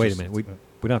 So hey, wait a minute. We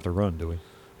don't have to run, do we?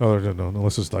 Oh, no,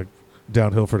 unless it's like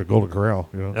downhill for the Golden Corral.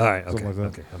 All right, something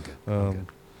okay. Like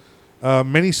that.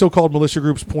 Many so-called militia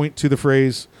groups point to the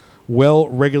phrase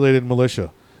well-regulated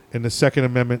militia in the Second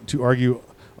Amendment to argue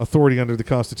authority under the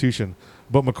Constitution,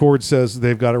 but McCord says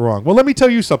they've got it wrong. Well, let me tell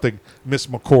you something, Miss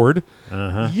McCord.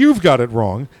 You've got it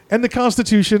wrong, and the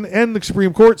Constitution and the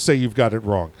Supreme Court say you've got it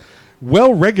wrong.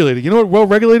 Well-regulated. You know what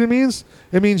well-regulated means?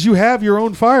 It means you have your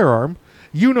own firearm,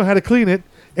 you know how to clean it,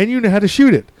 and you know how to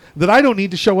shoot it. That I don't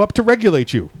need to show up to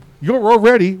regulate you. You're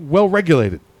already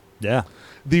well-regulated. Yeah.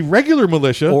 The regular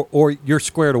militia... Or you're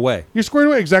squared away. You're squared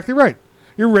away. Exactly right.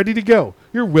 You're ready to go.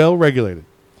 You're well-regulated.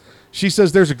 She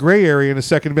says there's a gray area in the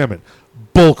Second Amendment.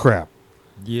 Bullcrap.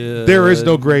 Yeah. There is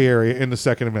no gray area in the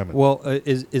Second Amendment. Well,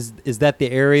 is that the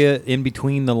area in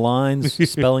between the lines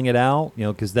spelling it out? You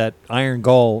know, because that Iron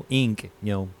Gall ink,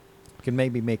 you know, can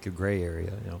maybe make a gray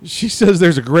area. You know. She says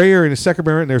there's a gray area in the Second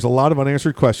Amendment, and there's a lot of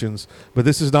unanswered questions, but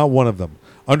this is not one of them.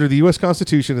 Under the U.S.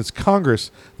 Constitution, it's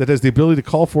Congress that has the ability to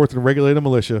call forth and regulate a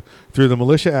militia through the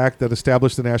Militia Act that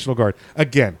established the National Guard.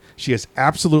 Again, she is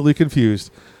absolutely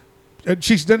confused.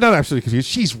 She's not absolutely confused.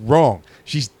 She's wrong.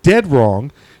 She's dead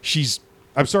wrong.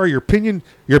 I'm sorry, your opinion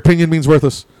means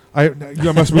worthless. I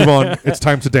must move on. It's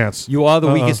time to dance. You are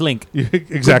the weakest link.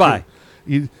 Exactly. Goodbye.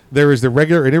 There is the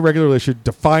regular and irregular militia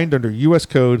defined under U.S.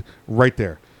 Code right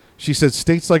there. She said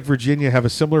states like Virginia have a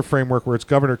similar framework where its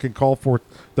governor can call forth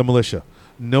the militia.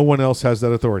 No one else has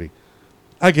that authority.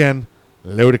 Again,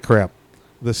 load of crap.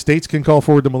 The states can call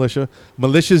forward the militia.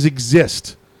 Militias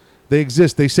exist. They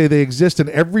exist. They say they exist, and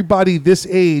everybody this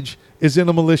age is in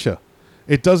a militia.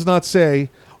 It does not say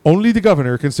only the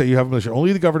governor can say you have a militia.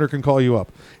 Only the governor can call you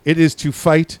up. It is to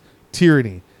fight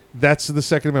tyranny. That's the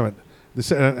Second Amendment.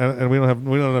 And we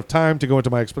don't have time to go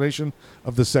into my explanation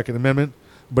of the Second Amendment,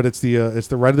 but it's the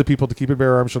right of the people to keep and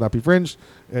bear arms shall not be infringed,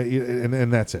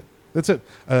 and that's it. That's it.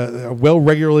 A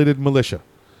well-regulated militia.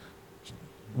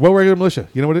 Well-regulated militia.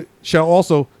 You know what? It shall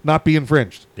also not be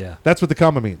infringed. Yeah. That's what the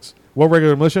comma means.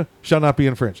 Well-regulated militia shall not be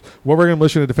infringed. Well-regulated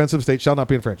militia in a defensive state shall not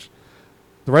be infringed.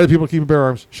 The right of people to keep and bear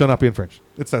arms shall not be infringed.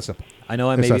 It's that simple. I know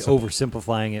I may be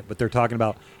oversimplifying it, but they're talking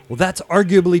about, well, that's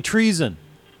arguably treason.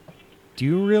 Do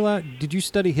you realize? Did you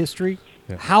study history?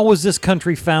 Yeah. How was this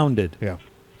country founded? Yeah.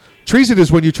 Treason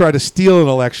is when you try to steal an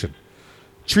election.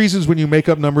 Treason is when you make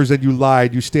up numbers and you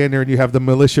lied. You stand there and you have the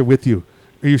militia with you.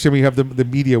 Or you have the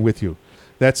media with you.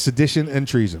 That's sedition and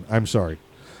treason. I'm sorry.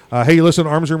 Hey, you listen to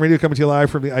Arms Room Radio coming to you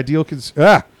live from the Ideal...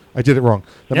 I did it wrong.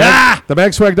 The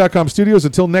magswag.com studios.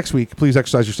 Until next week, please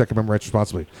exercise your Second Amendment rights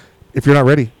responsibly. If you're not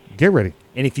ready, get ready.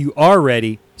 And if you are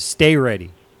ready, stay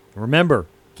ready. Remember,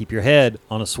 keep your head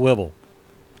on a swivel.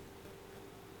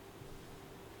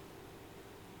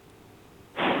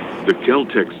 The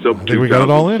Kel-Tec Sub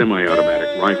 2000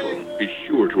 semi-automatic rifle is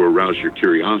sure to arouse your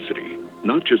curiosity,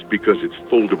 not just because it's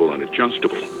foldable and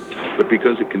adjustable, but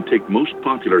because it can take most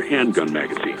popular handgun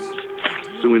magazines.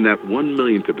 So in that 1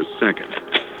 millionth of a second,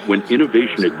 when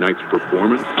innovation ignites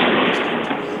performance,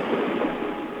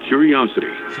 curiosity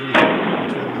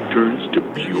turns to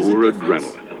pure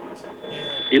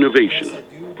adrenaline. Innovation,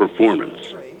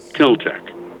 performance, Kel-Tec.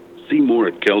 See more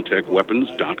at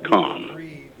keltecweapons.com.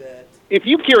 If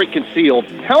you carry concealed,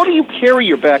 how do you carry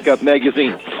your backup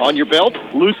magazine? On your belt?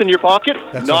 Loose in your pocket?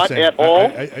 Not at all?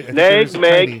 Snag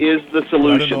Mag is the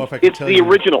solution. It's the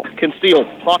original concealed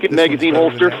pocket magazine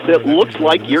holster that looks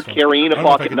like you're carrying a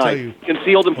pocket knife.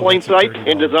 Concealed in plain sight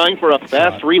and designed for a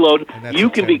fast reload, you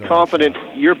can be confident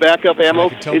your backup ammo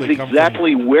is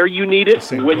exactly where you need it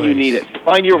when you need it.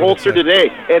 Find your holster today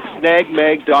at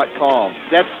snagmag.com.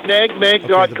 That's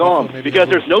snagmag.com because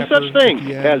there's no such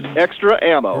thing as extra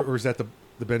ammo. Or is that the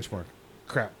benchmark?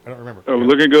 Crap, I don't remember. Oh,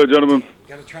 looking good, gentlemen.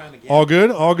 All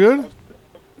good? All good?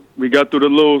 We got through the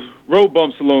little road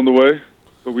bumps along the way,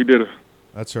 but we did it.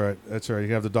 That's all right. That's all right. You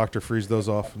can have the doctor freeze those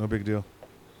off. No big deal.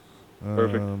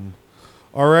 Perfect.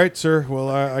 All right, sir. Well,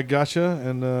 I gotcha,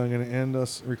 and I'm going to end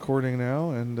us recording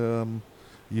now. And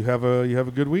you have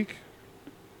a good week.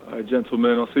 All right,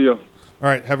 gentlemen. I'll see you. All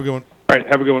right. Have a good one. All right.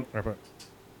 Have a good one. All right, bye.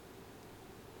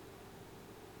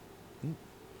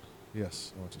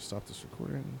 Yes, I want to stop this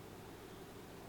recording.